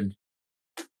road?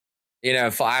 You know,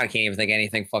 I can't even think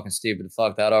anything fucking stupid to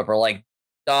fuck that up. Or like,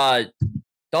 don't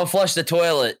flush the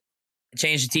toilet.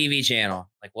 Change the TV channel.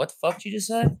 Like, what the fuck did you just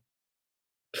say?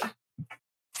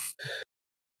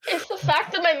 It's the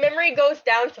fact that my memory goes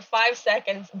down to 5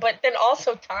 seconds, but then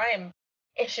also time.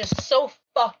 It's just so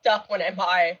fucked up when I'm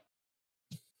high.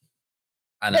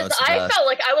 I know. I felt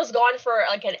like I was gone for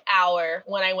like an hour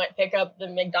when I went pick up the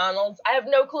McDonald's. I have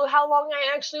no clue how long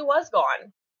I actually was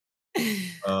gone.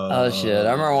 Oh shit!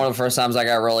 I remember one of the first times I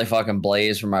got really fucking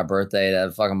blazed for my birthday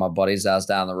at fucking my buddy's house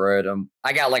down the road.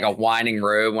 I got like a winding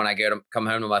road when I come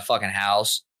home to my fucking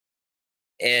house,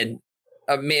 and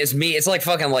it's like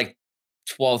fucking like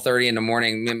 12:30 in the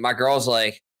morning. My girl's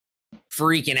like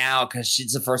freaking out because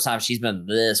it's the first time she's been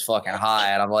this fucking high,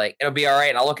 and I'm like, it'll be all right.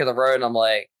 And I look at the road and I'm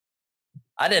like,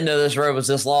 I didn't know this road was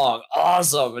this long.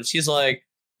 Awesome. And she's like,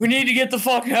 we need to get the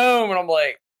fuck home. And I'm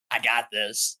like, I got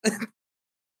this.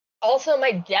 Also,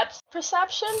 my depth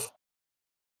perception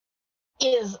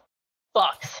is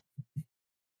fucked.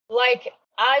 Like,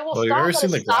 I will stop you ever at seen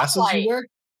a the glasses stoplight. you wear?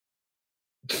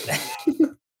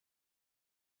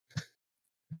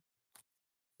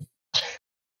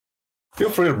 Feel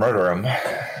free to murder him.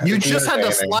 You It's just had to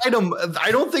entertaining. slide them.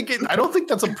 I don't think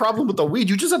that's a problem with the weed.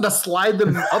 You just had to slide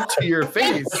them up to your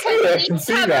face. I can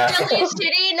see Have that. really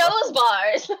shitty nose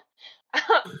bars.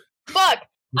 Fuck.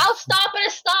 I'll stop at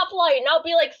a stoplight and I'll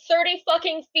be like 30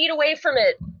 fucking feet away from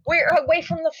it. We're away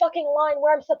from the fucking line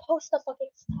where I'm supposed to fucking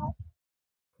stop.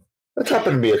 That's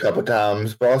happened to me a couple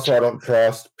times, but also I don't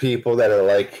trust people that are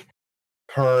like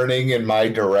turning in my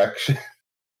direction.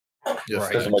 Yes,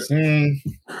 Because I'm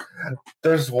like,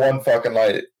 there's one fucking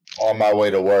light on my way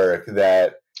to work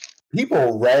that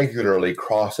people regularly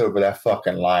cross over that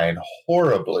fucking line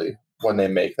horribly when they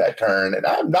make that turn, and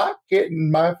I'm not getting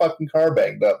my fucking car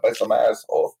banged up by some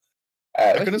asshole.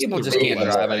 People just can't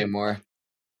drive anymore.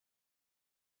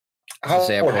 I would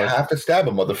Example. have to stab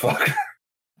a motherfucker.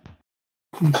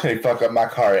 They fuck up my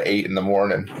car at 8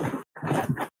 a.m.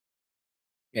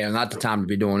 Yeah, not the time to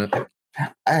be doing it.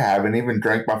 I haven't even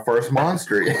drank my first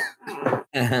Monster yet.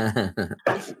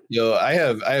 Yo, I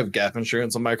have gap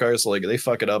insurance on my car, so like they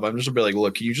fuck it up. I'm just gonna be like,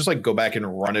 look, can you just like go back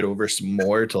and run it over some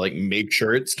more to like make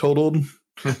sure it's totaled,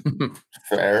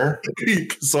 Fair.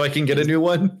 so I can get a new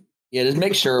one. Yeah, just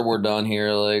make sure we're done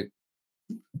here. Like,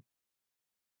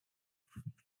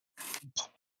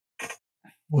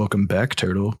 Welcome back,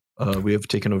 Turtle. We have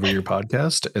taken over your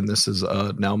podcast, and this is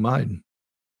now mine.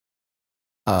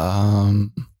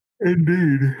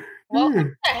 Indeed.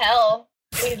 Welcome to hell.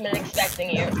 We've been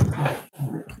expecting you.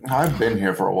 I've been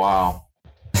here for a while.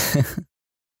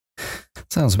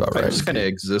 Sounds about I right. just kind of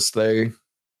exist there.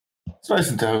 It's nice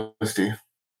and toasty.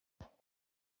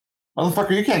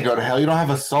 Motherfucker, you can't go to hell. You don't have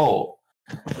a soul.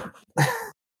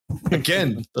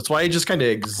 Again, that's why I just kind of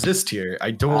exist here.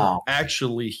 I don't Wow.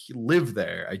 actually live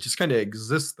there. I just kind of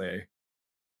exist there.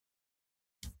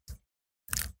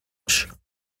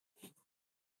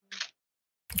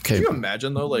 Okay. Can you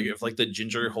imagine though, like if like the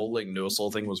ginger whole like no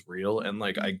soul thing was real, and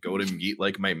like I go to meet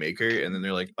like my maker, and then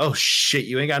they're like, "Oh shit,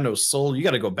 you ain't got no soul. You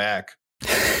got to go back.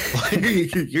 Like,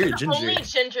 you're a Only ginger."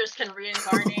 gingers can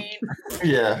reincarnate.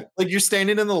 Yeah. Like you're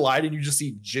standing in the line and you just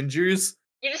see gingers.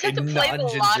 You just have to And play the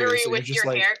non-ginger, lottery so you're with just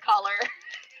your like- hair color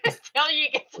until you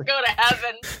get to go to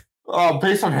heaven. Oh,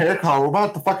 based on hair color, what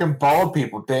about the fucking bald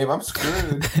people, Dave? I'm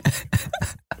screwed.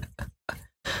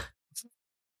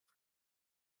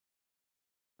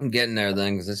 I'm getting there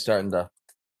then because it's starting to.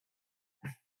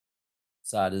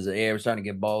 Side is we're starting to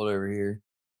get bald over here.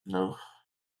 No.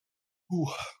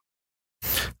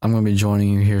 I'm gonna be joining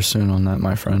you here soon on that,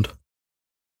 my friend.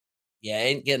 Yeah,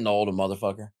 ain't getting old, a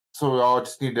motherfucker. So we all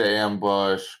just need to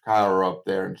ambush Kyler up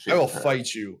there and shit. I will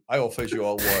fight you. I will fight you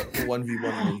all 1v1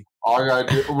 me. All I gotta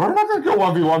do. We're not gonna go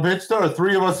 1v1, bitch. There are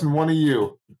 3 of us and 1 of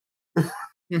you.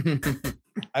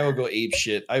 I will go ape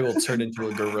shit. I will turn into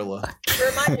a gorilla.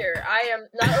 Reminder, I am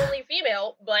not only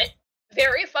female, but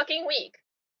very fucking weak.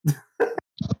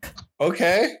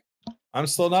 Okay. I'm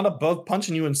still not above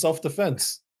punching you in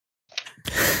self-defense.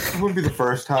 It would be the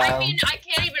first time. I mean, I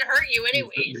can't even hurt you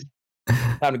anyways.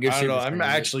 Time to go I don't shoot know. this I'm thing.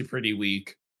 actually pretty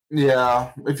weak.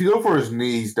 Yeah. If you go for his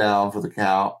knees down for the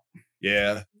count.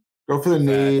 Yeah. Go for the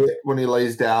knee when he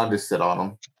lays down. Just sit on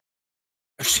him.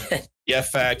 Shit. Yeah,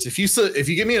 facts. If you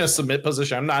get me in a submit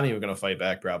position, I'm not even gonna fight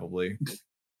back. Probably.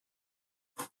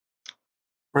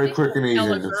 Very quick and easy.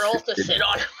 Tell a just girl sit to there. sit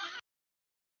on him.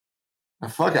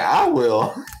 Fuck it, I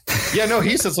will. Yeah, no,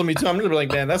 he said something too. I'm gonna be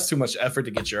like, man, that's too much effort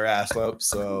to get your ass up.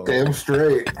 So Damn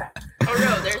straight. Oh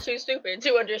no, they're too stupid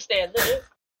to understand this.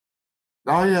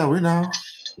 Oh yeah, we know.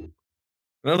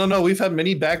 no. We've had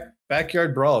many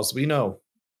backyard brawls. We know.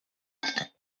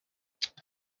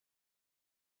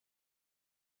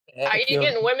 Are you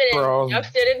getting women Bro.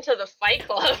 inducted into the Fight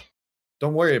Club?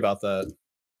 Don't worry about that.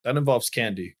 That involves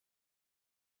candy.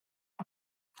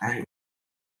 Right.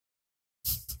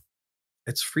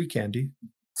 It's free candy.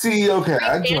 See, okay, Free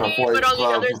I'd join a candy, Fight but on the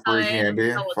Club other for free side,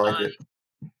 candy. Fuck Peloton. it.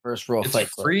 First rule It's fight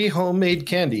club. free homemade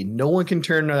candy. No one can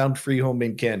turn down free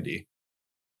homemade candy.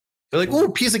 They're like, oh,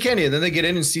 piece of candy. And then they get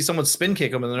in and see someone spin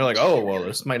kick them. And they're like, oh, well,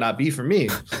 this might not be for me.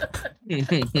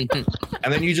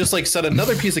 And then you just like set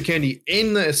another piece of candy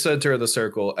in the center of the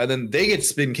circle. And then they get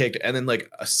spin kicked. And then like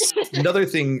another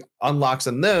thing unlocks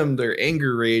in them their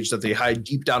anger rage that they hide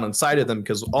deep down inside of them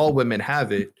because all women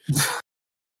have it.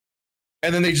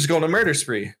 And then they just go on a murder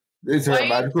spree. Is there Why a are you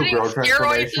magical putting girl steroids in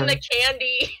transformation? the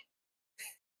candy?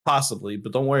 Possibly,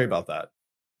 but don't worry about that.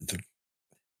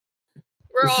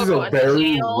 We're This all is a going to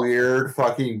very jail. weird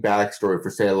fucking backstory for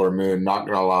Sailor Moon, not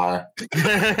gonna lie.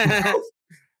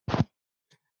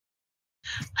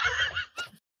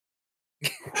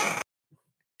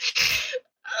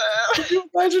 Could you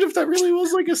imagine if that really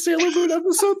was like a Sailor Moon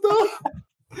episode, though?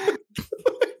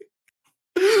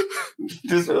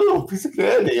 Just ooh, piece of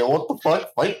candy. What the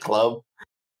fuck? Fight Club.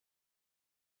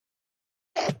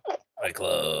 Fight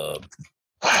club.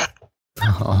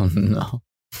 Oh no.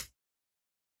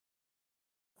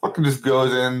 Fucking just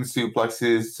goes in,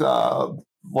 suplexes,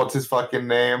 what's his fucking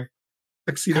name?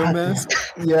 Tuxedo God mask.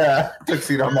 damn. Yeah,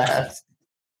 tuxedo mask.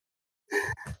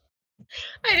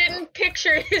 I didn't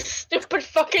picture his stupid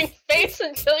fucking face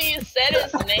until you said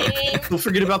his name. Don't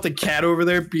forget about the cat over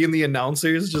there being the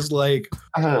announcers, just like,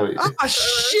 Oh, yeah. ah,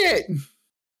 shit.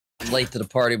 I'm late to the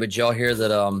party, but y'all hear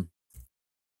that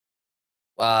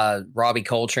Robbie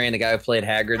Coltrane, the guy who played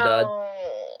Hagrid, died? Oh.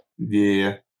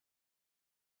 Yeah.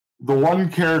 The one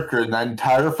character in that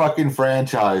entire fucking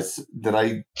franchise that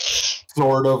I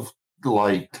sort of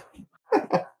liked.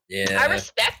 I Yeah.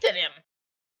 respected him.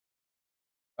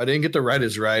 I didn't get to ride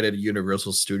his ride at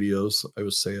Universal Studios. I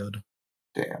was sad.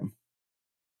 Damn.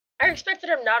 I respected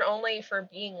him not only for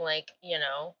being like, you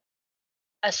know,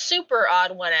 a super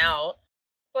odd one out,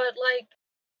 but like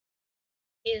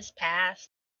his past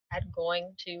at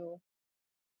going to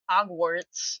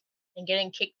Hogwarts and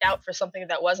getting kicked out for something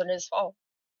that wasn't his fault.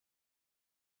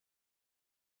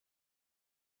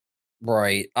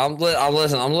 Right. I'm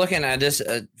looking at this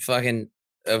fucking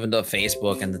opened up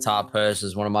Facebook and the top post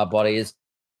is one of my buddies.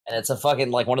 And it's a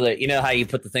fucking like one of the, you know how you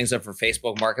put the things up for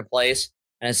Facebook Marketplace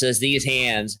and it says these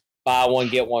hands, buy one,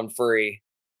 get one free.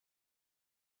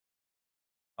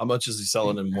 How much is he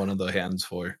selling in one of the hands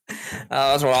for?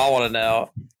 That's what I want to know.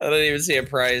 I didn't even see a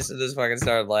price and just fucking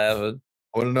started laughing.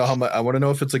 I want to know how much. I want to know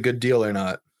if it's a good deal or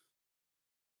not.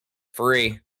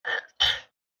 Free.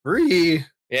 Free.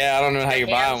 Yeah, I don't know how you're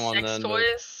Hand buying one sex then. But,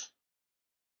 toys.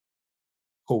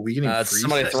 Oh, we getting free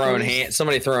somebody sex throwing toys?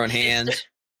 somebody throwing hands.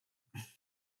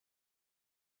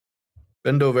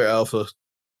 Bend over, Alpha.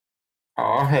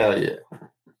 Oh, hell yeah.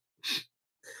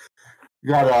 You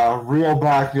gotta reel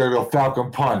back, you gotta go Falcon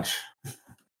Punch.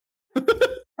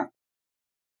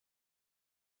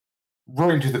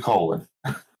 Right into the colon.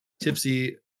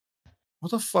 Tipsy. What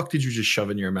the fuck did you just shove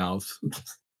in your mouth?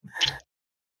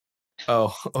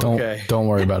 Oh, okay. Don't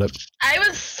worry about it. I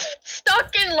was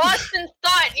stuck and lost in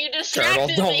thought. You Turtle,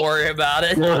 distracted don't me. worry about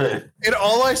it. Good. And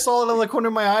all I saw in the corner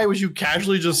of my eye was you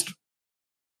casually just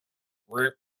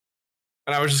rip.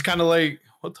 And I was just kind of like,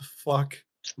 what the fuck?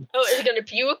 Oh, is he gonna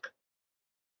puke?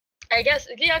 I guess,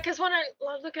 yeah, because when I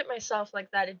look at myself like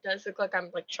that, it does look like I'm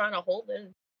like trying to hold it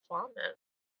and vomit.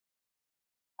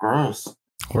 Gross.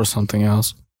 Or something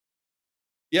else.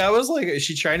 Yeah, I was like, is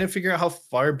she trying to figure out how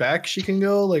far back she can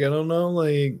go? Like, I don't know.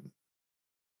 Like,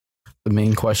 The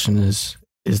main question is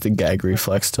the gag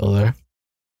reflex still there?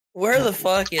 Where the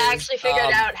fuck is? I actually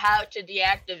figured out how to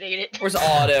deactivate it. Where's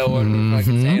auto and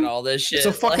fucking Mhm. saying all this shit? it's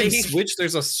a fucking Like, switch.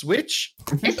 There's a switch.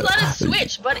 It's not a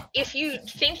switch, but if you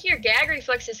think your gag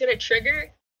reflex is gonna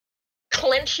trigger,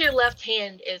 clench your left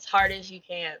hand as hard as you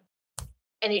can,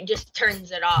 and it just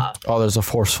turns it off. Oh, there's a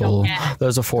forceful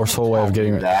way of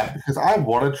getting rid. that because I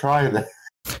want to try that.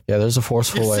 Yeah, there's a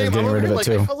forceful way of Same, getting I'm rid of over it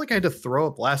here, like, too. I felt like I had to throw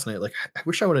up last night. Like, I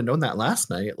wish I would have known that last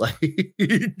night. Like,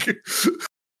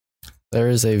 There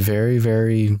is a very,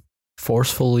 very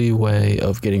forcefully way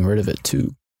of getting rid of it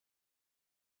too.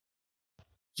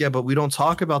 Yeah, but we don't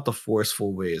talk about the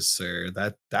forceful ways, sir.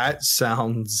 That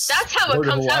sounds. That's how it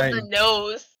comes out the borderline.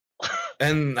 nose.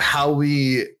 And how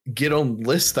we get on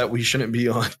lists that we shouldn't be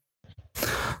on.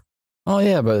 Oh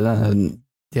yeah, but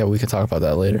yeah, we can talk about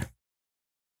that later.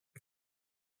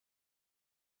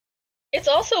 It's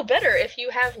also better if you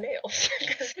have nails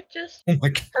because it just Oh my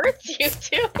god! hurts you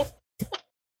too.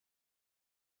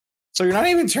 So you're not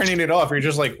even turning it off. You're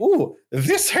just like, ooh,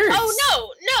 this hurts.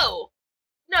 Oh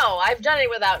no! I've done it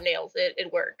without nails.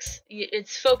 It works.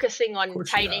 It's focusing on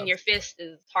course you tightening have. your fist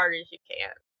as hard as you can.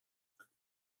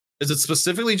 Is it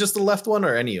specifically just the left one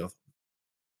or any of them?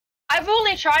 I've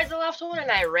only tried the left one, and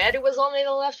I read it was only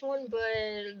the left one,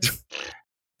 but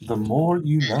The more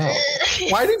you know.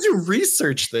 Why did you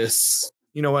research this?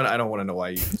 You know what? I don't want to know why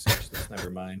you researched this. Never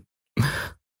mind.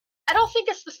 I don't think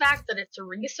it's the fact that it's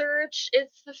research.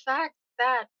 It's the fact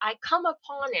that I come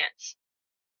upon it.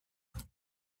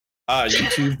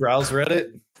 YouTube browse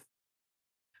Reddit.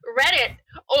 Reddit,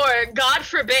 or God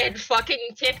forbid, fucking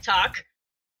TikTok.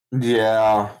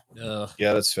 Yeah. Ugh.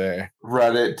 Yeah, that's fair.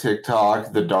 Reddit,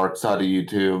 TikTok, the dark side of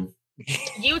YouTube.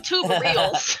 YouTube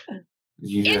Reels.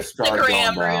 You just start going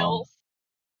Instagram down. Reels.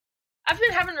 I've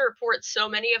been having to report so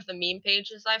many of the meme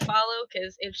pages I follow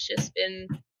because it's just been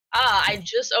I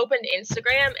just opened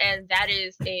Instagram and that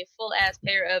is a full ass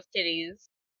pair of titties.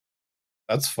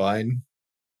 That's fine.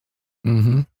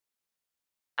 Mm-hmm.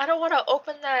 I don't want to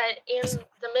open that in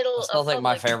the middle I still of think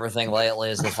my public. favorite thing lately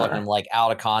is the fucking like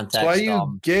out of context. That's why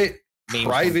you get memes for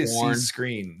privacy porn.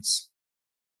 screens.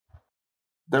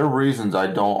 There are reasons I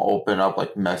don't open up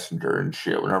like Messenger and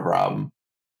shit whenever I'm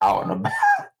out and about.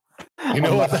 You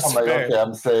know what? Unless That's I'm like, fair. okay,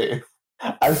 I'm safe.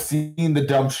 I've seen the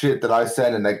dumb shit that I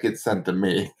send and that gets sent to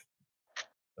me.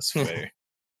 That's fair.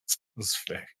 That's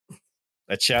fair.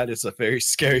 That chat is a very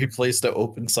scary place to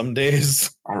open some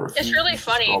days. I refuse really to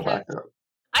funny scroll 'cause- back up.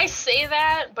 I say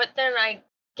that, but then I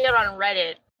get on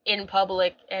Reddit in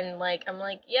public and like I'm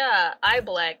like, yeah, I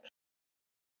black.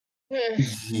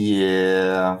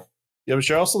 Yeah. Yeah, but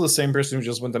you're also the same person who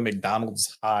just went to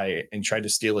McDonald's high and tried to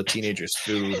steal a teenager's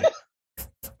food.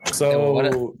 So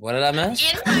What did I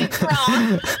miss? In my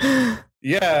prom.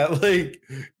 yeah, like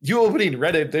you opening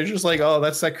Reddit, they're just like, oh,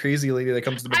 that's that crazy lady that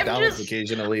comes to I'm McDonald's just-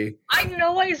 occasionally. I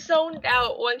know I zoned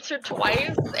out once or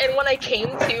twice, and when I came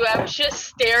to, I was just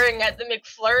staring at the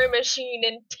McFlurry machine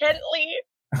intently.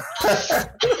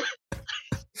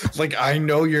 Like, I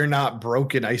know you're not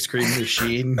broken, ice cream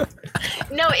machine.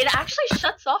 No, it actually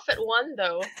shuts off at 1,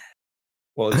 though.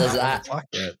 Well, Does it's that- fuck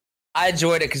that. I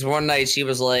enjoyed it because one night she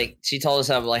was like, she told us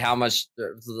how much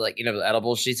like the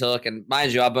edibles she took, and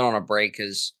mind you, I've been on a break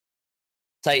because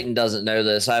Titan doesn't know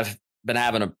this. I've been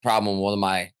having a problem with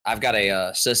I've got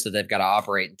a cyst that they've got to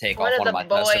operate and take One off of one of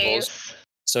the my boys. testicles,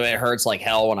 so it hurts like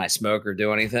hell when I smoke or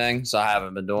do anything. So I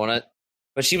haven't been doing it.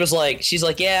 But she's like,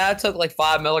 yeah, I took like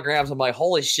 5 milligrams. I'm like,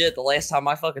 holy shit! The last time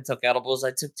I fucking took edibles,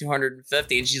 I took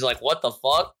 250, and she's like, what the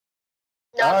fuck?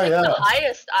 No, I think yeah. the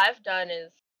highest I've done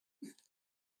is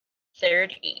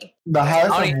 30. The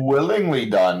highest I I've willingly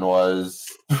done was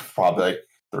probably like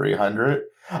 300.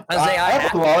 I I, say I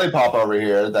have a lollipop over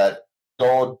here that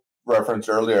don't reference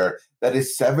earlier that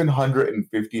is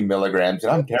 750 milligrams,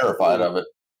 and I'm terrified of it.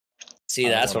 See,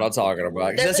 that's what I'm talking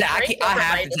about. 'Cause There's a I drink I over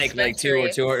have my to take like 2 or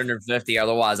dispensary. 250,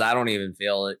 otherwise I don't even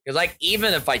feel it. Because like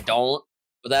even if I don't,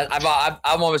 but that I'm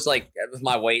almost like with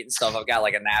my weight and stuff, I've got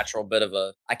like a natural bit of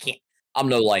a I'm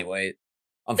no lightweight,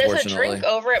 There's a unfortunately. drink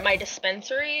over at my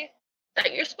dispensary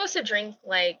that you're supposed to drink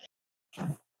like a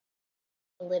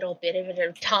little bit of it at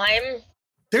a time.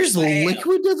 There's Wow.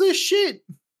 liquid to this shit.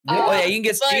 Oh yeah, you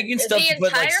can But get stuff the to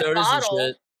put like entire sodas and bottle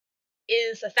shit.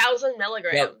 Is 1,000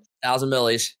 milligrams. 1,000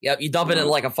 millis. Yep, you dump it in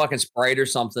like a fucking Sprite or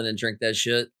something and drink that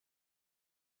shit.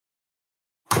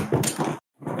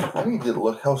 I need to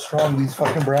look how strong these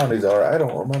fucking brownies are. I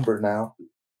don't remember now.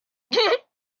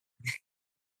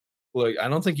 Look, I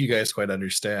don't think you guys quite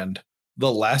understand.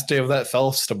 The last day of that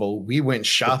festival, we went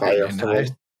shopping, and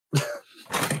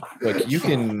look, you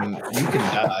can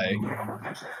die.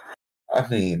 I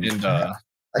mean, And I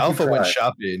keep Alpha went trying.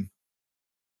 shopping.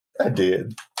 I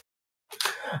did.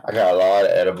 I got a lot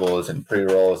of edibles and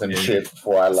pre-rolls and Yeah. shit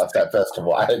before I left that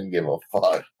festival. I didn't give a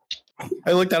fuck.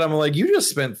 I looked at him like, you just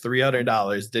spent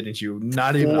 $300, didn't you?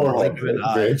 Not even a blink of an 400,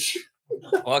 eye. bitch.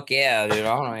 Fuck yeah, dude.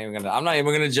 I'm not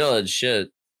even gonna judge shit.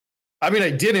 I mean, I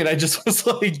didn't. I just was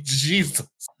like, Jesus.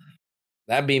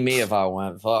 That'd be me if I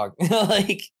went. Fuck.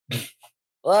 Like,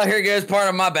 well, here goes part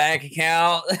of my bank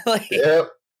account. Like, Yep.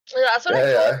 That's what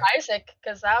I Yeah, told Isaac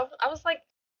because I was like,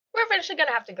 we're eventually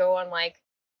gonna have to go on like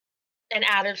an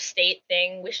out of state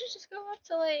thing. We should just go up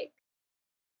to like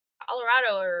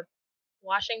Colorado or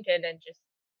Washington and just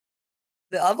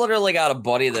I've literally got a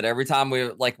buddy that every time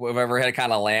we've ever had a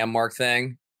kind of landmark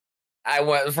thing,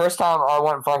 the first time I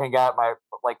went and fucking got my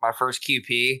first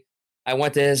QP. I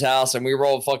went to his house and we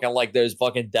rolled fucking like those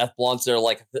fucking death blunts that are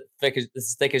like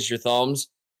as thick as your thumbs,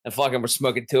 and fucking we're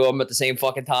smoking two of them at the same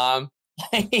fucking time.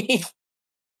 I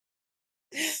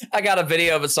got a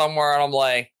video of it somewhere and I'm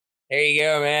like, here you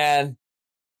go, man.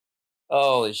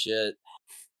 Holy shit.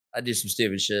 I do some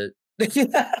stupid shit.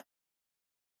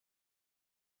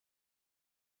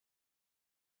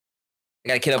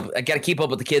 I gotta keep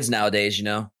up with the kids nowadays, you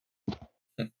know.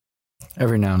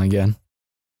 Every now and again.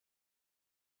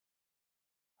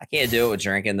 I can't do it with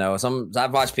drinking though.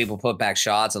 I've watched people put back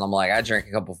shots, and I'm like, I drink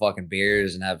a couple fucking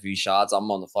beers and have a few shots.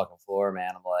 I'm on the fucking floor,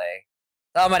 man. I'm like,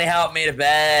 somebody help me to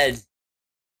bed.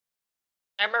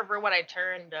 I remember when I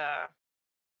turned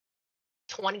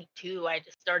 22, I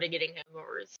just started getting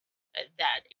hangovers at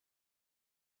that age.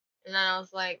 And then I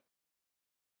was like,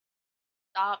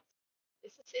 stop.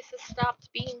 This has stopped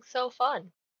being so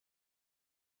fun.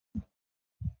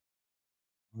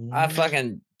 I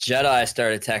fucking Jedi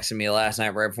started texting me last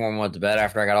night right before I went to bed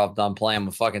after I got off done playing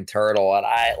with fucking Turtle, and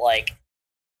I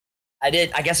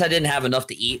guess I didn't have enough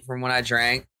to eat from when I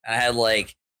drank. I had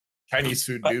like Chinese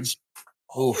food, dude.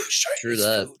 Oof, true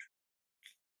that. Food.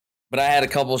 But I had a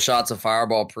couple shots of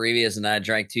Fireball previous, and I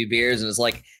drank 2 beers, and it's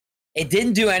like it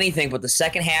didn't do anything. But the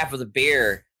second half of the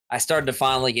beer, I started to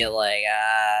finally get like,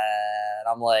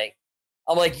 I'm like,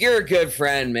 you're a good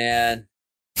friend, man.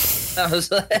 I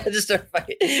was like, that's how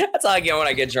I get when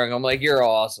I get drunk. I'm like, you're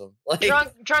awesome. Like,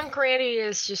 drunk Randy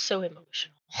is just so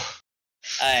emotional.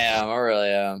 I am. I really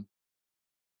am.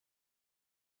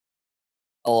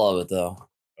 I love it though.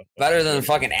 Better than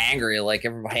fucking angry. Like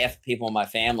half the people in my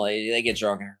family, they get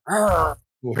drunk.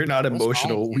 We're not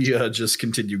emotional. We just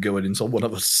continue going until one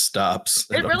of us stops.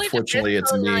 It really unfortunately,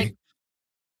 it's me. Like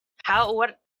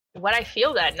what I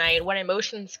feel that night, what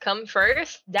emotions come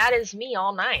first. That is me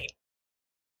all night.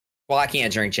 Well, I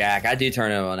can't drink Jack. I do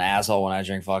turn into an asshole when I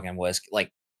drink fucking whiskey.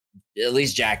 Like, at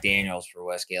least Jack Daniels for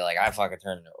whiskey. Like, I fucking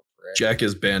turn into a prick. Jack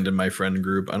is banned in my friend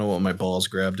group. I don't want my balls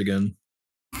grabbed again.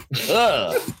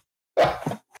 Ugh.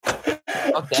 Fuck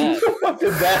that. What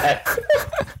is that?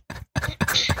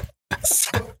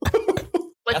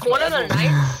 Like, one of the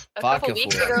nights a couple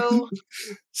weeks ago.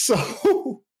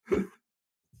 So,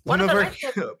 one of the nights.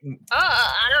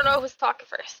 I don't know who's talking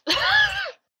first.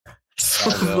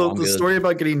 So the story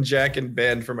about getting Jack and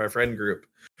banned from our friend group.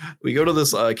 We go to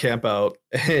this camp out,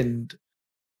 and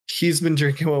he's been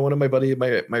drinking. Well, one of my buddy,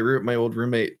 my old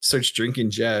roommate, starts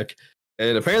drinking Jack,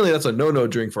 and apparently that's a no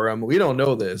drink for him. We don't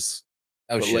know this.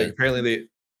 Oh but, shit! Like, apparently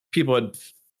people had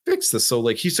fixed this. So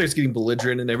like he starts getting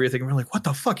belligerent and everything. And we're like, what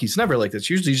the fuck? He's never like this.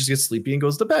 Usually he just gets sleepy and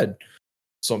goes to bed.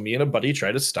 So me and a buddy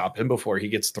try to stop him before he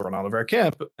gets thrown out of our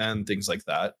camp and things like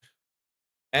that.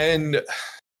 And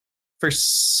for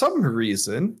some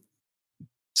reason,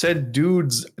 said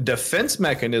dude's defense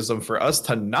mechanism for us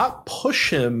to not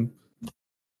push him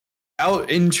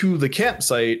out into the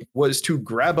campsite was to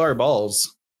grab our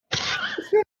balls.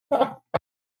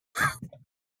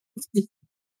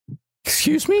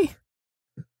 Excuse me?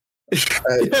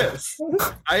 Yes.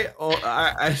 I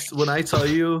when I tell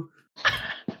you,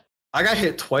 I got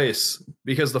hit twice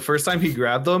because the first time he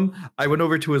grabbed them, I went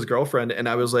over to his girlfriend and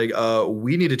I was like,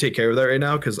 we need to take care of that right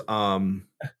now because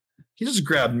he just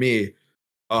grabbed me.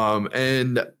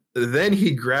 And then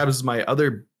he grabs my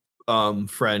other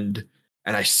friend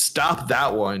and I stopped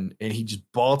that one and he just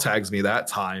ball tags me that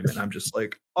time. And I'm just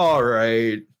like, all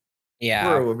right, yeah,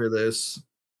 we're over this.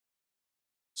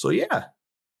 So yeah,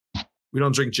 we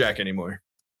don't drink Jack anymore.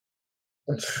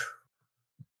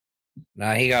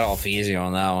 Nah, he got off easy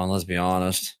on that one. Let's be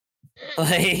honest.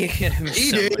 Like,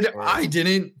 he did. I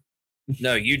didn't.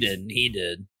 No, you didn't. He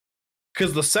did.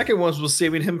 Because the second one was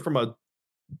saving him from a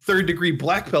 3rd-degree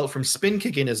black belt from spin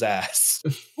kicking his ass.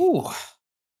 Ooh.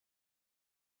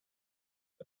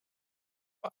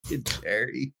 Fucking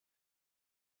Terry.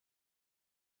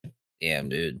 Damn,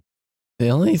 dude. The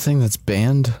only thing that's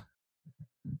banned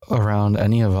around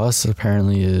any of us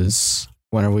apparently is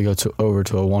whenever we go over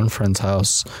to one friend's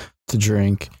house to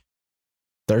drink,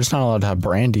 they're just not allowed to have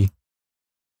brandy.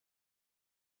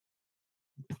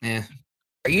 Yeah.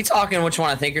 Are you talking which one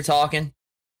I think you're talking?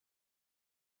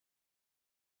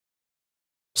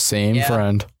 Same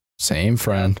friend.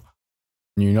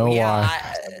 You know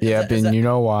why. You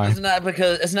know why. Isn't that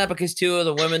because 2 of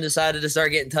the women decided to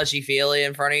start getting touchy-feely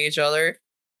in front of each other?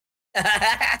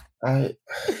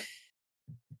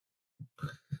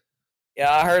 Yeah,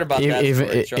 I heard about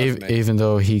that. Even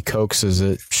though he coaxes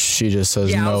it, she just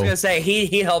says no. Yeah, I was gonna say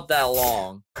he helped that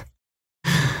along.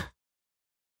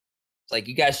 Like,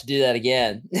 you guys should do that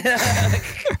again.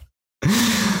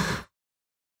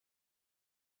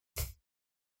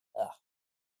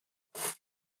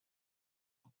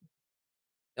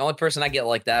 The only person I get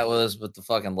like that was with the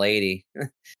fucking lady.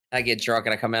 I get drunk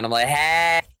and I come in, I'm like,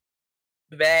 hey,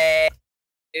 babe.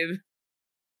 She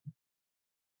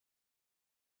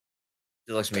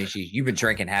looks at me, you've been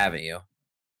drinking, haven't you?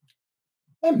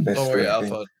 I miss Don't worry,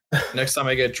 drinking. Alpha. Next time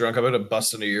I get drunk, I'm gonna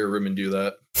bust into your room and do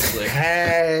that. Like,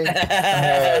 Hey.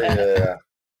 Hell yeah.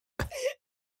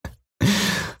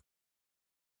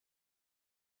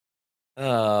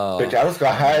 Oh. Bitch, I was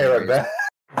gonna hire a bet.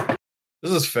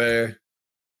 this is fair.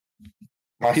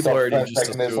 My People already self-defense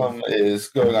just mechanism is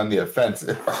going on the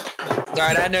offensive.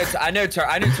 Sorry, I know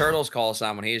Turtle's call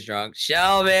sign when he's drunk.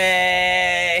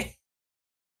 Shelby.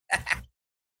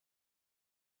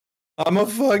 I'm a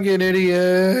fucking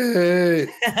idiot.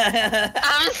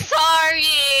 I'm sorry.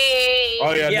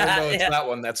 Oh yeah, Yeah, no, it's yeah. that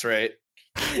one. That's right.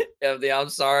 Yeah, the I'm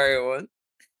sorry one.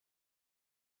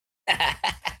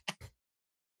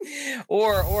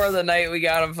 or the night we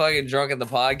got him fucking drunk at the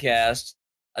podcast.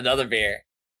 Another beer.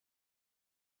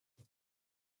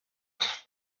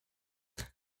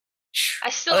 I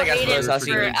still I think hate that's the most it I've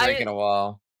seen you for drink in a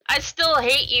while. I still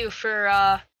hate you for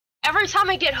every time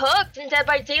I get hooked in Dead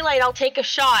by Daylight, I'll take a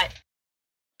shot.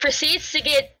 Proceeds to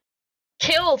get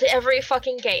killed every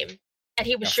fucking game, and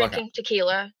he was Yeah, fuck drinking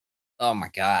tequila. Oh my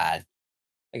god.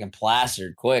 Fucking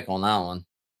plastered quick on that one.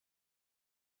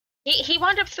 He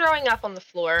wound up throwing up on the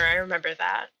floor. I remember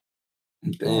that.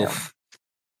 Damn. Oof.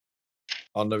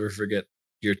 I'll never forget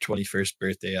your 21st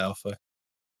birthday, Alpha.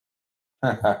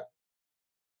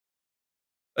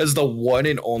 That's the one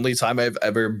and only time I've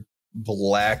ever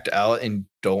blacked out and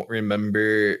don't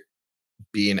remember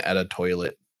being at a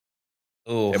toilet.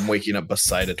 Oof. I'm waking up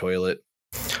beside a toilet.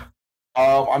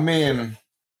 I mean,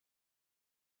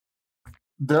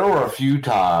 there were a few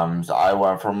times I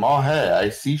went from, oh, hey, I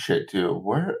see shit too.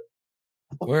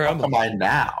 Where am I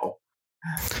now?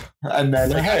 And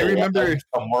then, Like, hey, I remember I'm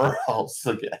somewhere else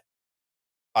again.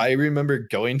 I remember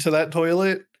going to that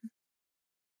toilet,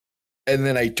 and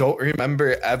then I don't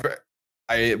remember ever.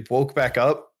 I woke back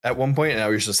up at one point, and I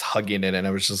was just hugging it, and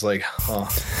I was just like, huh.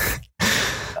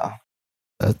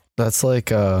 That's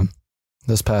like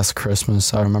this past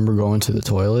Christmas. I remember going to the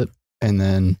toilet and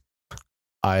then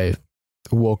I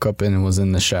woke up and was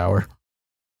in the shower,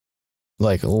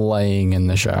 like laying in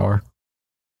the shower.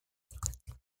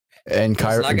 And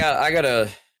Cairo, Listen, I gotta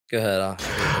go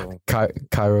ahead.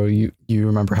 Cairo, you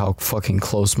remember how fucking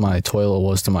close my toilet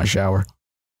was to my shower?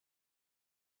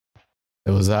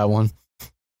 It was that one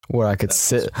where I could That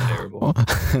sit. was terrible.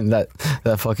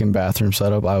 that fucking bathroom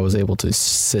setup. I was able to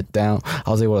sit down. I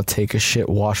was able to take a shit,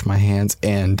 wash my hands,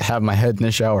 and have my head in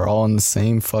the shower all in the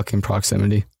same fucking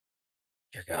proximity.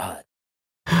 Dear God.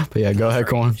 But yeah, go ahead,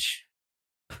 Corn.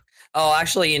 Oh,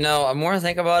 actually, the more I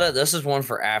think about it, this is one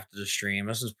for after the stream.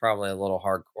 This is probably a little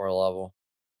hardcore level.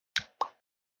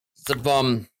 It's a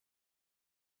bum.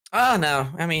 Oh no,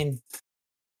 I mean,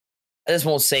 I just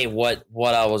won't say what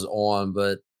I was on,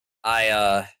 but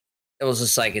it was a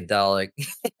psychedelic.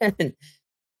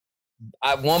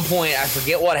 At one point, I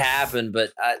forget what happened,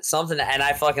 but something, and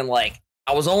I fucking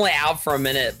I was only out for a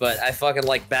minute, but I fucking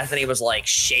Bethany was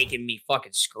shaking me,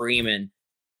 fucking screaming.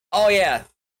 Oh yeah,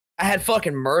 I had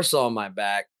fucking MRSA on my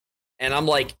back, and I'm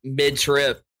mid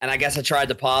trip, and I guess I tried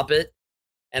to pop it,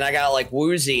 and I got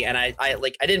woozy, and I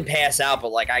didn't pass out,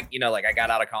 but I got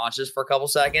out of conscious for a couple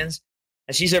seconds,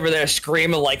 and she's over there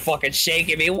screaming, fucking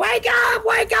shaking me, wake up,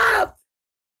 wake up,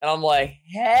 and I'm like,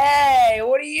 hey,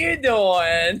 what are you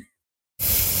doing?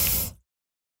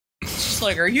 She's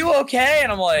like, are you okay?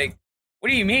 And I'm like, what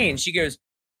do you mean? She goes,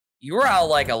 you were out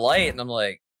like a light, and I'm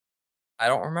like, I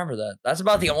don't remember that. That's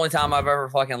about the only time I've ever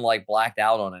fucking blacked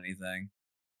out on anything.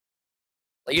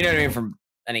 You know what I mean? From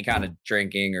any kind of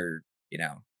drinking or,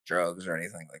 drugs or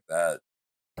anything like that.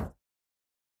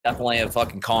 Definitely have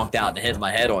fucking conked out and hit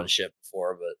my head on shit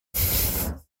before, but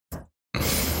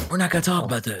we're not going to talk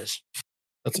about this.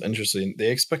 That's interesting.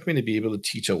 They expect me to be able to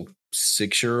teach a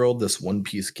 6-year-old this One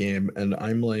Piece game, and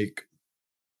I'm like,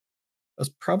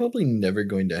 that's probably never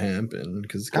going to happen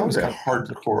because That was a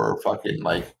hardcore fucking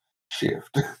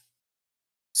shift.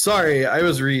 Sorry, I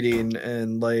was reading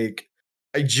and I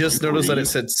just noticed that it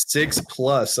said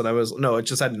 6+, and it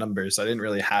just had numbers. I didn't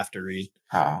really have to read.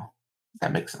 Oh,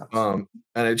 that makes sense. And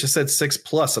it just said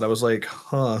 6+, and I was like,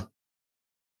 huh.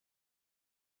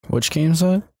 Which game's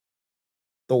that?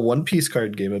 The One Piece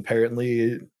card game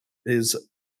apparently is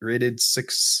rated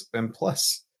 6 and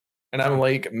plus. And I'm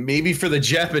like, maybe for the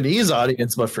Japanese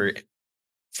audience, but for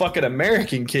fucking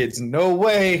American kids, no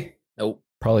way. Nope.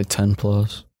 Probably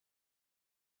 10+.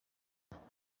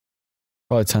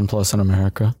 Probably 10 plus in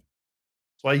America.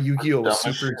 That's why Yu-Gi-Oh was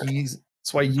Dumb as super shit. easy.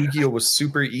 That's why Yu-Gi-Oh was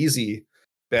super easy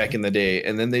back in the day,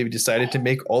 and then they decided to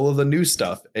make all of the new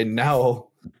stuff, and now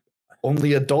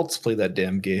only adults play that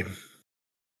damn game.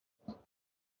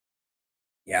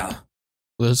 Yeah.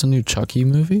 There's a new Chucky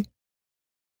movie.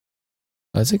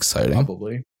 That's exciting.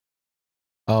 Probably.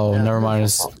 Oh, Yeah, never mind.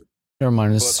 there's It's no problem. never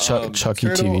mind. It's But, Chucky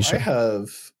Turtle, TV I show. have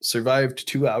survived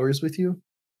 2 hours with you,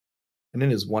 and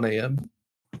it is 1 a.m.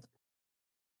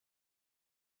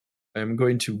 I'm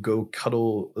going to go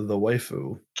cuddle the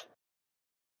waifu.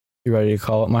 You ready to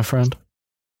call it, my friend?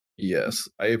 Yes,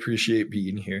 I appreciate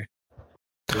being here.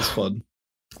 It was fun.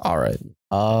 All right.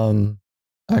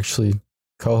 Actually,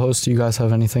 co-host, do you guys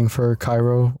have anything for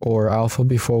Cairo or Alpha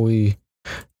before we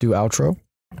do outro?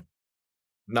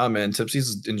 Nah, man,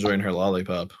 Tipsy's enjoying her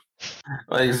lollipop.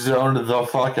 Like, zoned the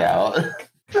fuck out.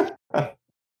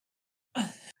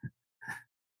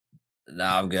 No,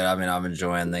 I'm good. I mean, I'm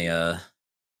enjoying the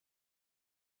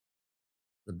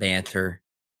banter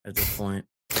at this point.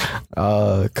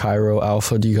 Cairo,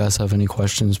 Alpha, do you guys have any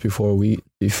questions before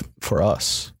for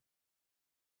us?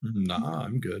 Nah,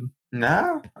 I'm good.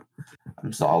 Nah,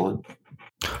 I'm solid.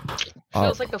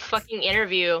 Feels like a fucking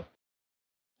interview.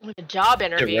 Like a job Yeah,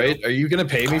 interview. right? Are you gonna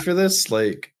pay me for this?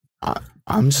 Like,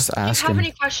 I'm just Do you have asking.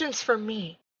 any questions for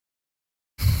me?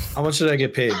 how much did I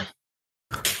get paid?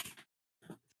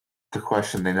 The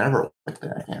question they never like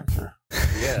to answer.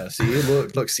 Yeah, see,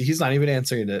 look, see, he's not even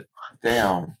answering it.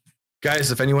 Damn.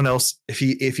 Guys, if anyone else, if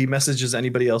he messages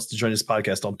anybody else to join his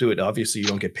podcast, don't do it. Obviously, you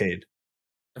don't get paid.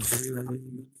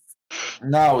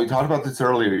 No, we talked about this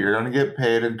earlier. You're gonna get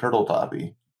paid in Turtle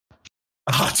Toppy.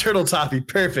 Ah, Turtle Toppy,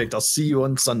 perfect. I'll see you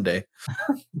on Sunday.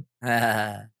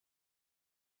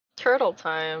 Turtle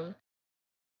time.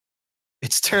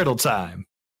 It's turtle time.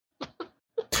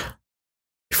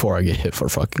 Before I get hit for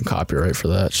fucking copyright for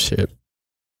that shit.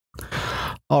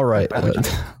 All right.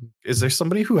 Is there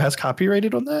somebody who has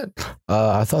copyrighted on that?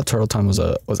 I thought Turtle Time was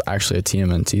actually a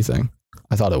TMNT thing.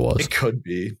 I thought it was. It could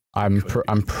be. I'm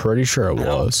pretty sure it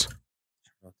No. was.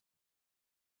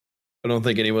 I don't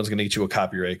think anyone's gonna get you a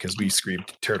copyright because we screamed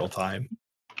turtle time.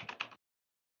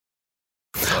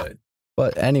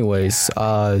 But anyways,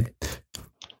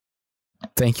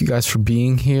 thank you guys for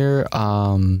being here.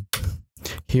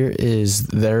 Here is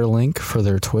their link for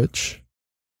their Twitch.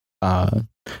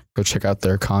 Go check out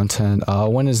their content.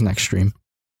 When is next stream?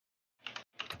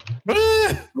 Good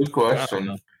I don't question.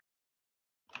 know.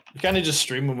 We kind of just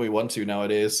stream when we want to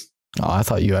nowadays. Oh, I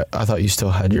thought you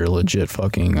still had your legit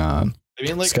fucking. I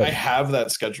mean, like, Schedule. I have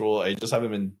that schedule. I just haven't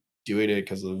been doing it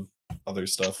because of other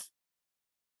stuff.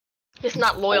 Just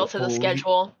not loyal to the Hopefully-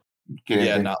 schedule.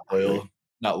 Yeah, not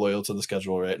loyal to the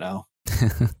schedule right now.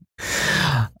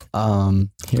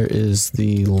 Here is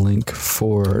the link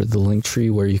for the link tree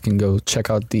where you can go check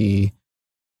out the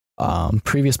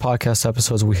previous podcast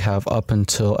episodes we have up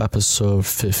until episode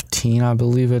 15, I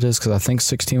believe it is, because I think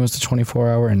 16 was the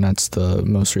 24-hour, and that's the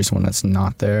most recent one that's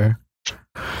not there.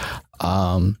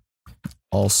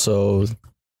 Also,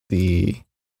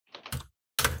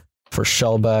 for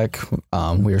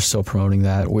Shellback, we are still promoting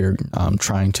that. We're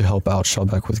trying to help out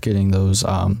Shellback with getting those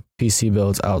PC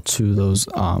builds out to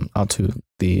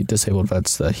the disabled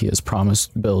vets that he has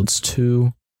promised builds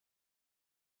to.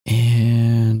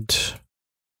 And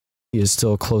he is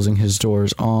still closing his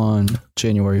doors on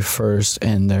January 1st,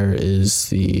 and there is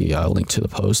the link to the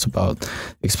post about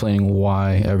explaining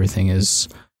why everything is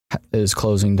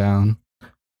closing down.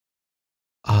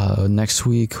 Next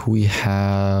week we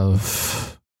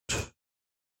have...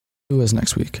 Who is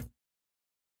next week?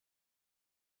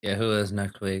 Yeah, who is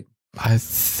next week? I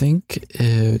think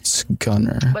it's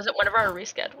Gunner. Was it one of our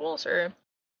reschedules or?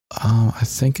 I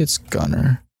think it's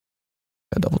Gunner.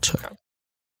 I double check.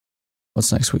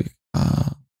 What's next week?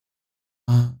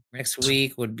 Next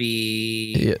week would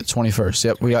be Yeah, 21st.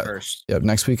 Yep, we got. first. Yep,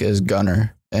 next week is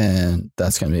Gunner, and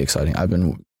that's gonna be exciting. I've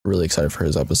been really excited for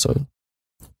his episode.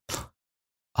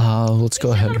 Let's go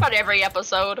We say ahead. that about every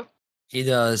episode. He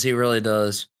does. He really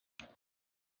does.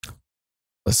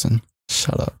 Listen,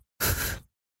 shut up.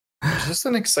 He's just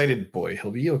an excited boy.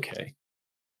 He'll be okay.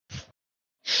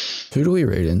 Who do we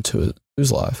rate into it?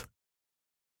 Who's live?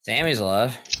 Sammy's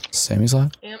alive. Sammy's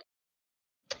live.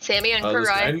 Sammy and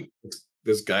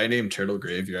This Kurai. guy named Turtle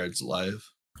Graveyard's alive.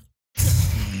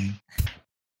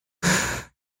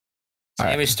 All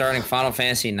right. Sammy's starting Final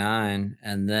Fantasy 9,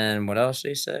 and then what else did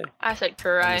he say? I said And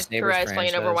Kurai. the Sabres Kurai's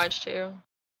playing franchise. Overwatch too.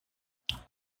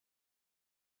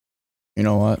 You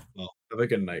know what? Well, have a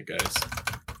good night, guys.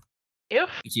 Ew. What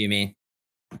do you mean?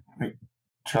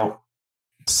 Ciao.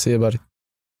 See you, buddy.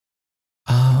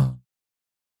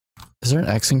 Is there an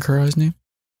X in Kurai's name?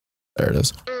 There it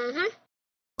is. Mm-hmm.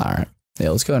 All right. Yeah,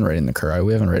 let's go ahead and rate in the Kurai.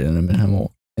 We haven't rated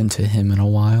into him in a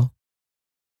while.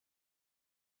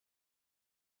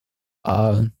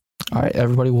 All right,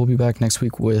 everybody. We'll be back next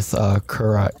week with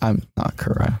Kurai. I'm not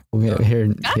Kurai. We'll be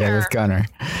here. Yeah, with Gunner.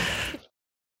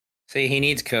 See, he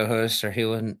needs co-hosts, or he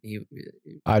wouldn't.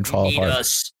 I'd fall apart.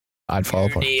 Us. I'd fall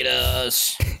apart. Need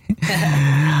us.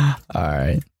 All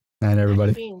right. Night,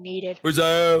 everybody. Being needed. Who's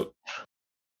out?